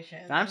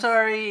calculations. I'm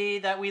sorry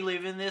that we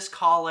live in this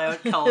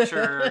call-out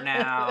culture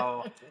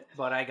now,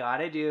 but I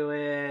gotta do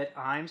it.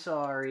 I'm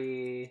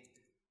sorry.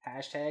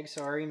 Hashtag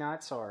sorry,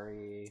 not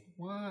sorry.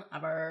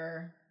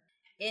 Whatever.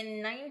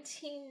 In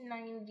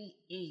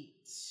 1998,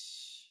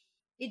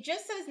 It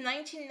just says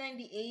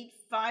 1998,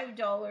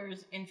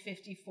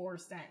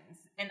 $5.54,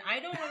 and I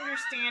don't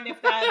understand if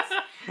that's.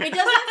 It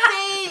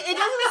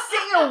doesn't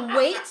say a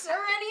weight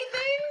or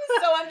anything.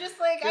 So I'm just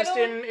like, just I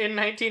don't. in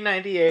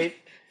 1998.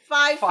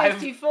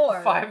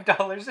 $5.54.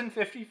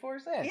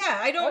 $5.54. Yeah,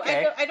 I don't.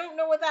 Okay. I don't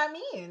know what that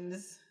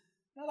means.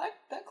 No,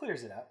 that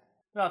clears it up.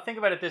 No, think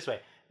about it this way: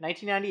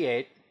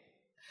 1998.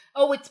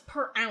 Oh, it's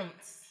per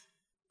ounce.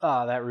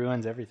 Oh, that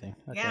ruins everything.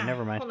 Okay, yeah,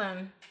 never mind. Hold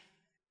on.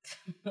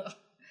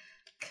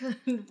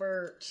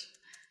 Convert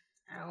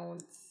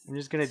ounce. I'm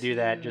just gonna do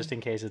that just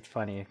in case it's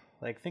funny.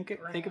 Like think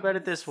about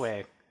it this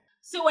way.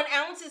 So an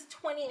ounce is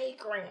 28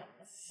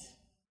 grams.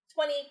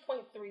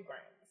 28.3 grams.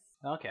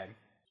 Okay.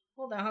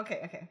 Hold on.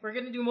 Okay. We're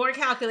gonna do more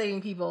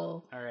calculating,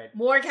 people. All right.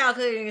 More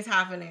calculating is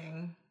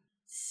happening.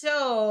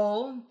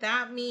 So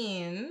that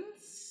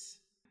means,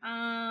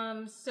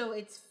 so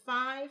it's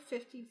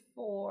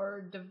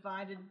 554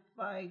 divided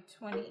by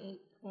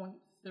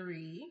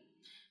 28.3.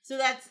 So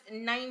that's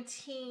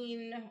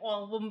 19.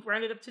 Well, we'll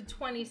round it up to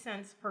 20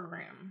 cents per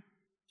gram.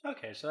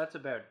 Okay, so that's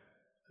a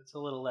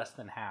little less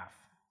than half.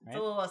 Right? It's a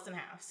little less than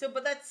half. So,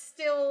 but that's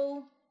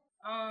still,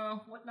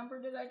 what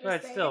number did I just say?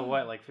 That's still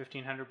what, like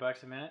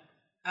 $1,500 a minute?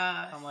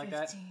 Something like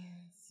 15,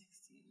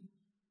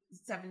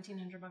 16,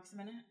 $1,700 a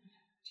minute.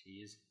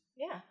 Jeez.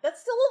 Yeah,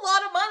 that's still a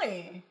lot of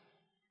money,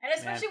 and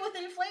especially with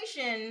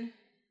inflation.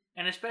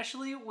 And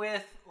especially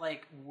with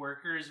like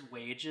workers'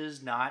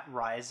 wages not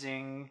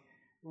rising,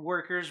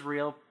 workers'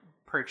 real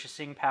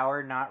purchasing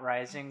power not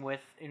rising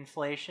with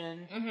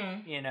inflation.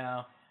 Mm-hmm. You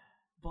know,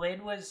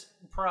 Blade was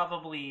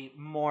probably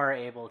more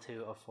able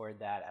to afford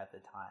that at the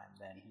time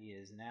than he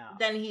is now.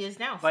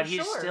 But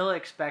he's still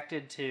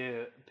expected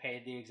to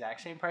pay the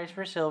exact same price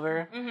for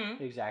silver,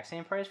 the exact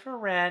same price for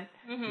rent,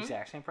 the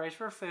exact same price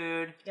for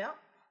food. Yep.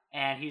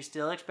 And he's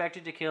still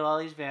expected to kill all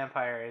these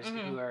vampires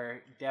who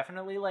are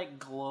definitely like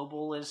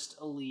globalist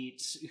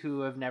elites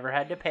who have never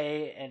had to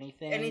pay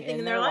anything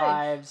in their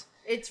lives.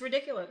 It's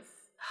ridiculous.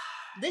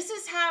 This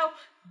is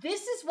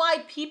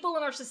why people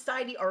in our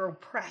society are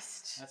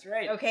oppressed. That's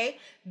right. Okay?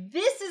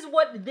 This is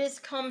what this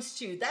comes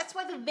to. That's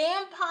why the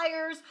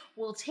vampires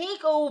will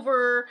take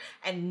over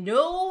and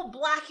no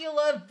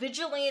Blackula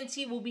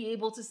vigilante will be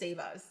able to save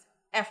us.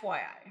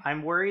 FYI.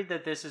 I'm worried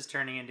that this is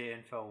turning into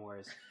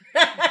InfoWars.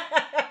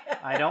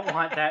 I don't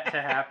want that to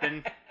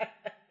happen.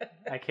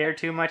 I care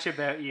too much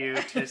about you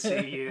to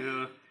see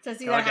you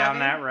go down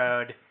that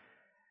road.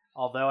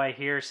 Although I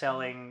hear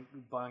selling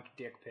bunk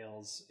dick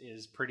pills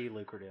is pretty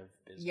lucrative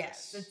business.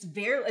 Yes, it's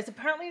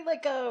apparently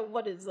like a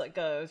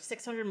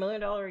 $600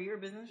 million a year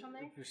business or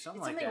something. It's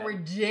something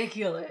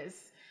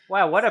ridiculous.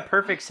 Wow, what a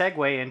perfect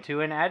segue into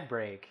an ad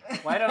break.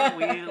 Why don't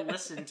we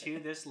listen to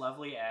this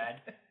lovely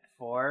ad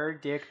for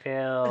dick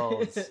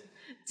pills?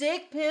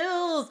 Dick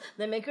pills,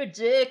 they make your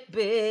dick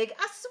big,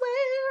 I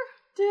swear.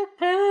 Dick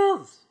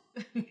pills.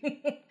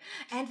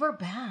 And we're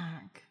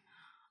back.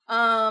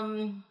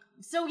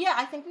 So yeah,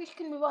 I think we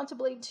can move on to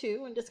Blade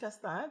 2 and discuss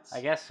that.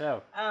 I guess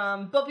so.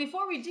 But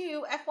before we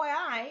do,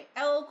 FYI,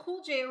 LL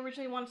Cool J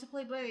originally wanted to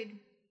play Blade,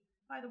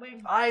 by the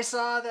way. I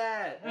saw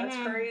that. That's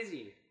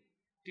crazy.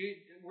 Dude,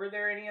 were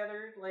there any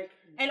other, like...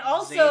 And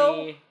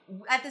also,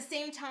 at the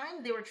same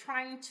time, they were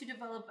trying to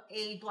develop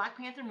a Black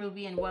Panther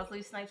movie, and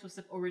Wesley Snipes was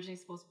originally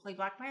supposed to play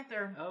Black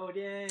Panther. Oh,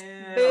 damn.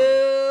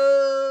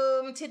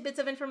 Boom! Tidbits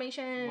of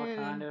information.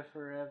 Wakanda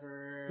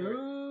forever.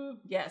 Boom.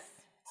 Yes.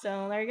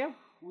 So, there you go.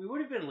 We would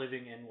have been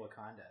living in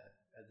Wakanda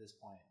at this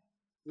point.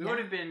 We would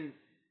have been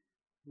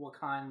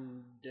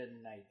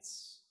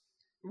Wakandanites.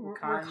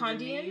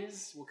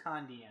 Wakandians?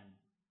 Wakandian.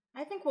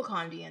 I think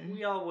Wakandian.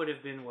 We all would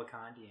have been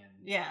Wakandian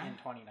in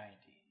 2019.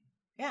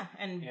 Yeah,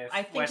 and if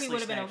I think Wesley we would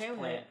have been Snipes okay with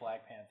played it.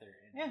 Black Panther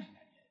in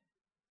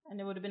 1998. And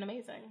it would have been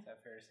amazing. Is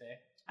that fair to say?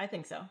 I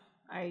think so.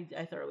 I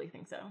thoroughly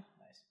think so.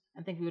 Nice.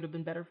 I think we would have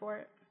been better for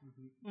it.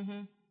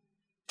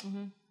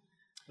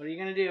 What are you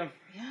going to do?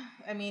 Yeah,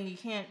 I mean, you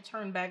can't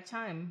turn back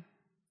time.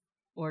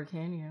 Or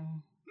can you?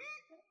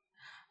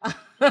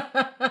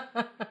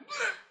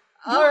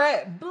 All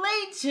right,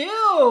 Blade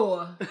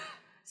 2!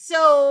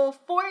 So,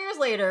 4 years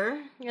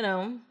later,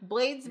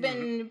 Blade's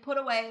been put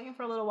away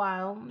for a little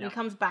while. Yep. He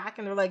comes back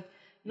and they're like,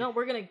 no,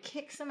 we're going to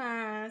kick some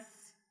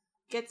ass,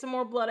 get some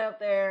more blood out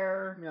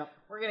there. Yep.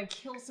 We're going to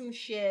kill some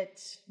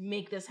shit,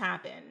 make this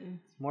happen.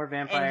 More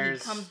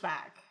vampires. And he comes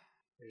back.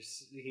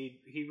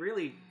 He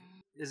really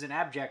is an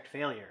abject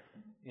failure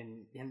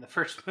in the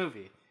first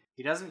movie.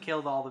 He doesn't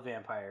kill all the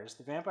vampires.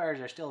 The vampires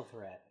are still a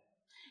threat.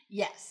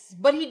 Yes,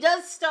 but he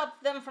does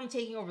stop them from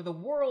taking over the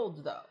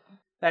world, though.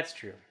 That's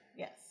true.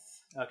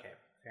 Yes. Okay,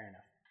 fair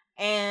enough.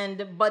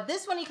 But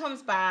this one he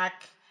comes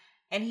back,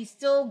 and he's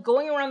still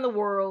going around the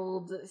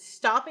world,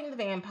 stopping the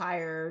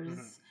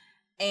vampires,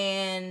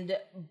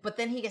 but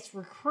then he gets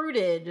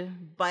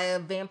recruited by a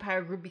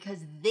vampire group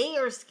because they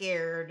are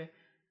scared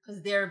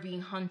because they're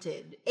being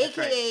hunted. That's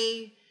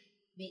AKA, right.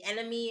 The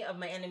enemy of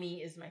my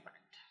enemy is my friend.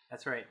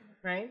 That's right.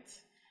 Right?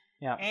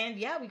 Yeah. And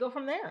we go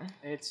from there.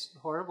 It's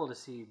horrible to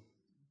see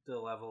the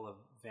level of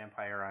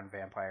vampire on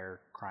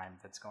vampire crime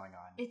that's going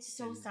on. It's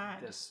so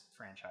sad. This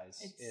franchise.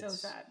 It's so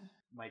sad.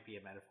 might be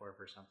a metaphor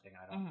for something.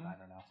 I don't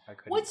know. I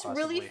couldn't What's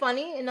really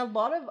funny, in a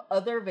lot of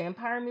other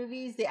vampire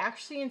movies, they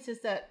actually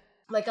insist that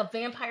like a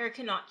vampire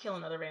cannot kill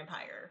another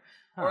vampire,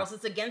 or else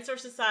it's against our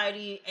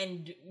society,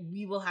 and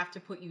we will have to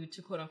put you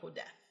to quote unquote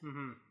death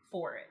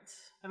for it.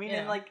 I mean,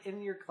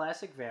 in your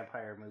classic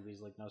vampire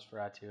movies like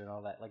Nosferatu and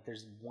all that, like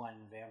there's one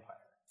vampire.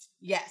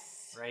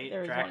 Yes, right.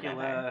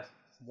 Dracula,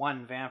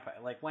 one vampire.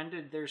 Like when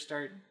did there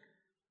start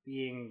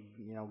being,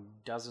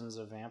 dozens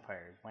of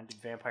vampires? When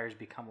did vampires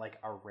become like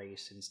a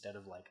race instead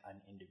of like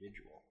an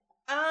individual?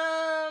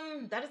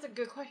 That is a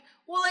good question.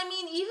 Well, I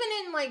mean, even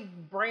in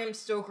like Bram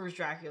Stoker's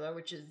Dracula,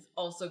 which is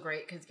also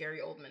great because Gary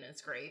Oldman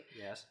is great.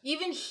 Yes.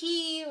 Even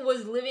he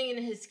was living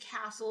in his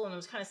castle and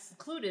was kind of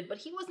secluded, but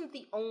he wasn't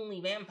the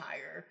only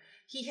vampire.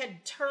 He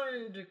had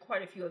turned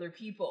quite a few other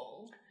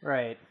people.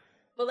 Right.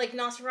 But like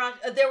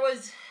Nosferatu, there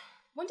was...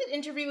 When did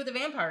Interview with the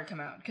Vampire come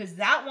out? Because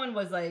that one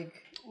was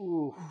like...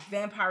 Ooh.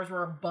 Vampires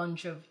were a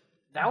bunch of...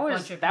 That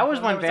was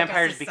when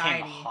vampires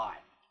became hot.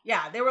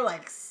 Yeah, they were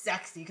like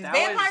sexy. Because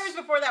vampires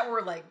before that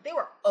were like... They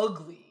were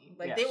ugly.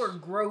 Like they were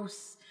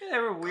gross. Yeah, they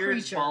were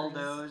weird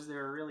baldos. They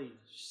were really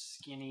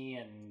skinny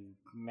and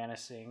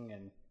menacing.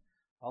 And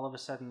all of a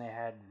sudden they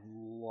had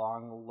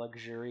long,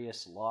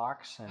 luxurious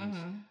locks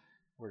and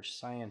were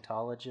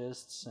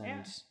Scientologists.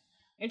 And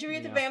Interview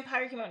with the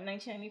Vampire came out in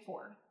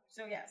 1994.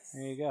 So yes.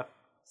 There you go.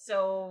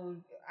 So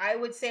I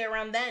would say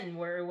around then,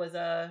 where it was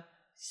a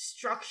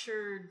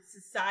structured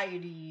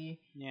society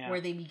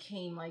where they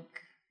became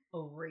like a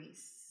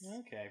race.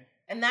 Okay.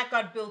 And that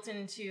got built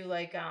into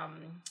like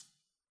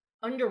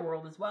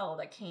Underworld as well.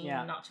 That came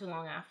not too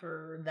long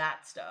after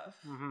that stuff.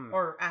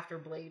 Or after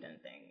Blade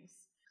and things.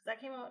 That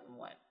came out in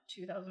what,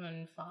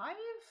 2005?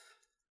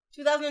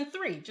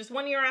 2003. Just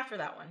 1 year after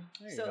that one.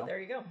 There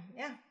you go.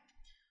 Yeah.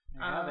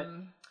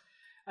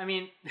 I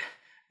mean...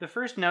 The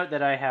first note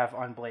that I have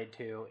on Blade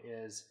 2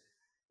 is,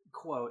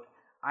 quote,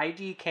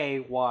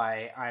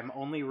 IDKY, I'm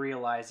only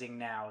realizing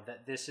now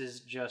that this is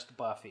just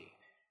Buffy.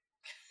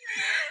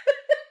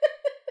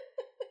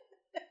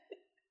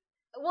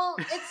 Well,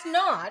 it's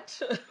not.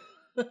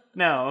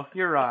 No,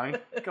 you're wrong.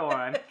 Go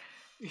on.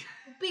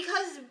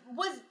 Because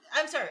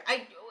I'm sorry,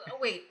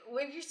 wait,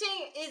 what you're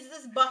saying, is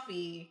this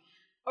Buffy,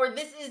 or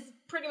this is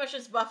pretty much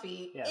just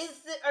Buffy,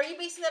 are you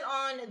basing that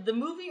on the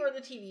movie or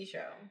the TV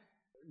show?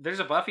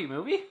 There's a Buffy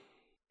movie?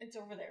 It's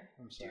over there.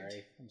 I'm sorry.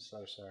 Dude. I'm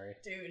so sorry.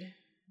 Dude.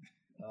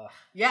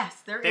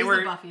 Yes, there is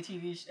a Buffy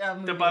TV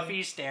movie. The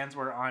Buffy stans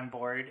were on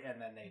board,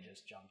 and then they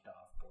just jumped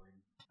off board.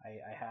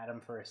 I had them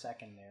for a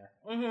second there.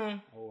 Oh,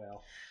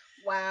 well.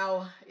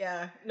 Wow.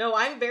 Yeah. No,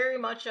 I'm very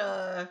much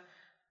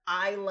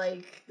I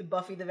like the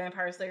Buffy the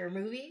Vampire Slayer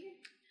movie,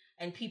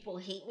 and people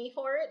hate me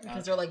for it,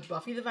 because they're like,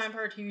 Buffy the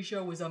Vampire TV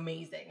show was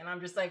amazing. And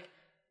I'm just like,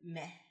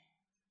 meh.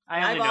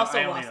 I've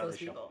also lost those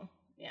people.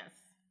 Yes.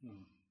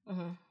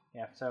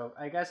 Yeah, so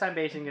I guess I'm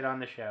basing it on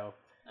the show.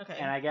 Okay.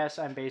 And I guess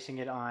I'm basing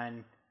it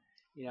on,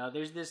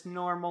 there's this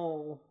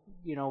normal,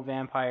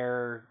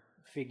 vampire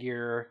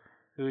figure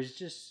who's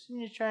just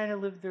trying to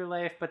live their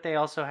life, but they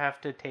also have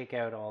to take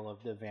out all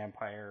of the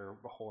vampire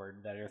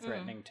horde that are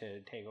threatening to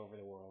take over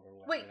the world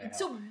or whatever.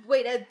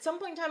 Wait, at some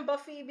point in time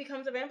Buffy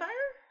becomes a vampire?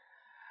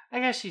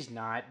 I guess she's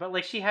not, but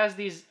like she has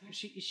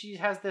she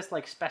has this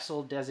like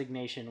special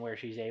designation where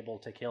she's able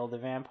to kill the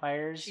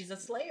vampires. She's a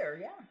slayer,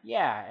 yeah.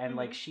 Yeah, and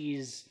like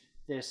she's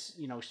this,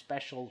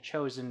 special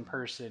chosen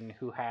person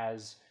who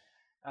has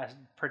a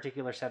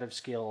particular set of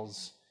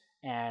skills,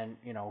 and,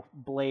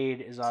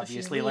 Blade is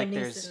obviously so like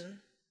there's...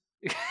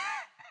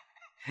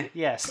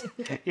 Yes.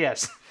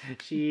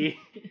 She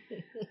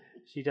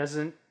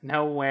doesn't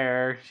know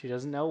where, she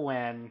doesn't know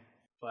when,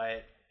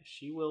 but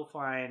she will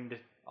find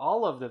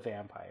all of the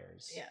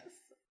vampires. Yes.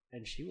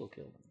 And she will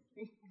kill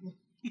them.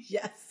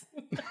 Yes.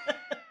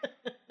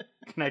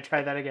 Can I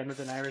try that again with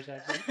an Irish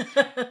accent?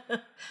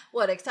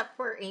 What, except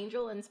for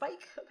Angel and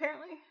Spike,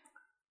 apparently?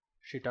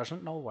 She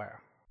doesn't know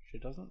where. She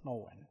doesn't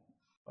know when.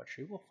 But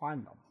she will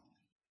find them.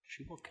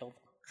 She will kill them.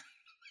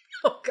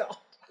 Oh, God.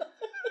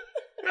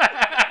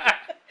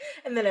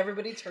 And then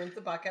everybody turns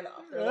the bucket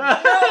off. They're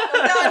like, no,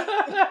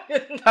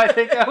 I'm done. I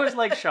think that was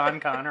like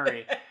Sean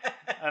Connery.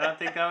 I don't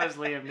think that was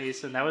Liam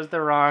Neeson. That was the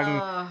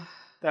wrong...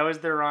 that was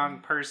the wrong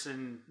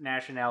person,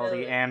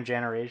 nationality, and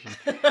generation.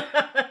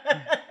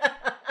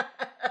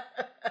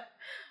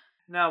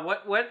 No,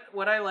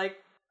 what I like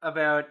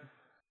about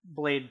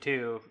Blade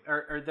 2,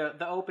 or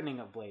the opening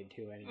of Blade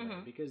 2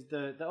 anyway, because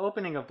the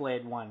opening of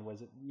Blade 1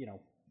 was,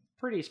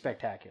 pretty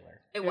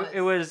spectacular.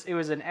 It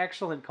was an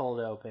excellent cold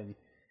open.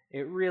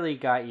 It really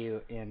got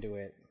you into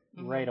it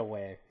right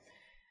away.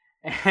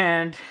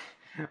 And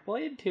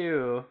Blade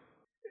 2,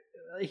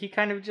 he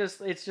kind of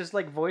it's just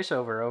like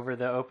voiceover over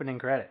the opening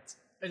credits.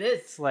 It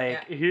is. It's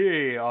like,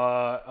 hey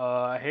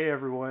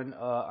everyone,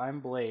 I'm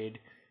Blade.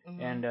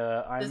 And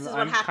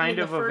I'm kind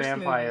of a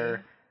vampire.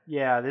 Movie.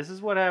 Yeah, this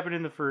is what happened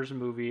in the first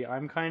movie.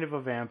 I'm kind of a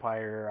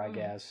vampire, I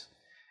guess.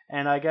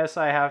 And I guess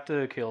I have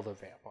to kill the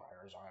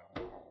vampires. I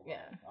don't know.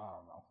 Yeah. I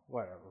don't know.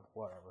 Whatever.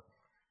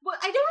 Well,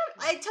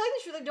 I tell you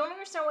the truth, I don't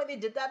understand why they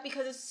did that,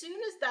 because as soon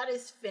as that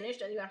is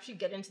finished and you actually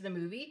get into the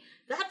movie,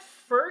 that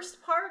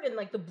first part and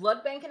like the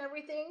blood bank and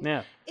everything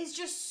is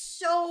just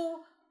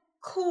so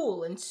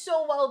cool and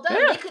so well done.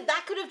 Yeah.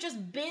 That could have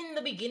just been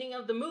the beginning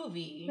of the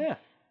movie. Yeah.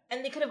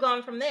 And they could have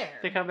gone from there.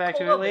 They come back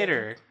to it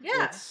later.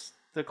 Yeah. It's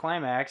the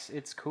climax.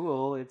 It's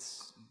cool.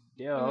 It's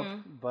dope.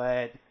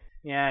 But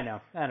yeah,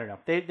 I don't know.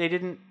 They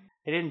didn't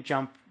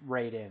jump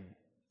right in.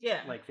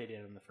 Yeah. Like they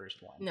did in the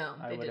first one. No,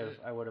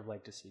 I would have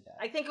liked to see that.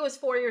 I think it was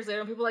 4 years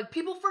later and people were like,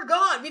 people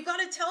forgot. We've got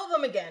to tell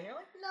them again. You're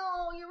like,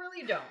 no, you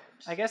really don't.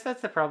 I guess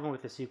that's the problem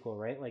with the sequel,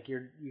 right? Like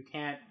you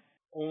can't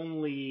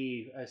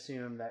only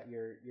assume that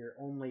you're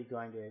only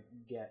going to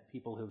get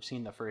people who've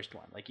seen the first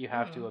one. Like you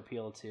have to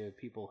appeal to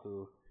people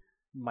who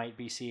might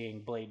be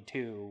seeing Blade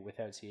 2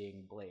 without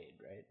seeing Blade,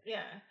 right?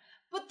 Yeah.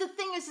 But the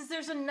thing is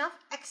there's enough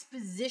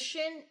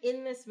exposition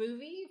in this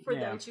movie for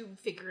them to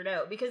figure it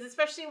out. Because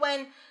especially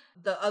when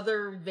the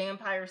other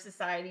vampire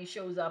society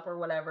shows up or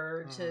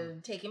whatever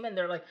to take him in,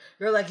 they're like,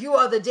 you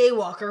are the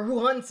Daywalker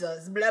who hunts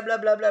us, blah, blah,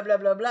 blah, blah, blah,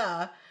 blah,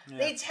 blah. Yeah.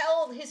 They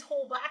tell his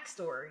whole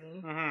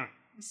backstory.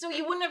 So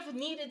you wouldn't have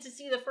needed to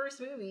see the first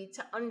movie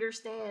to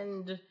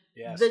understand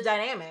the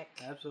dynamic.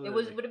 Absolutely.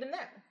 It would have been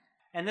there.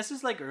 And this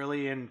is like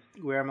early in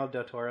Guillermo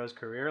del Toro's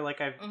career. Like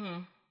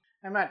I'm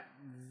not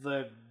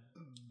the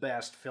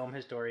best film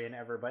historian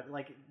ever, but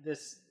like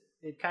this,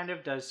 it kind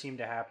of does seem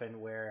to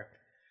happen where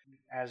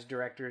as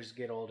directors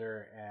get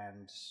older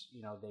and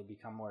they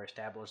become more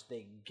established,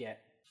 they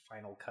get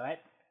final cut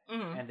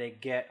and they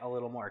get a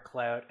little more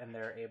clout, and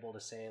they're able to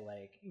say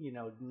like,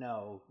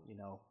 no,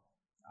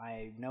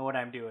 I know what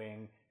I'm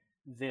doing.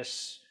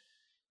 This,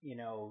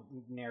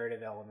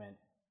 narrative element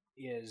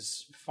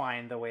is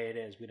fine the way it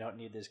is. We don't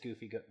need this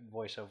goofy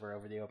voiceover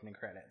over the opening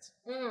credits.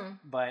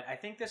 But I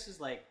think this is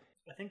like,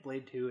 I think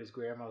Blade 2 is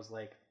Guillermo's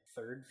like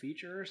third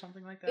feature or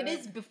something like that. It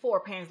is before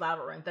Pan's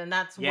Labyrinth, and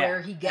that's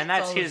where he gets. And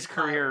that's his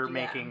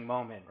career-making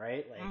moment,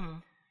 right? Like,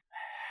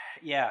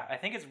 yeah, I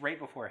think it's right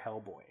before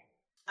Hellboy.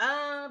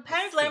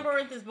 Pan's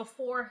Labyrinth is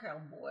before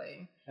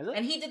Hellboy, is it?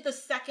 And he did the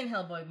second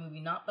Hellboy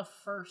movie, not the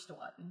first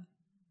one.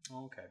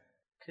 Okay,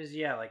 because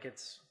like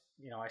it's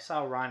I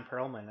saw Ron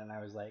Perlman and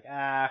I was like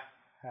ha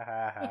ha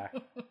ha.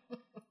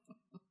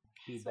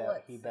 He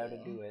about to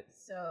do it.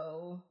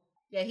 So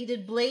yeah, he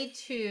did Blade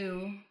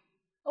 2.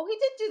 Oh, he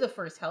did do the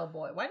first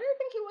Hellboy. Why did I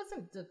think he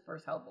wasn't the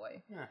first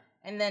Hellboy? Yeah.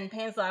 And then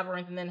Pan's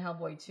Labyrinth, and then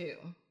Hellboy 2.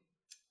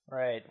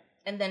 Right.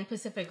 And then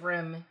Pacific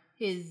Rim,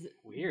 his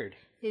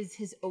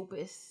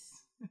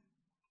opus.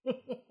 Yeah,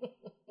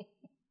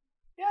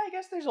 I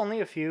guess there's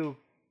only a few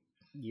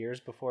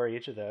years before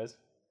each of those.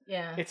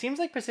 Yeah. It seems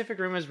like Pacific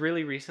Rim was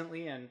really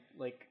recently, and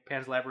like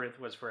Pan's Labyrinth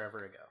was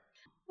forever ago.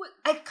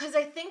 Because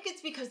I think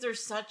it's because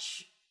there's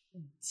such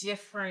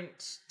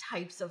different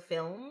types of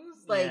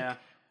films. Like,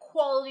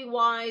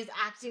 quality-wise,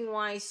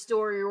 acting-wise,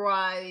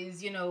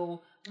 story-wise,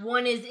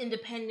 one is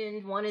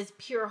independent, one is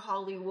pure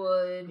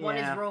Hollywood, one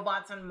is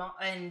robots and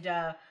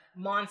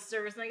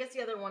monsters, and I guess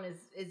the other one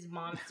is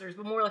monsters,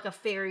 but more like a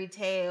fairy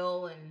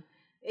tale, and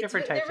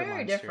different types they're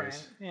very of monsters.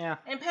 Different. Yeah.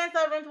 And Pan's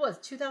Labyrinth was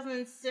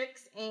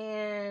 2006,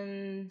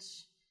 and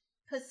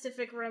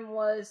Pacific Rim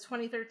was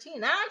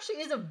 2013. That actually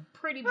is a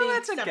pretty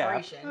big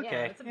separation. Gap. Okay.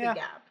 Yeah, it's a big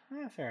gap.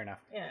 Yeah, fair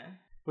enough. Yeah.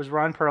 Was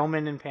Ron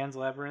Perlman in Pan's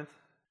Labyrinth?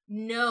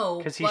 No,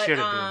 because he should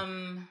have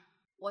been.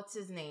 What's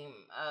his name?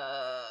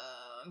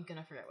 I'm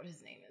gonna forget what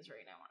his name is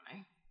right now, aren't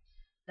I?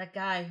 That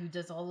guy who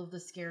does all of the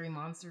scary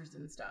monsters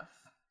and stuff.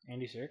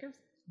 Andy Serkis?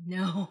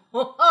 No.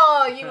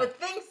 Oh, you would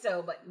think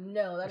so, but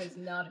no, that is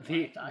not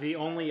the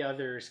only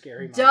other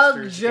scary Doug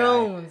monsters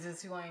Jones guy.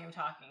 Is who I am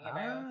talking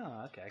about.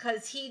 Oh, okay.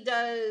 Because he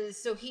does.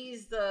 So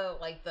he's the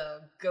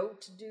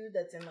goat dude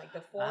that's in like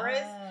the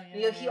forest.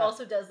 He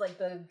also does like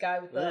the guy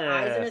with the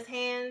eyes in his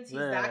hands. He's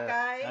that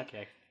guy.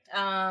 Okay.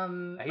 I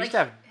used to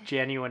have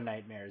genuine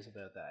nightmares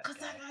about that.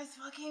 Because that guy's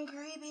fucking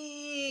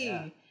creepy.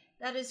 Yeah.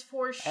 That is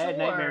for sure. I had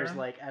nightmares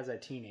like as a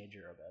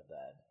teenager about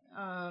that.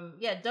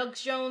 Doug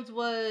Jones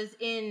was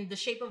in The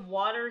Shape of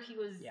Water. He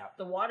was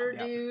the water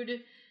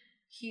dude.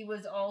 He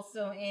was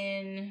also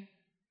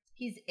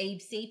he's Abe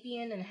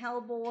Sapien in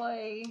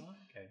Hellboy. Oh,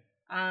 okay.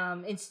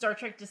 In Star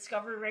Trek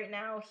Discovery right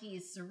now, he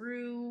is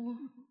Saru.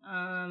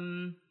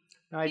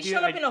 He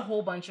showed up in a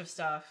whole bunch of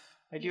stuff.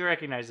 I do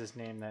recognize this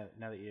name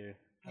now that you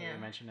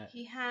mention it.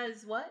 He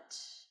has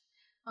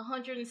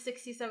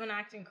 167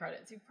 acting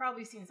credits. You've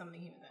probably seen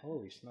something he was in.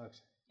 Holy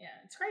smokes. Yeah,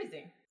 it's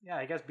crazy. Yeah,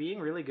 I guess being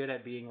really good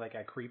at being like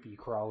a creepy,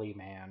 crawly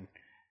man.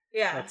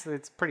 Yeah,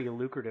 it's pretty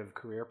lucrative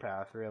career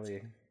path,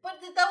 really. But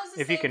that was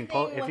the if you can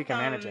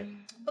manage it.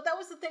 But that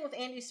was the thing with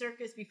Andy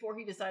Serkis before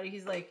he decided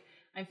he's like,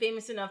 I'm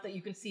famous enough that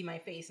you can see my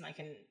face and I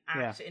can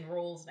act in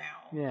roles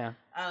now. Yeah.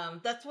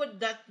 That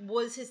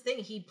was his thing.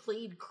 He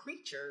played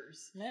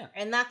creatures. Yeah.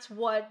 And that's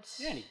what.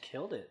 Yeah, and he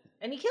killed it.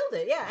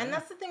 Yeah. And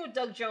that's the thing with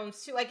Doug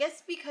Jones too. I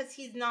guess because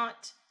he's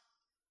not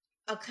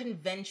a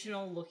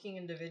conventional looking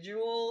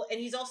individual, and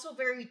he's also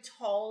very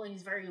tall and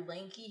he's very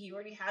lanky. He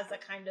already has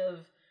that kind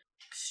of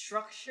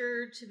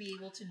structure to be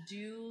able to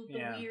do the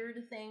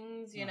weird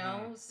things, you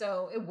know.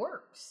 So it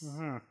works.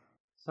 Mm-hmm.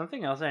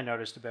 Something else I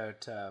noticed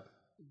about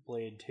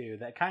Blade 2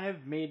 that kind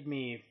of made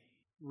me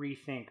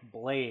rethink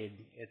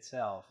Blade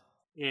itself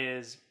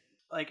is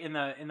like in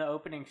the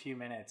opening few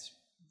minutes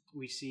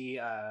we see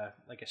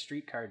like a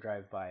streetcar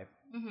drive by,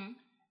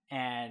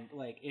 and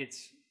like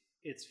it's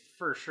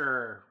for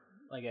sure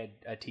like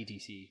a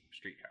TTC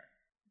streetcar.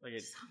 Like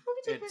it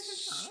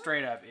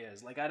straight up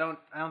is. Like I don't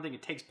think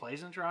it takes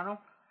place in Toronto.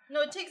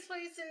 No, it takes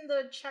place in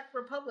the Czech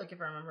Republic, if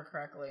I remember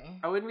correctly.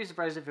 I wouldn't be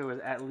surprised if it was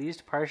at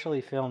least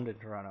partially filmed in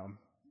Toronto,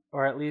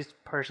 or at least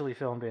partially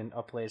filmed in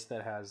a place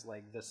that has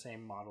like the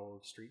same model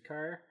of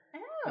streetcar.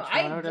 Oh,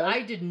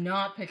 I did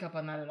not pick up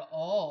on that at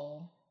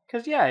all.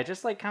 Because yeah, it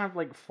just like kind of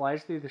like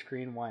flies through the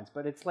screen once,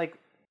 but it's like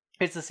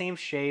it's the same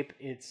shape.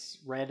 It's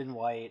red and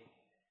white,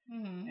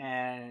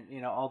 and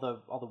you know all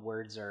the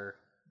words are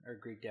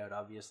Greeked out,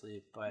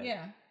 obviously. But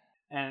yeah,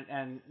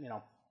 and you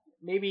know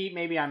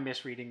maybe I'm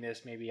misreading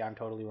this. Maybe I'm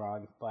totally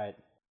wrong, but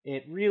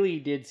it really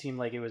did seem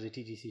like it was a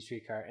TTC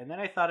streetcar. And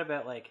then I thought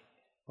about like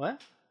what?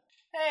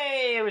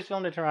 Hey, it was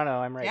filmed in Toronto.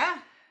 I'm right. Yeah.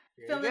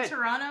 Filmed in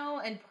Toronto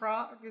and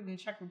Prague in the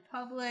Czech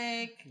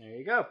Republic. There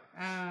you go.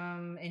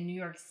 In New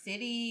York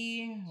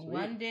City, Sweet.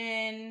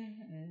 London,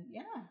 and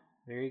yeah.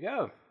 There you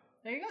go.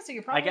 There you go. So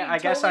you're probably right.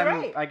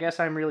 I guess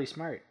I'm really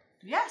smart.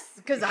 Yes,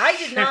 because I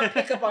did not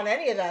pick up on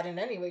any of that in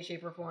any way,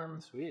 shape, or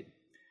form. Sweet.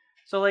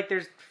 So like,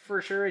 there's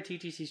for sure a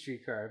TTC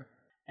streetcar,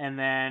 and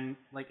then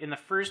like in the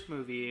first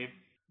movie,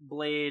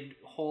 Blade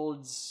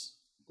holds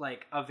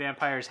like a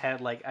vampire's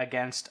head like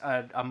against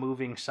a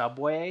moving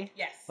subway.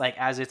 Yes. Like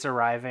as it's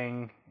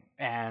arriving.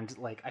 And,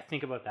 like, I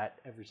think about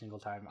that every single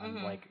time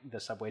I'm, like, the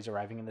subway's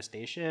arriving in the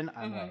station.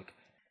 I'm like,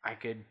 I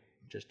could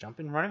just jump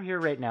in front of here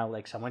right now.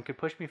 Like, someone could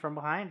push me from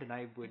behind and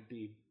I would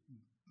be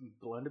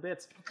blown to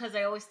bits. Because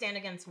I always stand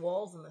against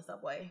walls in the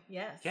subway.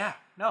 Yes. Yeah.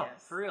 No,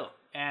 for real.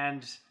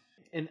 And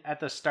at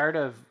the start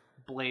of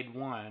Blade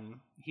 1,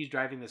 he's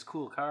driving this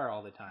cool car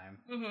all the time.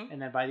 And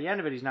then by the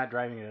end of it, he's not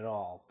driving it at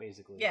all,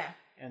 basically. Yeah.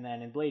 And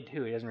then in Blade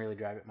 2, he doesn't really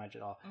drive it much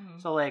at all.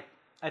 So, like,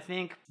 I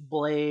think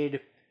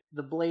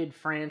the Blade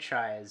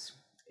franchise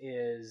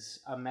is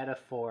a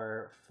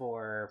metaphor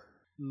for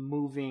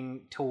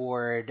moving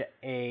toward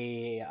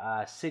a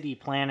city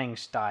planning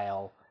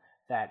style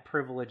that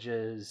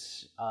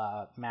privileges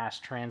mass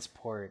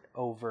transport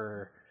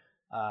over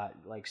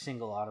like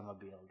single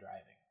automobile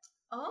driving.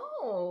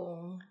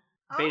 Oh.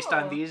 Based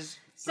on these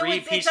three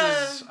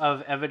pieces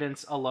of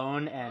evidence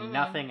alone and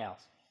nothing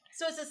else.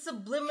 So it's a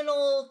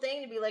subliminal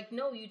thing to be like,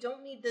 no, you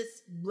don't need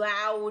this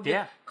loud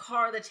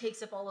car that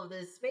takes up all of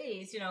this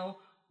space, you know.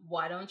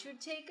 Why don't you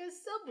take a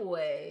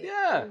subway?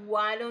 Yeah.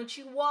 Why don't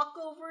you walk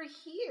over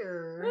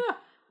here? Yeah.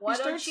 Why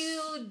don't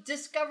you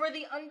discover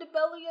the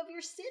underbelly of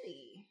your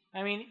city?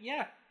 I mean,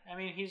 yeah. I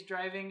mean, he's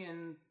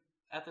driving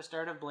at the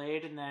start of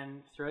Blade, and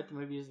then throughout the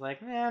movie, he's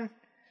like, man,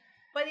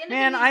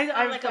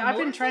 I've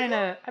been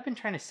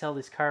trying to sell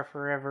this car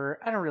forever.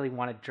 I don't really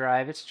want to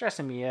drive. It's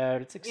stressing me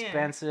out. It's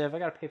expensive. I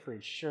got to pay for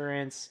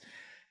insurance.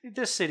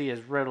 This city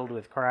is riddled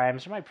with crime,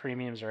 so my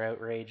premiums are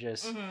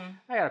outrageous.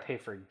 I gotta pay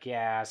for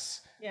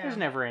gas. Yeah. There's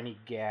never any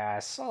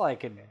gas. All I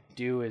can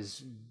do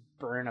is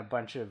burn a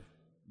bunch of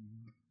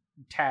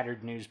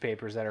tattered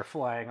newspapers that are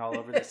flying all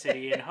over the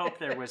city and hope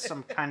there was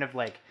some kind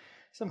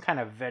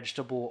of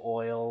vegetable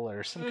oil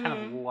or some kind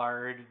of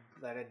lard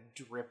that had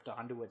dripped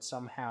onto it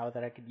somehow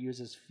that I could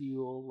use as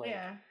fuel. Like,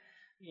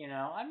 you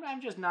know,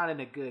 I'm just not in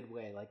a good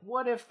way. Like,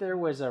 what if there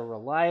was a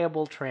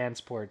reliable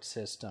transport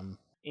system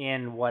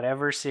in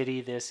whatever city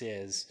this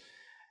is,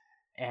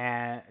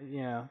 and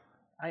you know,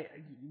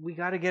 we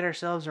got to get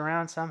ourselves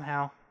around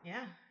somehow.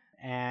 Yeah.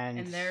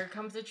 And there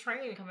comes a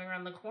train coming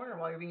around the corner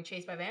while you're being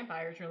chased by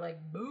vampires. You're like,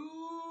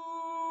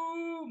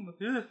 boom!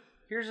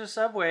 Here's a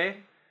subway.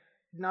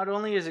 Not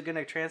only is it going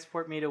to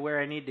transport me to where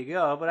I need to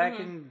go, but I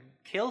can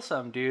kill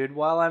some dude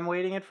while I'm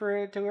waiting for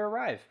it to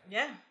arrive.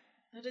 Yeah,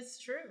 that is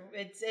true.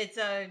 It's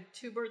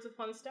two birds with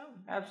one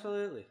stone.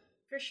 Absolutely.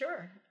 For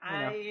sure.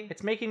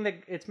 It's making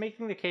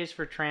the case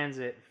for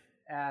transit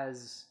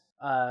as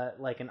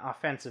like an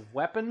offensive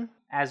weapon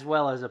as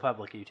well as a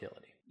public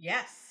utility.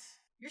 Yes.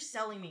 You're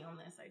selling me on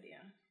this idea.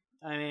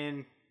 I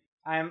mean,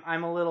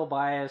 I'm a little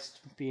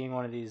biased being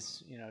one of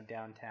these, you know,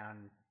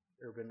 downtown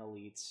urban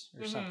elites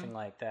or something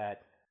like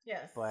that.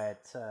 Yes.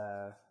 But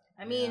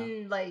I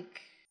mean,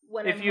 like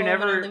when I'm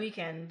home on the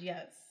weekend,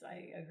 yes,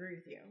 I agree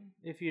with you.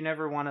 If you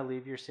never want to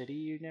leave your city,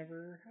 you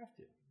never have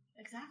to.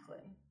 Exactly.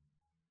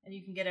 And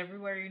you can get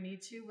everywhere you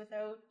need to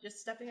without just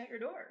stepping out your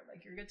door.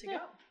 Like, you're good to go.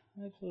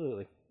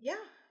 Absolutely. Yeah.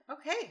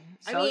 Okay.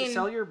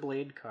 Sell your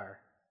Blade car.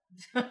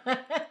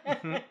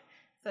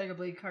 Sell your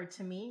Blade car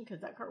to me,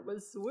 because that car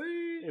was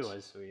sweet. It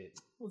was sweet.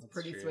 It was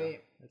pretty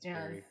sweet. It's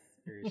very,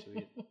 very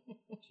sweet.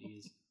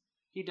 Jeez.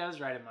 He does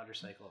ride a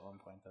motorcycle at one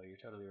point, though. You're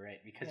totally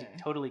right. Because he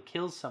totally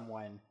kills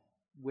someone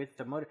with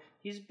the motor.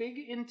 He's big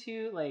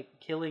into, like,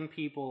 killing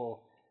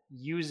people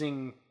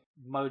using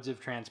modes of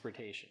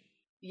transportation.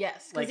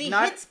 Yes, because he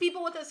hits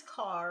people with his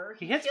car.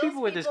 He hits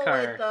people with his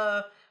car. With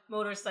the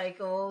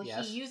motorcycle.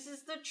 Yes. He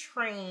uses the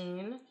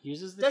train. He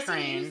doesn't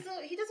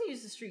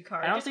use the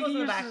streetcar. I don't think he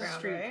uses the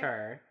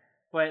streetcar.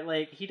 But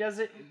like he does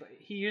it,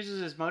 he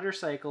uses his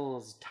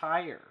motorcycle's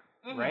tire,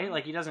 right?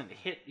 Like he doesn't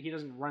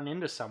run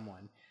into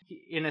someone.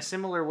 In a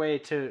similar way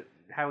to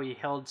how he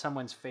held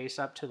someone's face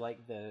up to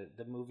like the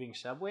moving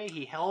subway,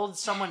 he held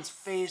someone's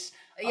face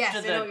up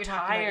to the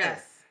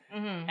tire,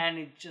 and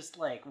it just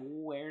like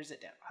wears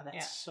it down. Oh,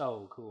 that's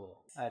so cool.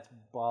 That's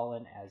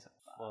ballin' as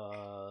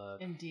fuck.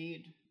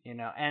 Indeed. You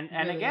know, and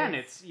really again,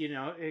 it's, you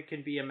know, it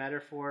can be a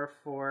metaphor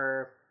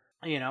for,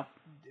 you know,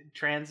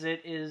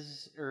 transit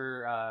is,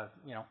 or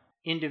you know,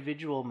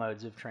 individual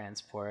modes of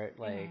transport,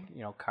 like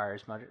you know,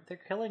 cars, they're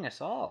killing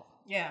us all.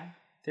 Yeah.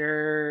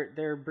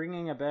 They're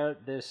bringing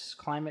about this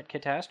climate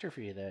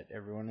catastrophe that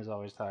everyone is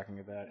always talking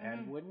about.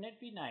 And wouldn't it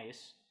be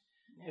nice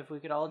if we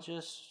could all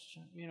just,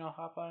 you know,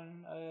 hop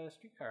on a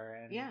streetcar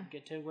and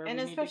get to where we need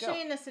to go? And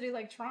especially in a city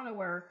like Toronto,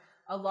 where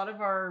a lot of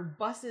our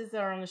buses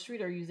that are on the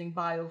street are using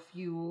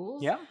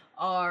biofuels. Yeah.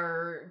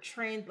 Our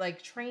trains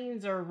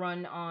are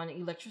run on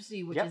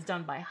electricity, which is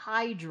done by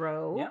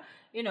hydro. Yeah.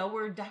 You know,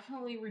 we're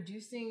definitely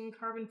reducing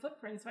carbon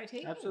footprints by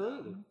taking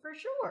them, for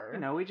sure. You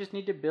know, we just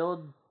need to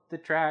build the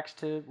tracks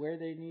to where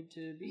they need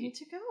to be. Need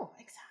to go,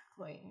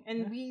 exactly.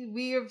 And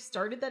we have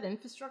started that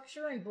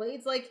infrastructure, and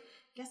Blade's like,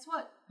 guess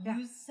what?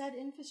 Use said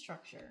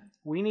infrastructure.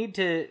 We need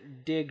to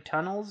dig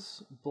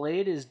tunnels.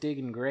 Blade is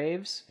digging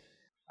graves.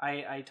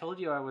 I told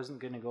you I wasn't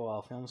going to go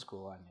all film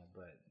school on you,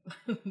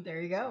 but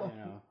there you go. You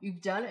know,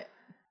 you've done it.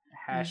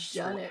 Hash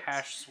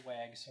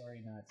swag.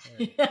 Sorry, not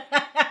sorry.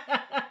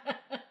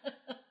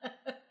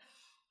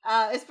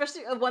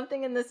 Especially one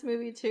thing in this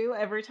movie too.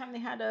 Every time they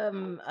had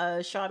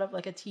a shot of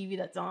like a TV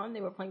that's on,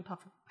 they were playing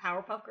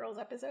Powerpuff Girls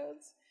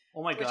episodes.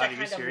 Oh my god, are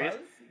you serious?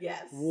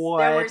 Yes. What?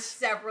 There were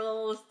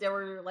several. There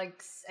were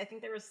like, I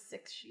think there were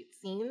 6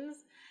 scenes,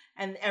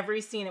 and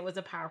every scene it was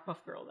a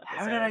Powerpuff Girls episode.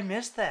 How did I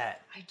miss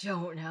that? I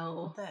don't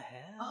know. What the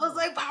hell? I was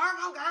like,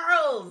 Powerpuff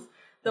Girls.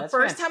 The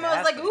first time I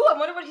was like, ooh, I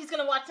wonder what he's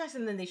going to watch next.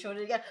 And then they showed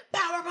it again.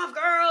 Powerpuff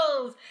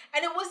Girls.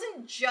 And it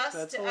wasn't just,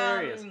 that's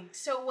hilarious.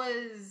 So it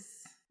was,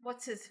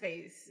 what's his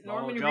face?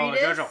 Norman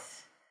Reedus.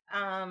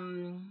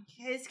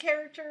 His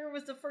character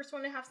was the first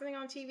one to have something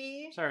on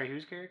TV. Sorry,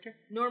 whose character?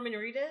 Norman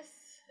Reedus.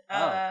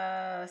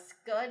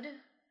 Scud.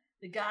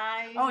 The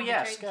guy. Oh,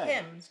 yeah, Scud.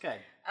 Scud.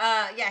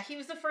 Yeah, he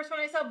was the first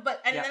one I saw.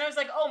 Then I was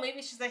like, oh, maybe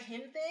it's just a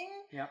him thing.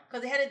 Yeah.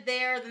 Because they had it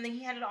there. Then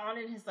he had it on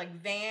in his like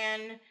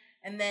van.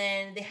 And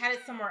then they had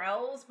it somewhere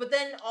else. But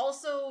then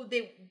also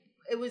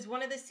it was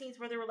one of the scenes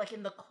where they were like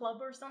in the club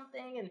or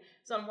something, and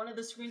it's on one of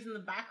the screens in the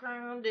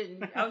background,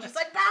 and I was just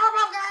like,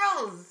 Powerpuff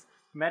Girls!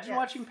 Imagine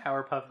watching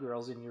Powerpuff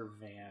Girls in your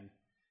van.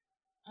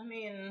 I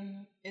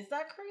mean, is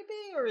that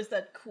creepy or is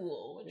that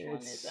cool? Which one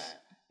is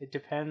that? It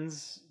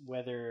depends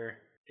whether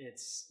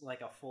it's like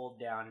a fold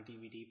down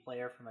DVD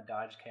player from a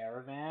Dodge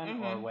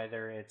Caravan, or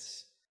whether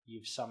it's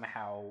you've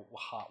somehow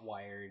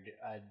hot-wired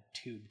a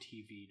tube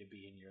TV to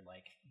be in your,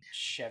 like,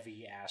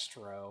 Chevy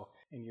Astro,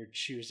 and you're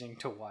choosing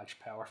to watch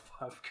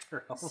Powerpuff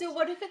Girls. So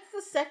what if it's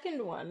the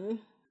second one?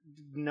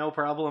 No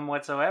problem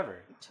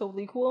whatsoever.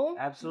 Totally cool?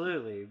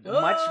 Absolutely.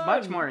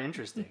 Much more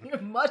interesting.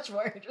 Much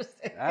more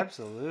interesting.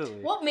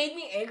 Absolutely. What made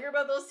me angry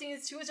about those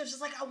scenes, too, is I was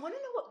just like, I want to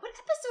know what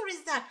episode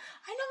is that?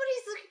 I know what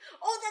he's looking...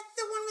 Oh, that's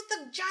the one with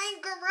the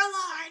giant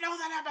gorilla. I know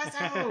that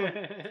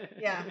episode.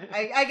 Yeah,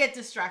 I get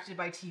distracted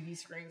by TV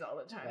screens all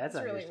the time. That's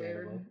really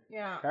understandable. Weird.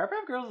 Yeah.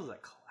 Powerpuff Girls is a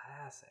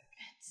classic.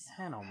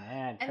 Man, oh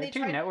man.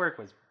 Cartoon Network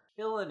was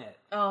killing it.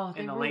 Oh,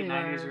 in the late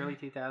 90s, early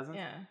 2000s.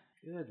 Yeah.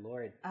 Good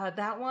lord.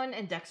 That one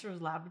and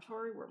Dexter's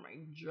Laboratory were my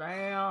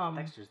jam.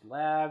 Dexter's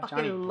Lab,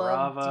 Johnny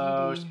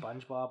Bravo,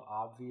 SpongeBob,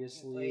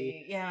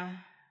 obviously. Yeah.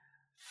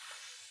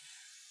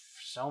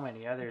 So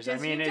many others.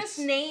 Just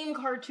name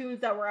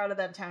cartoons that were out of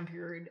that time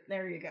period.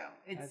 There you go.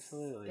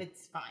 Absolutely.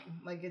 It's fine.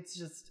 Like, it's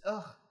just,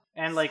 ugh.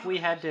 And like we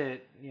had to,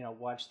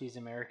 watch these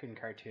American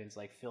cartoons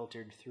like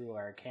filtered through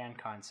our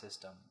CanCon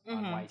system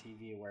on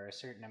YTV, where a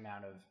certain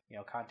amount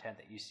of content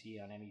that you see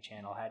on any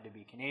channel had to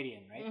be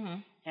Canadian,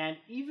 right? And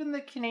even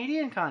the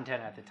Canadian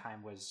content at the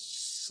time was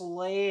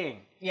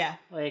slaying. Yeah,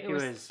 like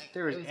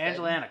there was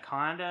Angela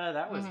Anaconda.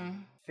 That was a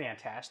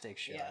fantastic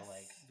show. Yes.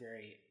 Like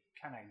very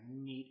kind of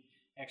neat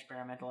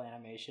experimental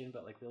animation,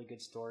 but like really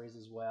good stories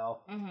as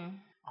well.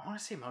 I want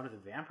to say Moto the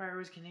Vampire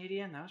was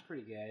Canadian. That was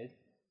pretty good.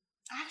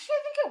 Actually,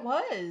 I think it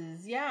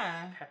was.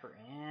 Yeah. Pepper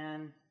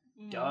Ann.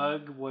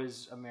 Doug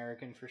was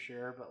American for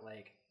sure, but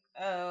like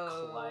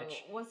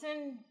Clutch. Was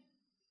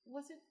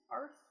it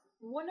Arth?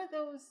 One of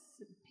those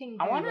Pingu.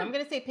 I'm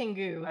gonna say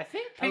Pingu. I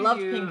think Pingu. I love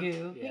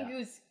Pingu. Yeah.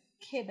 Pingu's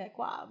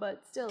Quebecois,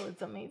 but still,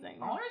 it's amazing.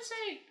 I want to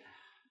say.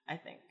 I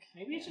think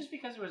maybe it's just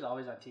because it was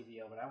always on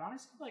TVO, but I want to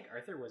say like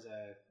Arthur was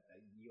a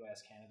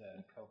U.S.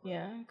 Canada co-pro.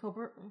 Yeah,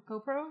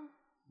 co-pro.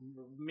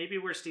 Maybe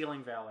we're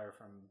stealing valor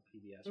from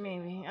PBS.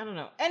 Maybe. I don't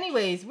know.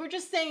 Anyways, we're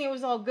just saying it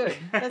was all good.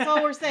 That's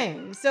all we're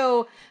saying.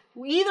 So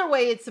either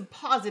way, it's a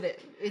positive.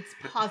 It's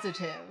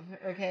positive.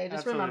 Okay?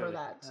 Just remember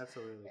that.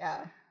 Absolutely.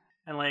 Yeah.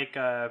 And like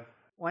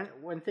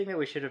one thing that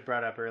we should have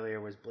brought up earlier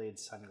was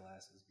Blade's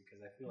sunglasses,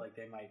 because I feel like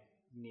they might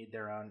need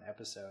their own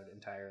episode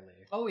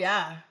entirely. Oh,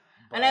 yeah.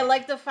 But, and I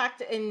like the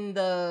fact in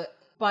the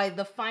by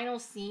the final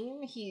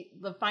scene,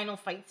 the final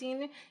fight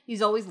scene,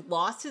 he's always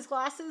lost his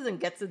glasses and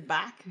gets it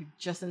back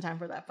just in time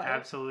for that fight.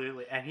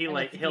 Absolutely. And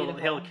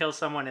he'll kill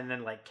someone and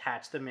then like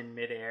catch them in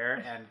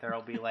midair, and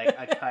there'll be like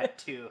a cut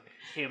to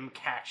him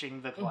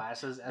catching the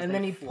glasses as and they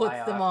then he fly puts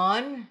off. them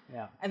on.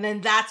 Yeah. And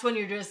then that's when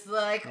you're just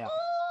like,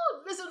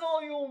 oh, listen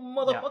all you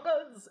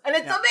motherfuckers. And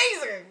it's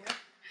amazing.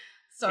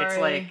 Sorry, it's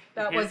like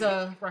that was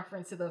a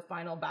reference to the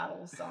Final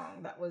Battle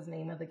song. That was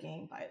Name of the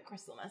Game by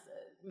Crystal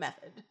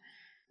Method.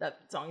 That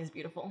song is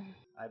beautiful.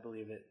 I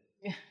believe it.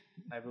 Yeah.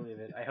 I believe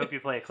it. I hope you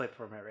play a clip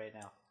from it right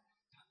now.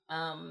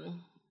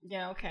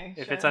 Yeah, okay.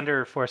 If it's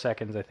under 4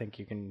 seconds, I think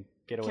you can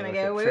get away with it. Can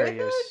I get away with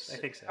it? I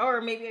think so.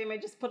 Or maybe I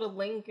might just put a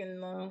link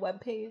in the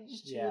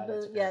webpage.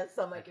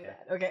 I might do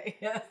that. Okay,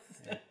 yes.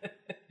 Yeah.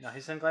 No,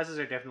 his sunglasses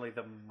are definitely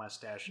the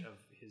mustache of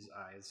his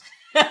eyes.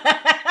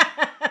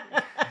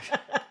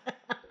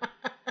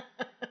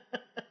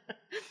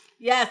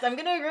 Yes, I'm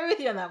going to agree with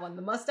you on that one.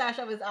 The mustache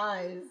of his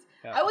eyes.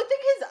 Yeah. I would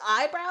think his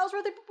eyebrows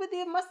were with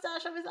the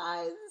mustache of his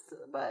eyes,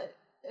 but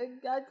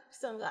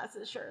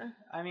sunglasses, sure.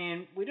 I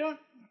mean,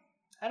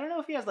 I don't know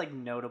if he has like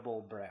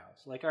notable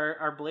brows. Like,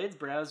 are Blade's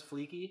brows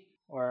fleeky,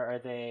 or are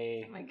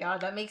they? Oh my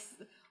god, that makes.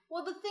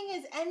 Well, the thing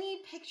is,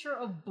 any picture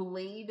of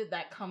Blade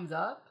that comes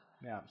up,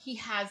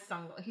 he's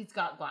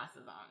got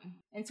glasses on,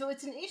 and so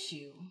it's an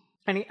issue.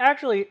 And he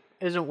actually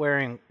isn't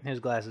wearing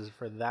his glasses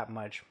for that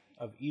much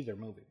of either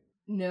movie.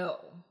 No,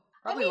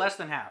 probably less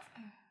than half.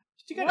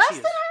 Less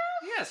than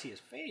half? Yeah, see his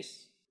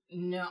face.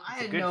 No,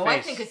 I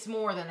think it's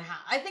more than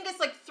half. I think it's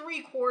like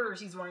 3/4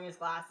 he's wearing his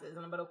glasses,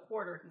 and about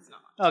 1/4 he's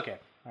not. Okay,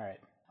 all right.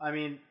 I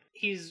mean,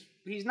 he's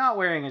not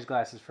wearing his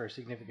glasses for a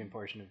significant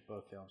portion of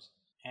both films,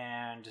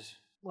 and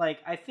like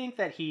I think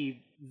that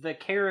the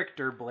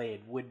character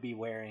Blade would be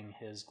wearing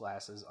his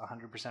glasses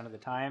 100% of the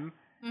time.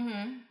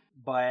 Mm-hmm.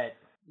 But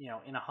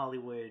in a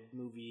Hollywood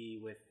movie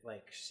with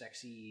like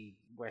sexy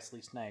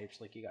Wesley Snipes,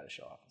 like you got to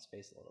show off his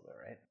face a little bit,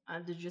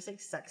 right? Did you say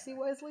sexy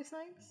Wesley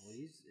Snipes?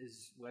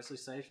 Is Wesley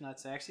Snipes not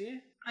sexy?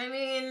 I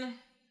mean,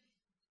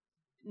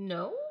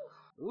 no.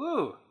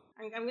 Ooh.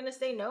 I'm gonna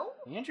say no.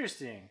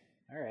 Interesting.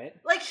 All right.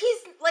 Like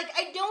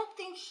I don't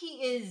think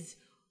he is.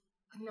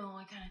 No,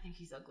 I kind of think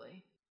he's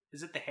ugly.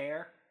 Is it the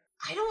hair?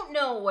 I don't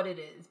know what it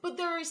is, but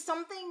there is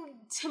something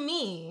to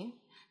me,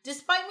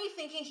 despite me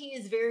thinking he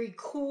is very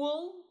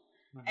cool.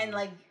 Mm-hmm. And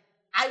like,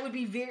 I would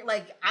be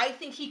I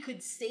think he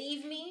could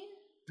save me,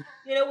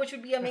 which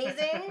would be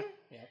amazing.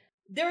 Yeah.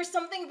 There's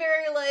something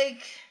very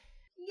like,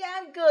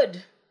 I'm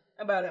good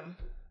about him.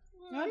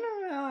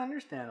 No,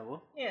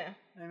 understandable. Yeah.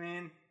 I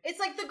mean,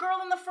 it's like the girl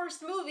in the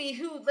first movie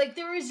who, like,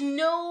 there is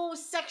no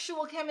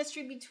sexual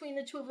chemistry between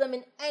the two of them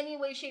in any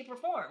way, shape, or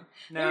form.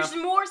 No. There's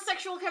more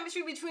sexual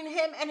chemistry between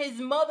him and his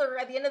mother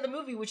at the end of the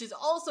movie, which is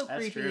also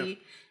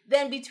creepy,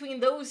 than between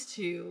those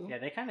two. Yeah,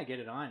 they kind of get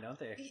it on, don't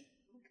they?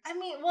 I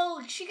mean,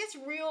 well, she gets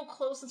real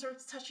close and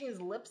starts touching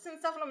his lips and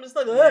stuff, and I'm just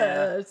like,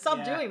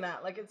 stop doing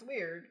that. Like, it's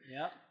weird.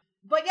 Yep.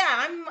 But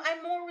yeah,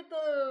 I'm more with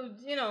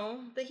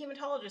the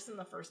hematologist in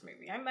the first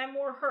movie. I'm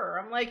more her.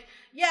 I'm like,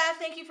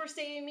 thank you for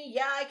saving me.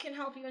 Yeah, I can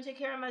help you and take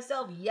care of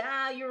myself.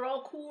 Yeah, you're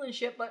all cool and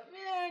shit, but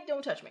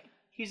don't touch me.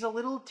 He's a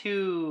little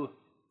too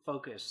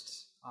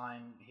focused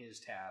on his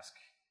task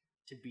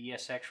to be a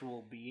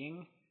sexual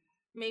being.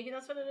 Maybe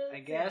that's what it is. I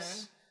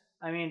guess.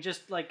 Yeah. I mean,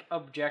 just like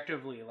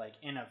objectively, like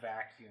in a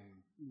vacuum,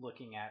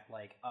 looking at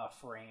like a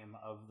frame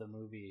of the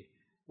movie,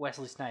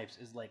 Wesley Snipes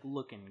is like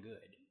looking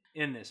good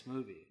in this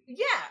movie.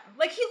 Yeah,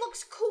 like he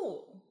looks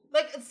cool.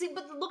 Like, see,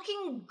 but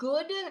looking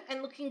good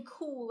and looking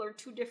cool are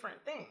two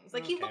different things.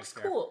 Like, he looks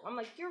cool. I'm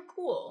like, you're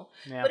cool.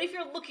 Yeah. But if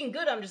you're looking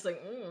good, I'm just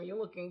like, you're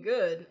looking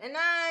good. And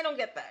I don't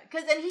get that.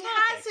 And he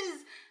has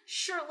his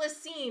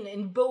shirtless scene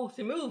in both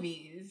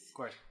movies. Of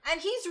course. And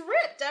he's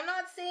ripped. I'm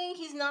not saying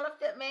he's not a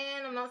fit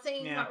man. I'm not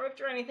saying he's not ripped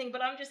or anything.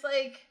 But I'm just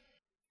like,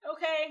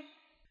 okay.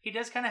 He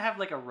does kind of have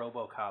like a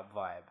RoboCop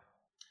vibe.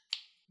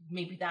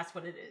 Maybe that's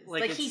what it is.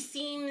 Like he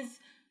seems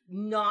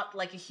not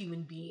like a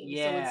human being.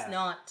 Yeah. So it's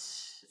not...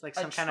 It's like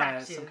some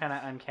kind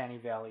of uncanny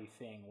valley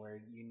thing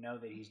where you know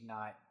that he's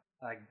not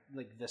like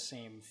the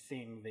same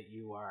thing that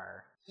you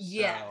are.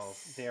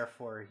 Yes. So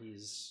therefore,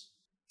 he's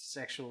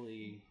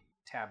sexually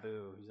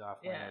taboo. He's off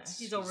limits.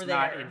 He's over he's there.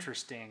 Not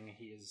interesting.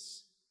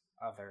 He's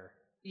other.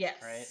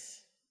 Yes.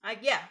 Right.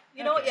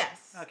 You know what?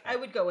 Yes. Okay. I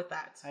would go with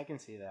that. I can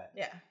see that.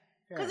 Yeah.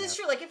 Because it's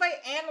true. Like if I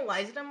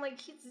analyze it, I'm like,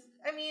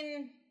 I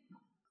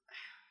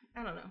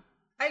don't know.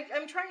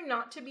 I'm trying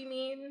not to be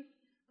mean.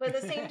 But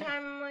at the same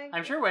time, I'm like...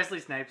 I'm sure Wesley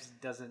Snipes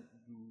doesn't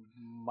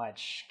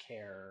much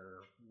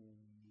care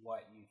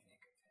what you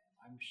think of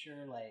him. I'm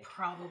sure, like...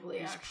 Probably,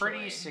 he's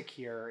pretty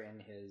secure in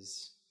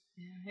his...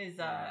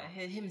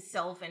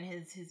 himself and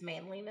his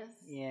manliness.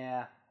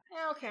 Yeah.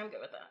 Yeah, okay, I'm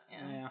good with that.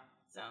 Yeah.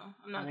 So,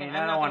 I'm not going to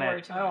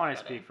worry too much. I don't want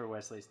to speak for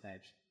Wesley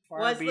Snipes.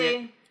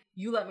 Wesley,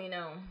 you let me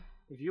know.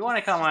 If you want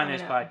to come on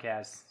this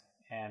podcast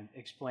and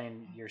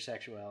explain your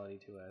sexuality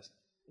to us...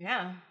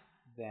 Yeah.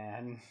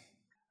 Then...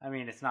 I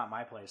mean, it's not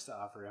my place to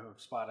offer him a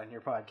spot on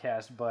your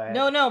podcast, but...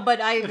 No, but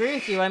I agree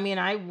with you. I mean,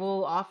 I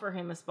will offer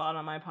him a spot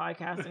on my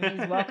podcast, and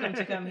he's welcome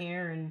to come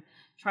here and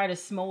try to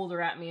smolder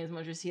at me as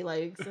much as he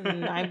likes,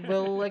 and I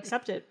will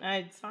accept it.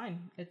 It's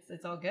fine.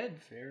 It's all good.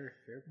 Fair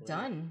play.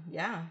 Done.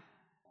 Yeah.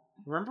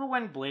 Remember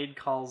when Blade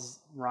calls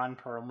Ron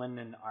Perlman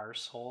an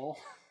arsehole?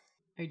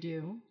 I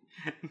do.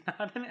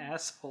 Not an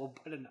asshole,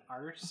 but an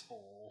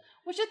arsehole.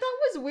 Which I thought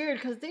was weird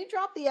because they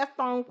dropped the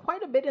F-bomb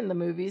quite a bit in the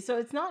movie, so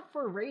it's not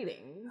for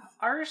ratings.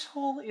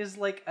 Arsehole is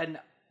like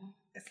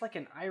it's like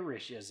an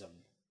Irishism,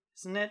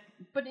 isn't it?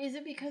 But is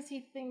it because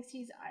he thinks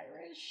he's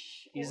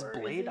Irish? Is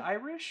Blade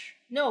Irish?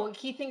 No,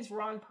 he thinks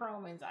Ron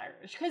Perlman's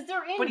Irish because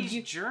they're in. But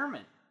he's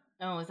German.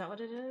 Oh, is that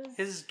what it is?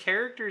 His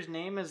character's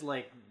name is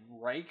like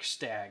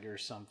Reichstag or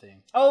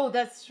something. Oh,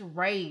 that's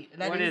right.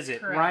 What is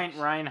it?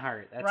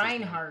 Reinhardt. That's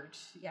Reinhardt.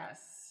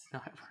 Yes.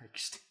 Not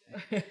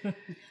Reichstag.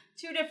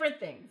 Two different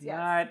things. Yes.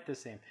 Not the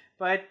same.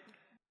 But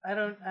I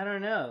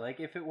don't know. Like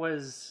if it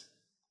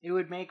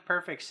would make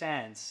perfect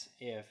sense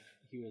if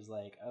he was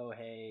like, "Oh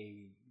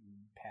hey,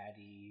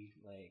 Patty,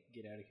 like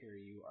get out of here,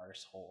 you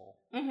arsehole."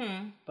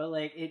 Mm-hmm. But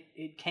like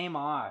it came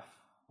off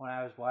when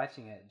I was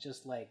watching it,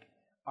 just like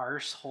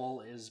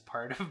arsehole is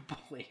part of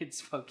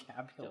Blade's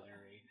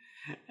vocabulary.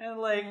 And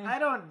like I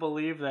don't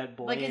believe that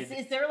Blade. Like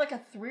is there like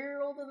a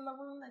 3-year-old in the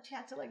room that you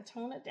had to like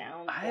tone it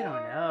down for? I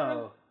don't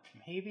know.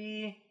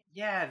 Maybe.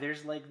 Yeah,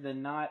 there's like the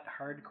not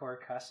hardcore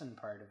cussing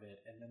part of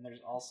it, and then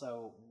there's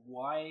also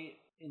why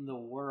in the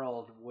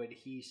world would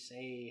he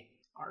say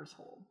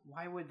arsehole?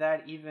 Why would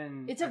that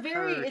even? It's a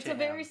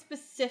very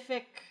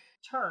specific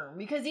term,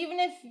 because even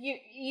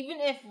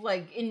if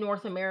like in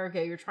North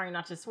America you're trying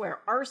not to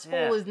swear,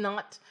 arsehole is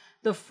not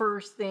the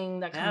first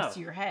thing that comes to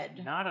your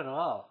head. Not at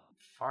all.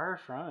 Far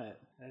from it.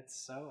 That's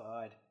so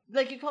odd.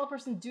 Like you call a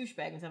person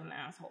douchebag instead of an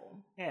asshole.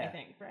 Yeah. I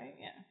think, right?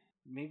 Yeah.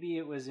 Maybe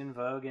it was in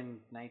vogue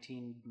in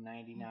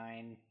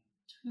 1999.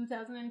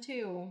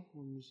 2002.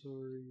 I'm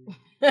sorry.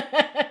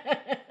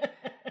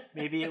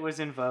 Maybe it was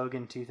in vogue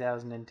in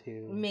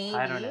 2002. Maybe.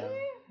 I don't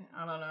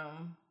know.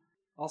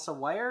 Also,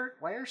 why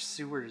are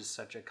sewers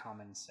such a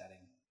common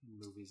setting in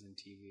movies and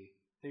TV?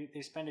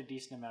 They spend a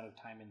decent amount of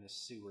time in the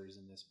sewers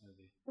in this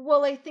movie.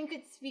 Well, I think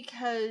it's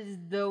because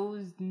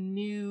those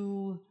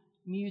new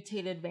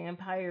mutated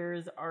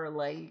vampires are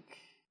like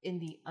in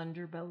the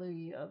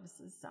underbelly of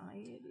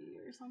society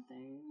or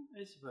something.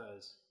 I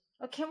suppose.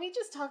 Oh, can we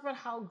just talk about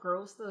how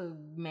gross the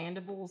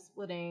mandible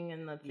splitting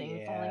and the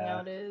thing falling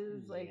out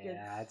is? Like,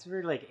 it's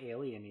very like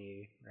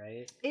alien-y,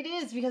 right? It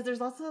is, because there's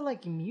lots of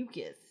like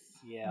mucus.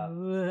 Yeah.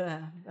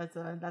 Ugh, that's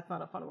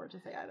not a fun word to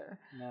say either.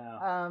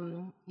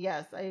 No.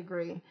 Yes, I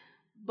agree.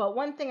 But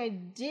one thing I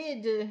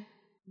did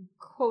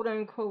quote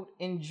unquote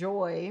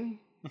enjoy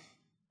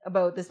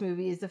about this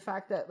movie is the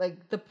fact that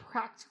like the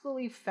practical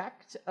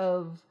effect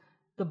of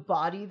the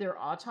body they're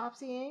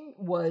autopsying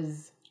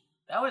was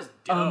dope.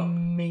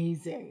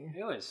 Amazing.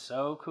 It was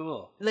so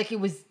cool. Like it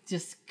was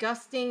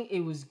disgusting,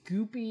 it was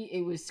goopy,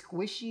 it was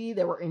squishy,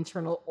 there were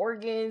internal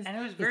organs, and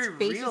it was very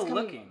real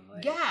looking.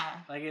 Like,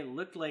 like it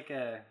looked like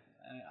I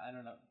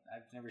don't know,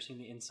 I've never seen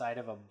the inside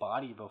of a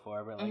body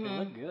before, but like it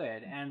looked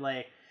good.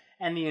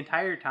 And the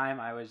entire time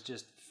I was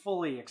just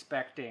fully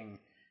expecting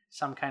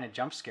some kind of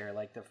jump scare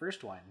like the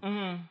first one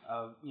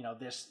of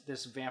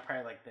this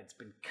vampire like that's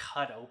been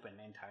cut open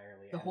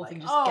entirely. The whole like,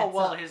 thing just gets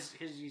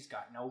up. He's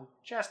got no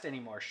chest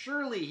anymore.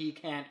 Surely he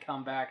can't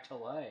come back to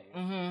life.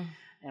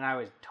 And I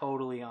was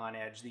totally on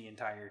edge the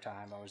entire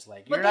time. I was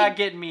like, "You're not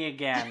getting me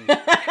again,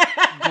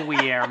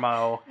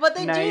 Guillermo." But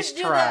they nice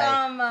do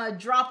try. the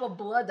drop of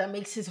blood that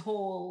makes his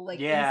whole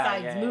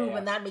insides move,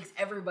 and that makes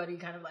everybody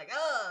kind of like,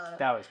 ugh.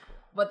 That was cool.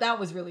 But that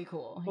was really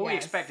cool. But we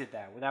expected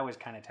that. That was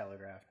kind of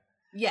telegraphed.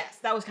 Yes,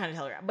 that was kind of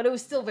telegraphed, but it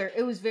was still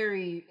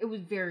very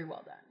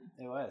well done.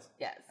 It was.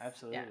 Yes,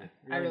 absolutely. Yeah.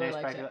 Really I really nice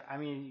liked practical. it. I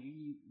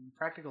mean,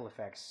 practical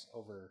effects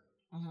over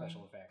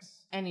special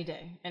effects. Any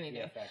day.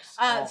 Effects.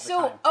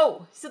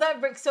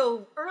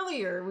 So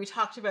earlier we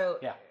talked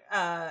about,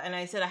 and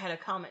I said I had a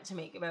comment to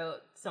make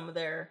about some of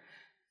their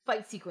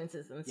fight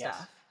sequences and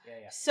stuff.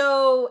 Yeah.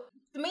 So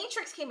The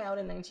Matrix came out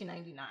in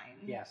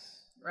 1999.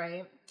 Yes.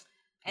 Right,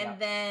 and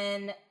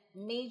then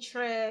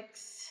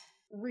Matrix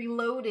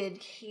Reloaded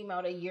came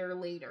out a year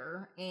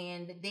later,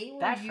 and they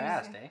were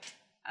fast,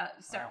 eh?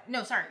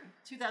 Sorry,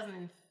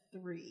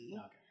 2003.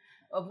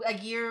 Okay. A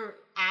year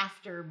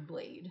after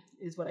Blade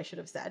is what I should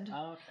have said.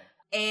 Oh, okay.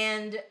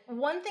 And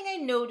one thing I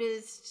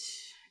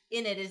noticed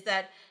in it is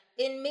that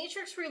in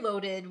Matrix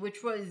Reloaded,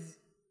 which was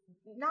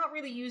not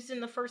really used in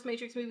the first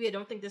Matrix movie, I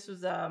don't think this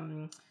was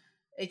a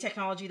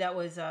technology that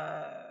was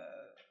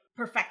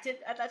perfected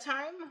at that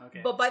time.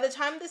 Okay. But by the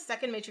time the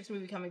second Matrix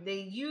movie coming,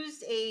 they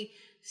used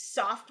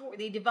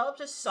they developed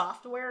a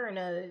software and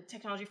a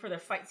technology for their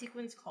fight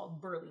sequence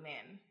called Burly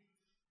Man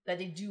that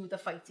they do with the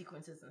fight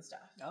sequences and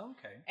stuff. Oh,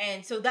 okay.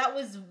 And so that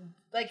was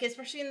like,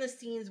 especially in the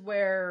scenes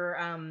where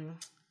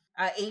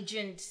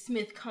Agent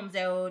Smith comes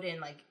out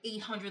and like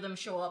 800 of them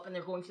show up and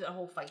they're going through that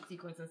whole fight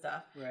sequence and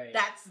stuff. Right.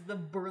 That's the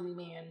Burly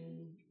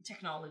Man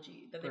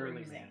technology that they were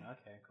using.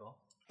 Okay, cool.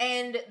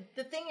 And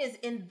the thing is,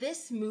 in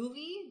this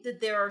movie, that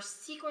there are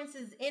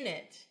sequences in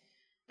it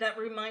that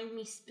remind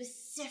me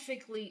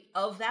specifically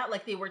of that.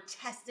 Like they were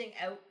testing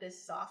out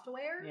this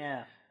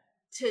software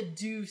to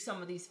do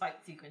some of these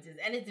fight sequences.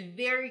 And it's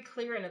very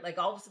clear in it. Like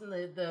all of a sudden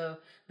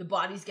the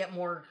bodies get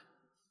more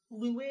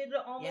fluid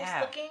almost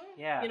looking.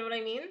 Yeah. You know what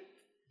I mean?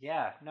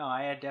 Yeah. No,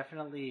 I had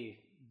definitely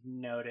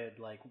noted,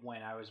 like,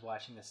 when I was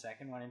watching the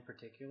second one in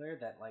particular,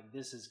 that, like,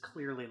 this is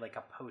clearly, like,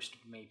 a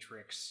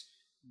post-Matrix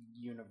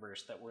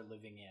universe that we're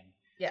living in.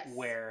 Yes.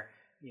 Where,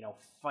 you know,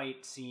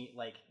 fight scene,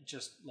 like,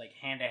 just, like,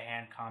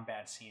 hand-to-hand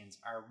combat scenes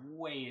are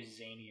way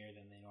zanier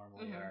than they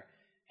normally are.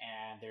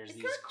 And there's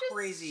these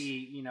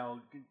crazy, you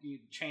know,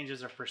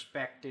 changes of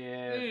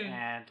perspective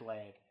and,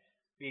 like,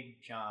 big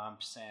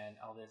jumps and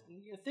all this.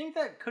 You think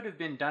that could have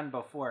been done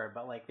before,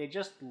 but, like, they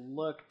just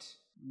looked...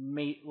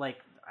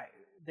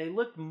 they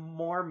looked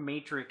more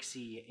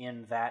Matrixy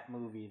in that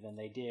movie than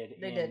they did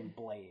in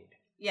Blade.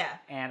 Yeah.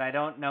 And I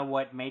don't know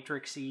what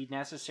Matrixy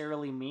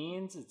necessarily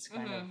means. It's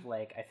kind of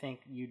like, I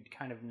think you'd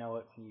kind of know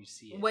it when you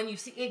see it. When you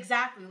see,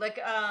 exactly. Like,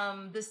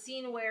 the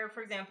scene where,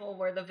 for example,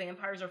 where the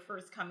vampires are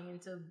first coming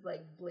into,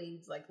 like,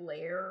 Blade's, like,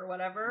 lair or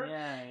whatever.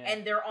 Yeah.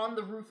 And they're on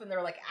the roof and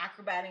they're, like,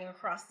 acrobating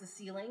across the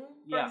ceiling,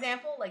 for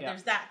example. Like,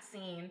 there's that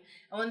scene.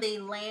 And when they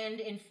land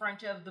in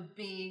front of the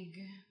big...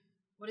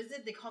 What is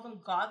it? They call them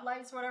god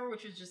lights or whatever,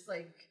 which is just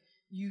like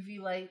UV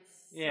lights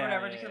or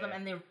whatever to kill them.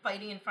 And they're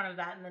fighting in front of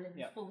that, and then it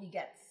fully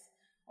gets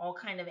all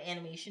kind of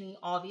animation-y,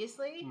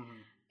 obviously.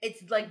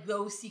 It's like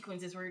those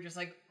sequences where you're just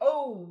like,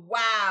 oh,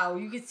 wow.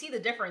 You can see the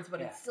difference,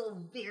 but it's still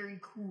very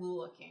cool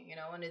looking, you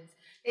know? And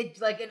it's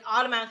like, it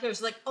automatically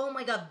was like, oh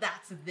my god,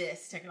 that's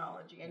this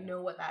technology. I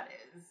know what that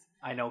is.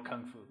 I know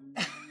Kung Fu.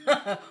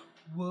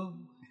 Whoa.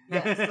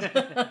 Yes.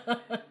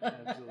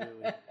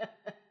 Absolutely.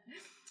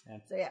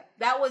 So yeah,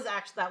 that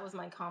was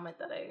my comment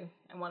that I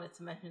wanted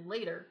to mention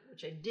later,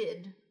 which I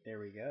did. There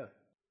we go.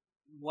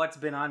 What's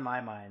been on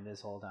my mind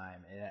this whole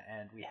time,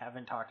 and we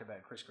haven't talked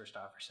about Kris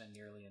Kristofferson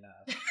nearly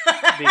enough,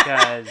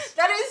 because...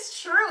 That is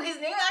true. His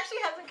name actually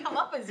hasn't come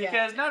up as yet.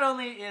 Because not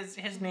only is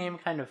his name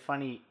kind of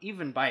funny,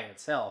 even by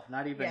itself,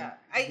 not even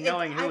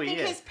knowing who he is. I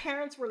think his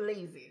parents were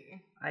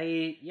lazy.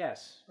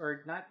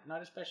 Or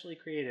not especially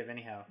creative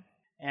anyhow.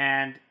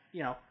 And,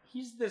 you know,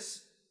 he's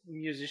this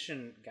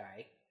musician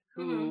guy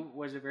who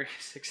was a very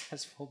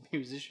successful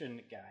musician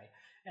guy,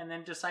 and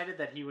then decided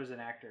that he was an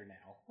actor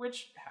now,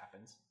 which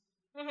happens.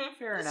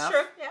 Fair enough.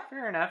 True, yeah.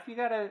 Fair enough. You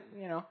gotta,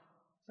 you know,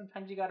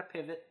 sometimes you gotta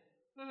pivot.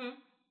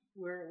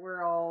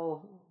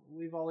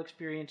 We've all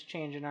experienced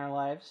change in our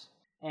lives,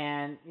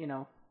 and, you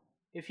know,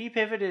 if he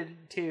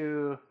pivoted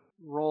to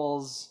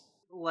roles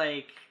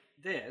like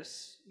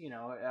this, you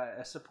know,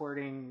 a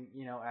supporting,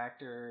 you know,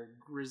 actor,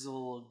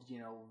 grizzled, you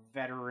know,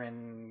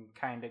 veteran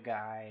kind of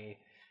guy,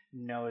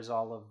 knows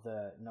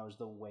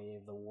the way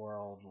of the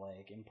world,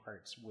 like,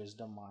 imparts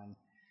wisdom on,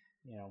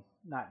 you know,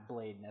 not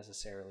Blade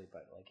necessarily,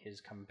 but like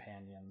his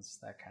companions,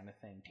 that kind of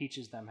thing,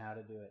 teaches them how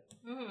to do it.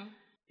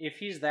 If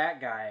he's that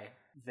guy,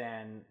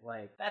 then,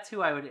 like, that's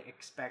who I would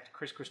expect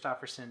Kris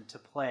Kristofferson to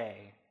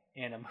play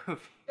in a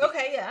movie.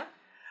 Okay, yeah.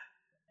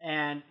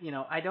 And, you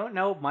know, I don't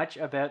know much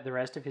about the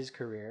rest of his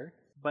career,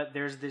 but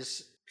there's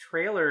this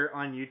trailer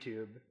on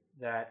YouTube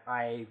that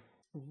I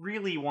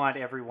really want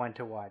everyone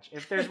to watch.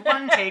 If there's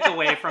one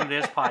takeaway from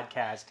this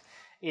podcast,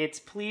 it's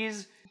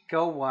please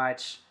go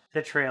watch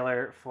the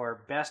trailer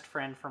for Best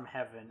Friend from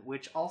Heaven,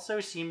 which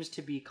also seems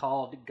to be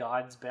called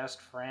God's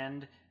Best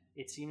Friend.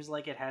 It seems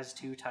like it has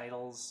two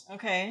titles.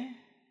 Okay.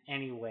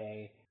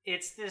 Anyway,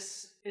 it's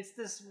this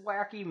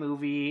wacky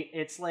movie.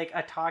 It's like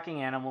a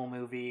talking animal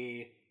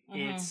movie.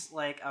 It's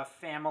like a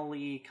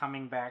family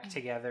coming back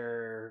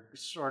together,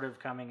 sort of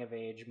coming of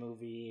age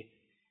movie.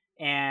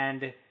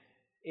 And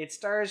it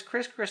stars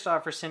Kris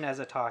Kristofferson as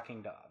a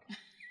talking dog.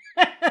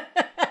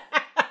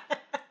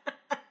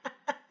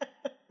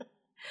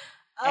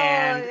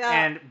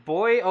 And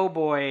boy, oh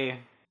boy,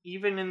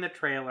 even in the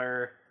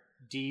trailer,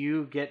 do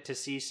you get to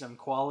see some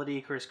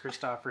quality Kris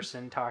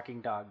Kristofferson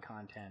talking dog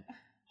content.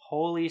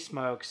 Holy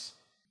smokes.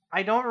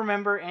 I don't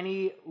remember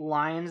any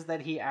lines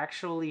that he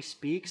actually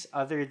speaks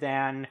other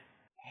than,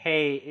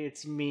 hey,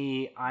 it's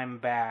me, I'm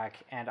back,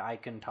 and I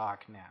can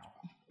talk now.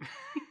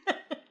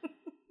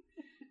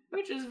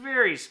 Which is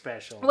very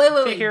special. Wait.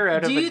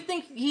 Do you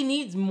think he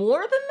needs more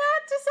than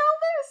that to sell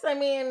this? I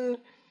mean...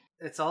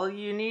 It's all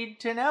you need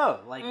to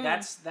know. Like,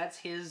 that's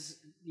his,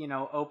 you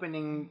know,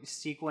 opening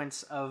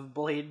sequence of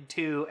Blade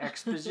 2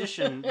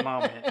 exposition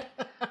moment.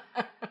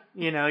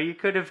 You know, you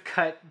could have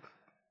cut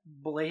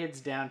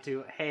Blades down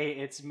to, hey,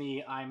 it's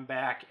me, I'm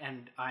back,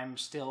 and I'm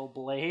still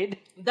Blade.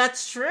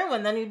 That's true,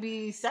 and then he'd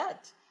be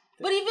set.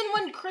 But even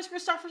when Kris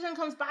Kristofferson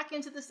comes back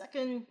into the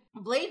second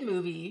Blade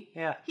movie,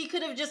 he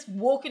could have just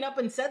woken up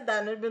and said that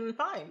and it'd been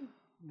fine.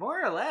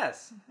 More or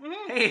less.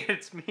 Hey,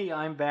 it's me,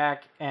 I'm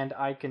back, and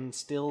I can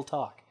still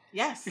talk.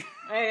 Yes,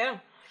 I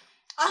am.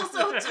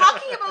 Also,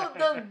 talking about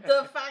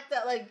the fact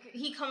that, like,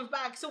 he comes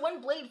back, so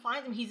when Blade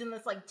finds him, he's in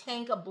this, like,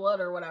 tank of blood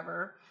or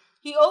whatever.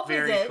 He opens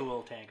it. Very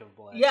cool tank of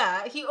blood.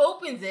 Yeah, he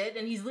opens it,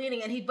 and he's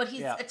leaning, but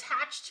he's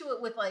attached to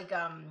it with, like,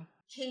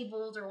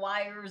 cables or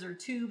wires or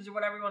tubes or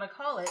whatever you want to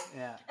call it.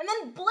 Yeah. And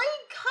then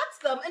Blade cuts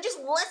them and just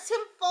lets him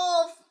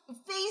fall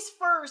face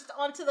first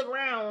onto the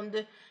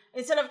ground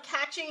instead of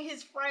catching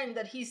his friend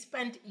that he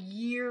spent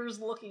years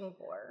looking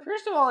for.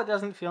 First of all, it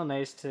doesn't feel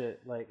nice to,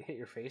 like, hit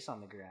your face on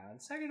the ground.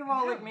 Second of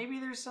all, like, maybe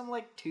there's some,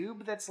 like,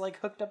 tube that's, like,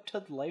 hooked up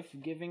to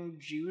life-giving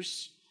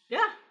juice.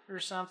 Yeah. Or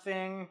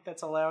something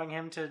that's allowing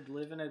him to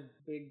live in a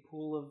big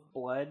pool of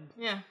blood.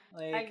 Yeah.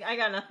 Like, I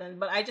got nothing,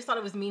 but I just thought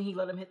it was mean he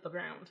let him hit the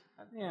ground.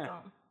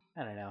 Yeah.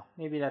 I don't know.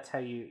 Maybe that's how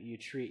you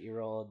treat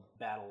your old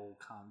battle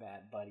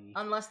combat buddy.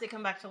 Unless they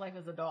come back to life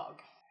as a dog.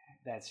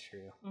 That's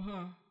true.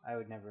 Mm-hmm. I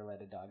would never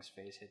let a dog's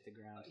face hit the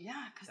ground.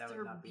 Yeah, because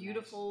they're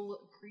beautiful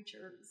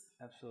creatures.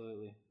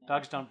 Absolutely. Yeah.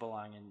 Dogs don't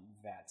belong in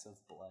vats of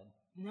blood.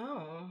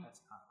 No.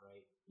 That's not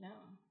right. No.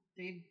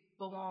 They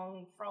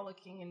belong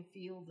frolicking in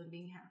fields and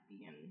being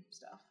happy and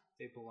stuff.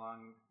 They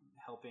belong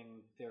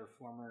helping their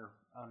former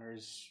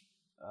owners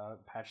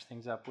patch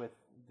things up with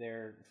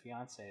their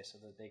fiance so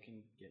that they can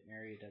get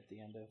married at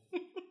the end of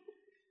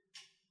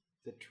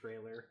the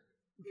trailer.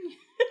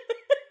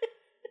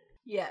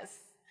 Yes.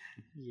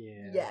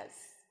 Yeah. Yes.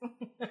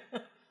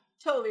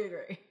 Totally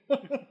agree.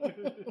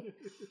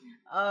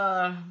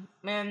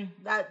 Man,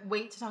 that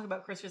wait to talk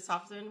about Kris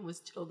Kristofferson was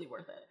totally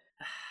worth it.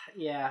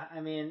 Yeah, I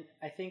mean,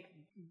 I think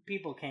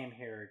people came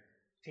here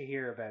to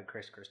hear about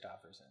Kris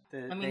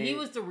Kristofferson. He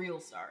was the real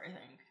star, I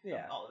think,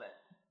 of all of it.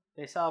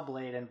 They saw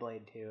Blade and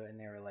Blade 2, and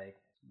they were like,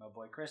 my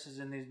boy Chris is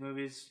in these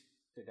movies.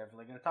 They're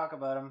definitely going to talk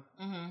about him.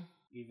 Mm-hmm.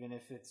 Even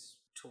if it's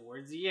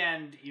towards the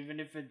end, even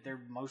if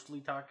they're mostly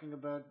talking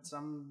about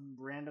some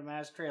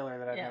random-ass trailer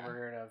that I've never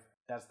heard of.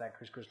 That's that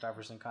Kris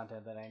Kristofferson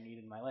content that I need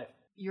in my life.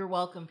 You're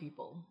welcome,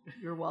 people.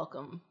 You're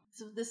welcome.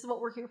 So this is what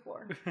we're here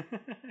for.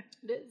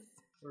 It is.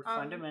 We're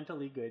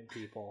fundamentally good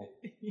people,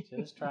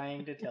 just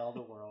trying to tell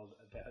the world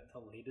about the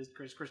latest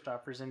Kris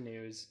Kristofferson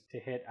news to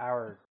hit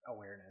our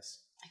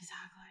awareness.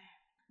 Exactly.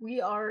 We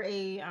are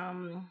a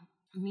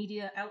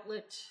media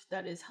outlet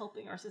that is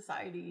helping our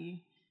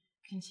society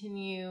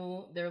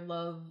continue their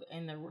love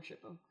and their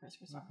worship of Kris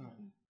Kristofferson.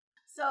 Mm-hmm.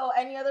 So,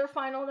 any other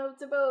final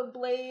notes about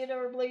Blade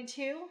or Blade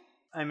 2?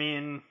 I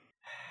mean,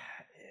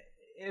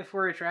 if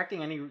we're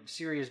attracting any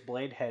serious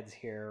Blade heads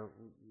here,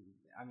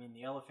 I mean,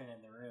 the elephant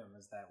in the room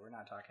is that we're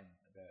not talking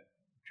about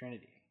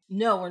Trinity.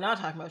 No, we're not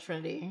talking about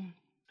Trinity.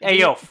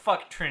 Hey,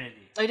 fuck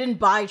Trinity. I didn't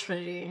buy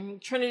Trinity.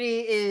 Trinity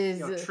is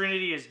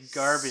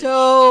garbage.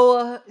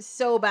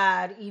 So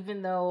bad,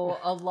 even though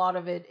a lot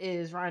of it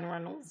is Ryan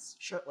Reynolds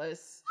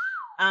shirtless.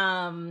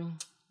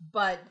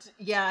 But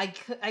yeah,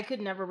 I could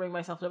never bring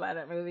myself to buy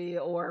that movie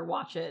or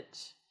watch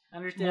it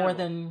more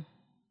than,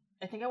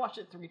 I think I watched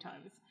it 3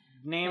 times.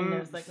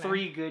 Name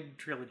 3 good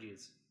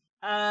trilogies.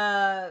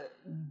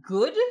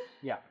 Good?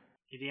 Yeah.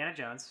 Indiana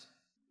Jones.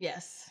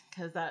 Yes,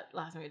 because that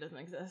last movie doesn't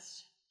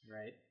exist.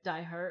 Right.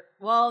 Die Hard.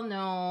 Well,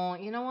 no.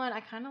 You know what? I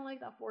kind of like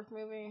that 4th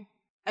movie.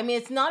 I mean,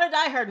 it's not a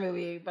Die Hard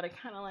movie, but I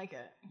kind of like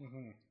it.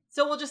 Mm-hmm.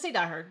 So we'll just say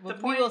Die Hard. We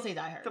will say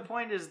Die Hard. The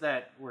point is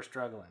that we're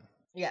struggling.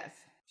 Yes.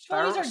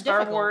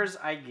 Star Wars,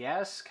 I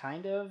guess,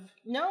 kind of.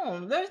 No,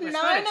 there's 9 of those movies. It's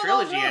not a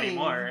trilogy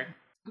anymore.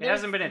 It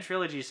hasn't been a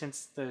trilogy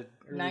since the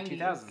early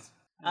 2000s.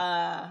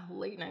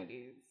 Late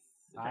 90s,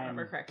 if I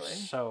remember correctly.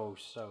 So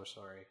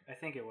sorry. I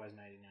think it was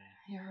 99.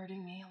 You're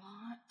hurting me a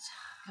lot.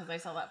 Because I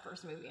saw that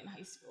first movie in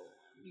high school.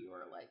 You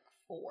were like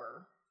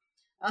 4.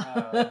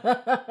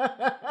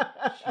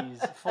 Jeez.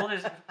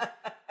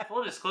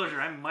 Full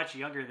disclosure, I'm much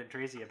younger than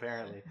Tracy,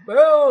 apparently.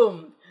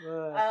 Boom!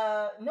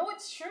 No,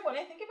 it's true. When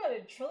I think about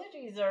it,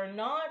 trilogies are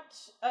not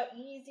an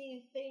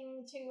easy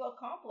thing to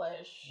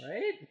accomplish.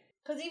 Right?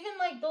 Because even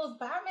like those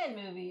Batman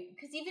movies,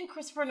 because even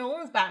Christopher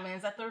Nolan's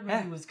Batman's, that 3rd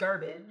movie was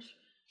garbage.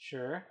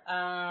 Sure.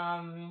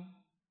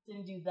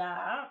 Didn't do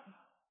that.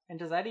 And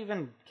does that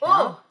even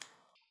count?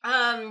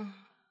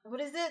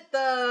 What is it?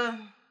 Oh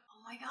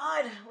my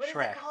god, what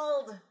Shrek. Is it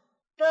called?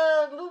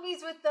 The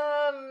movies with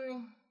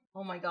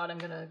oh my god, I'm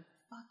gonna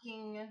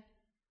fucking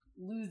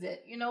lose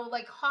it. You know,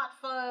 like Hot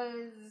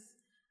Fuzz.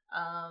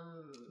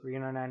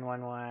 Reno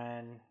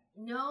 911.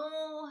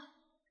 No.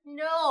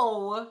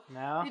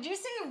 No? Did you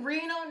say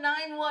Reno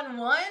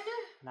 911?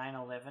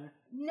 9/11?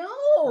 No.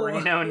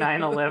 Reno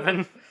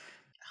 9/11.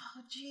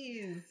 Oh,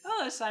 jeez.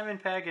 Oh, Simon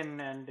Pegg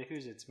and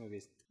Who's It's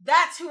movies.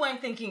 That's who I'm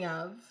thinking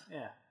of.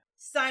 Yeah.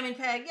 Simon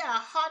Pegg, yeah.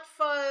 Hot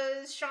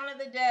Fuzz, Shaun of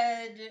the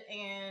Dead,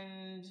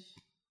 and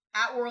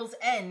At World's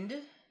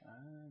End.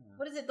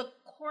 What is it? The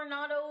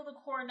Coronado, the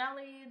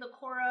Coronelli, the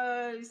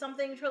Cora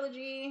something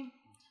trilogy?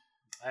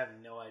 I have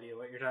no idea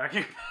what you're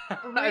talking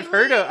about.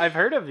 Really? I've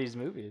heard of these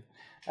movies.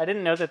 I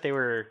didn't know that they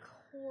were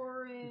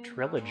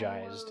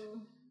trilogized.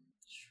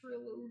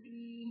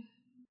 Trilogy.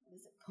 What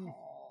is it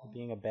called?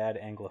 Being a bad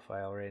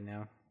Anglophile right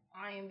now.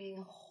 I am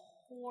being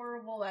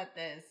horrible at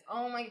this.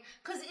 Oh my...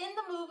 Because in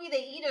the movie,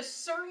 they eat a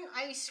certain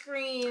ice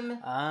cream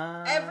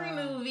every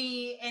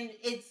movie, and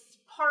it's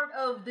part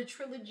of the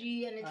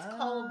trilogy, and it's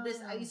called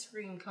this ice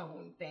cream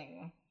cone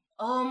thing.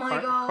 Oh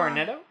my god.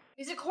 Cornetto?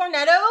 Is it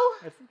Cornetto?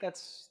 I think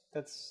that's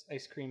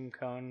ice cream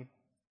cone.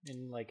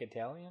 in like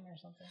Italian or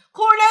something?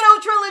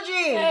 Cornetto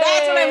Trilogy! Hey!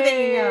 That's what I'm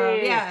thinking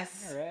of.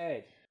 Yes. All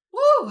right.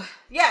 Woo!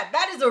 Yeah,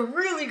 that is a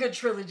really good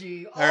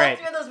trilogy. All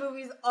three of those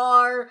movies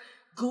are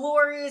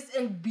glorious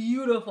and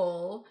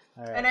beautiful.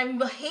 And I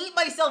hate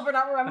myself for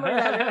not remembering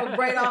that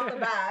right off the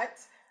bat.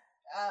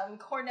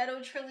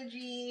 Cornetto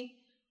Trilogy,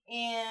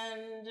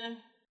 and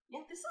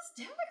yeah, this is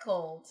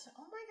difficult.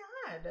 Oh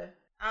my god.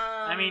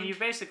 I mean, you've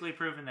basically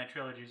proven that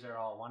trilogies are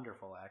all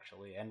wonderful,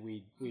 actually, and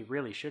we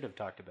really should have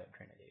talked about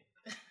Trinity.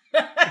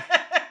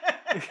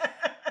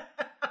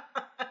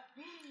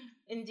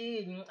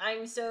 Indeed.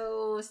 I'm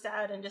so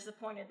sad and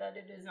disappointed that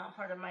it is not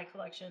part of my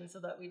collection so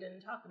that we didn't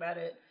talk about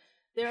it.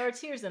 There are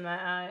tears in my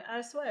eye,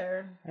 I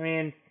swear. I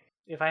mean,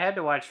 if I had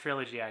to watch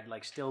Trilogy, I'd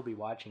still be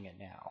watching it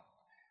now.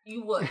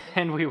 You would.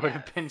 And we would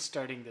have been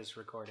starting this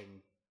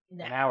recording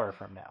an hour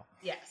from now.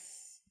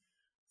 Yes.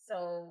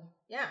 So,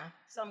 yeah.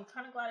 So I'm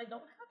kind of glad I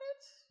don't have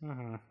it.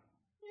 Mm-hmm.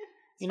 Yeah,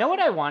 you know what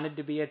I wanted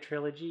to be a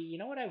trilogy? You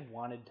know what I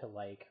wanted to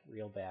like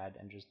real bad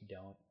and just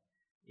don't?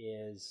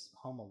 Is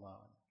Home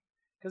Alone.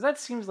 Because that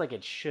seems like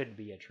it should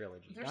be a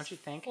trilogy, don't you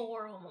think?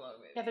 4 Home Alone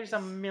movies. Yeah, there's a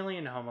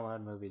million Home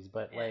Alone movies,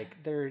 but like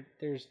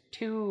there's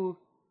 2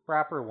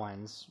 proper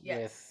ones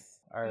with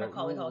our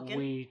Macaulay Culkin.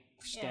 We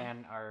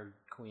stan our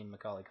queen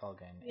Macaulay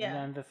Culkin, and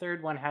then the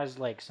third one has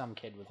like some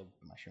kid with a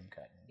mushroom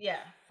cut. Yeah,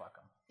 fuck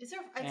him. Is there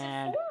 4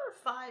 or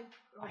 5?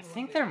 I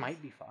think there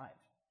might be 5.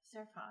 Is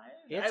there 5?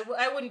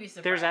 I wouldn't be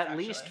surprised. There's at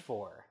least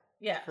 4.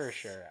 Yeah, for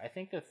sure. I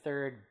think the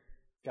third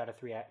got a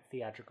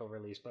theatrical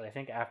release, but I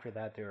think after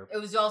that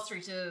it was all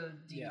straight to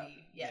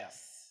DVD.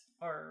 Yes,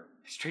 or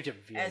straight to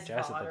VHS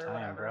at the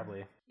time,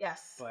 probably.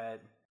 Yes,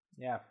 but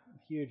yeah,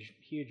 huge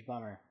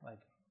bummer. Like,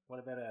 what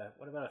about a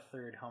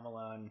third Home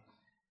Alone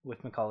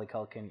with Macaulay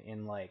Culkin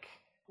in like?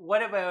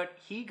 What about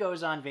he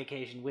goes on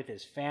vacation with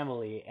his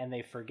family and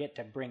they forget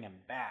to bring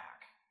him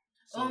back?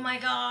 So, oh my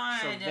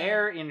god! So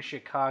they're in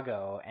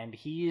Chicago and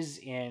he's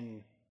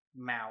in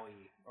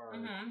Maui or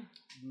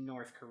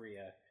North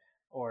Korea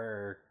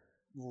or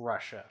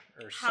Russia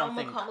or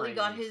something. How Macaulay crazy.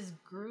 Got his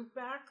groove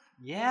back?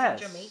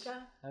 Yes.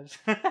 Jamaica.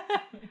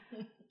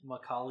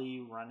 Macaulay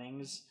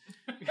Runnings.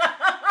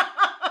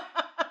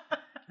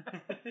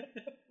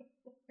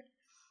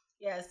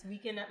 Yes,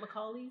 Weekend at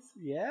Macaulay's.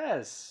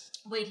 Yes.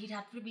 Wait, he'd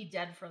have to be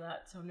dead for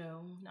that, so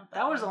no, not that.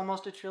 That was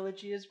almost a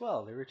trilogy as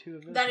well. There were 2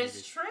 of those. That movies.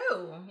 Is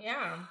true.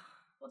 Yeah.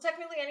 Well,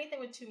 technically, anything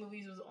with 2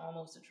 movies was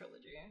almost a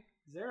trilogy.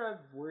 Is there a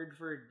word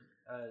for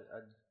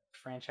a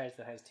franchise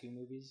that has 2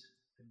 movies?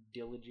 A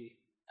dilogy.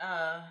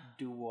 No.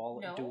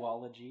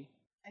 Duology.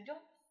 I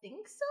don't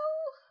think so.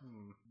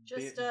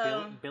 Just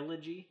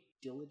Bilogy.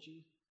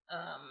 Dilogy.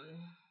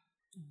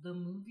 The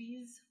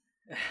movies.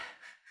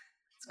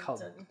 It's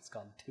called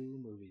 2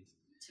 movies.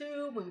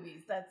 2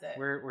 movies. That's it.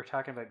 We're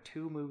talking about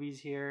 2 movies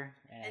here,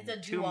 and it's a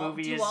 2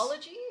 movies.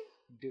 Duology.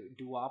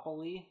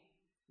 Duopoly.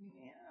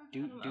 Yeah.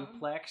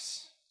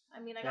 Duplex. I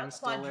mean, I got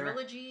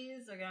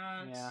quadrilogies. I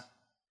got. Yeah.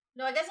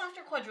 No, I guess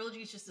after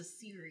quadrilogy, it's just a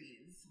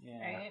series,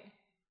 right?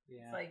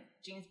 Yeah. It's like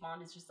James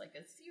Bond is just like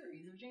a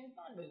series of James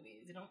Bond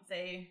movies. You don't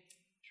say.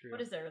 True.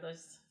 What is there?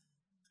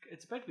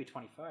 It's about to be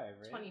 25,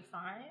 right?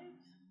 25.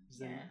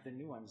 The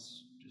new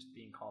one's just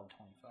being called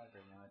 25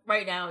 right now.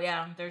 Right now,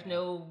 yeah. There's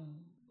no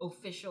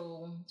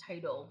official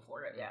title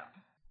for it. Yeah.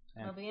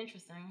 That'll be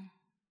interesting.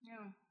 Yeah.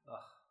 Ugh.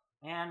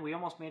 And we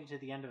almost made it to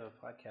the end of a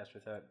podcast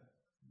without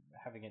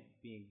having it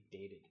being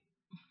dated.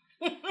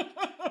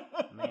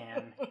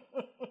 Man.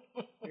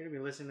 You're going to be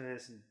listening to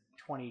this in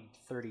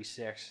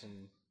 2036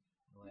 and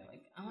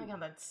like, oh my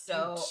god, that's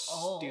so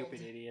old.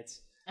 Stupid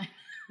idiots.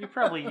 You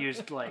probably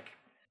used like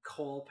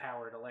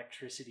coal-powered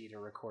electricity to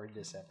record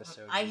this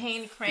episode. I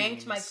hand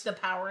cranked the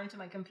power into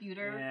my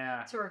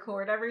computer to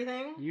record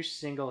everything. You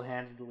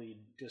single-handedly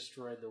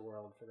destroyed the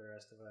world for the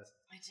rest of us.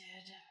 I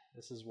did.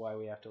 This is why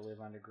we have to live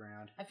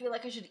underground. I feel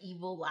like I should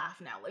evil laugh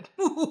now, like.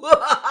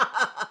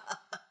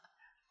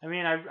 I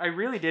mean, I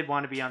really did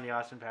want to be on the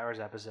Austin Powers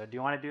episode. Do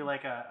you want to do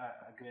like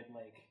a good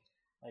like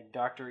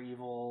Dr.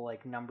 Evil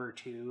like number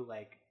 2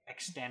 like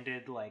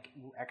extended like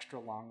extra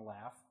long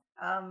laugh?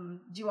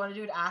 Do you want to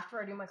do it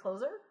after I do my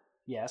closer?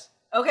 Yes.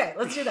 Okay,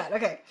 let's do that.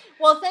 Okay.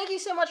 Well, thank you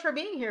so much for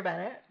being here,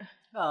 Bennett.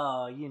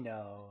 Oh,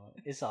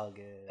 it's all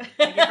good.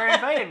 Thank you for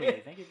inviting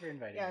me.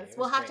 Yes,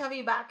 we'll have to have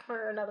you back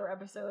for another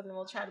episode, and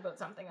we'll chat about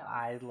something else.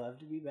 I'd love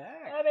to be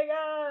back. Oh my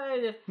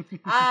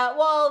god.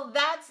 Well,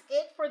 that's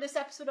it for this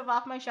episode of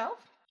Off My Shelf.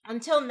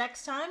 Until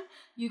next time,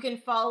 you can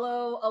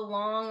follow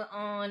along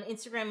on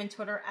Instagram and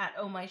Twitter at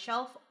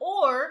ohmyshelf,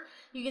 or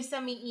you can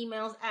send me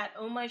emails at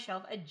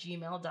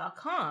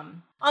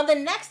ohmyshelf@gmail.com. On the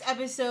next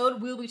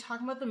episode, we'll be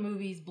talking about the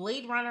movies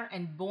Blade Runner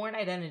and Bourne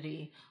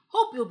Identity.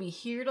 Hope you'll be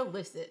here to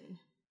listen.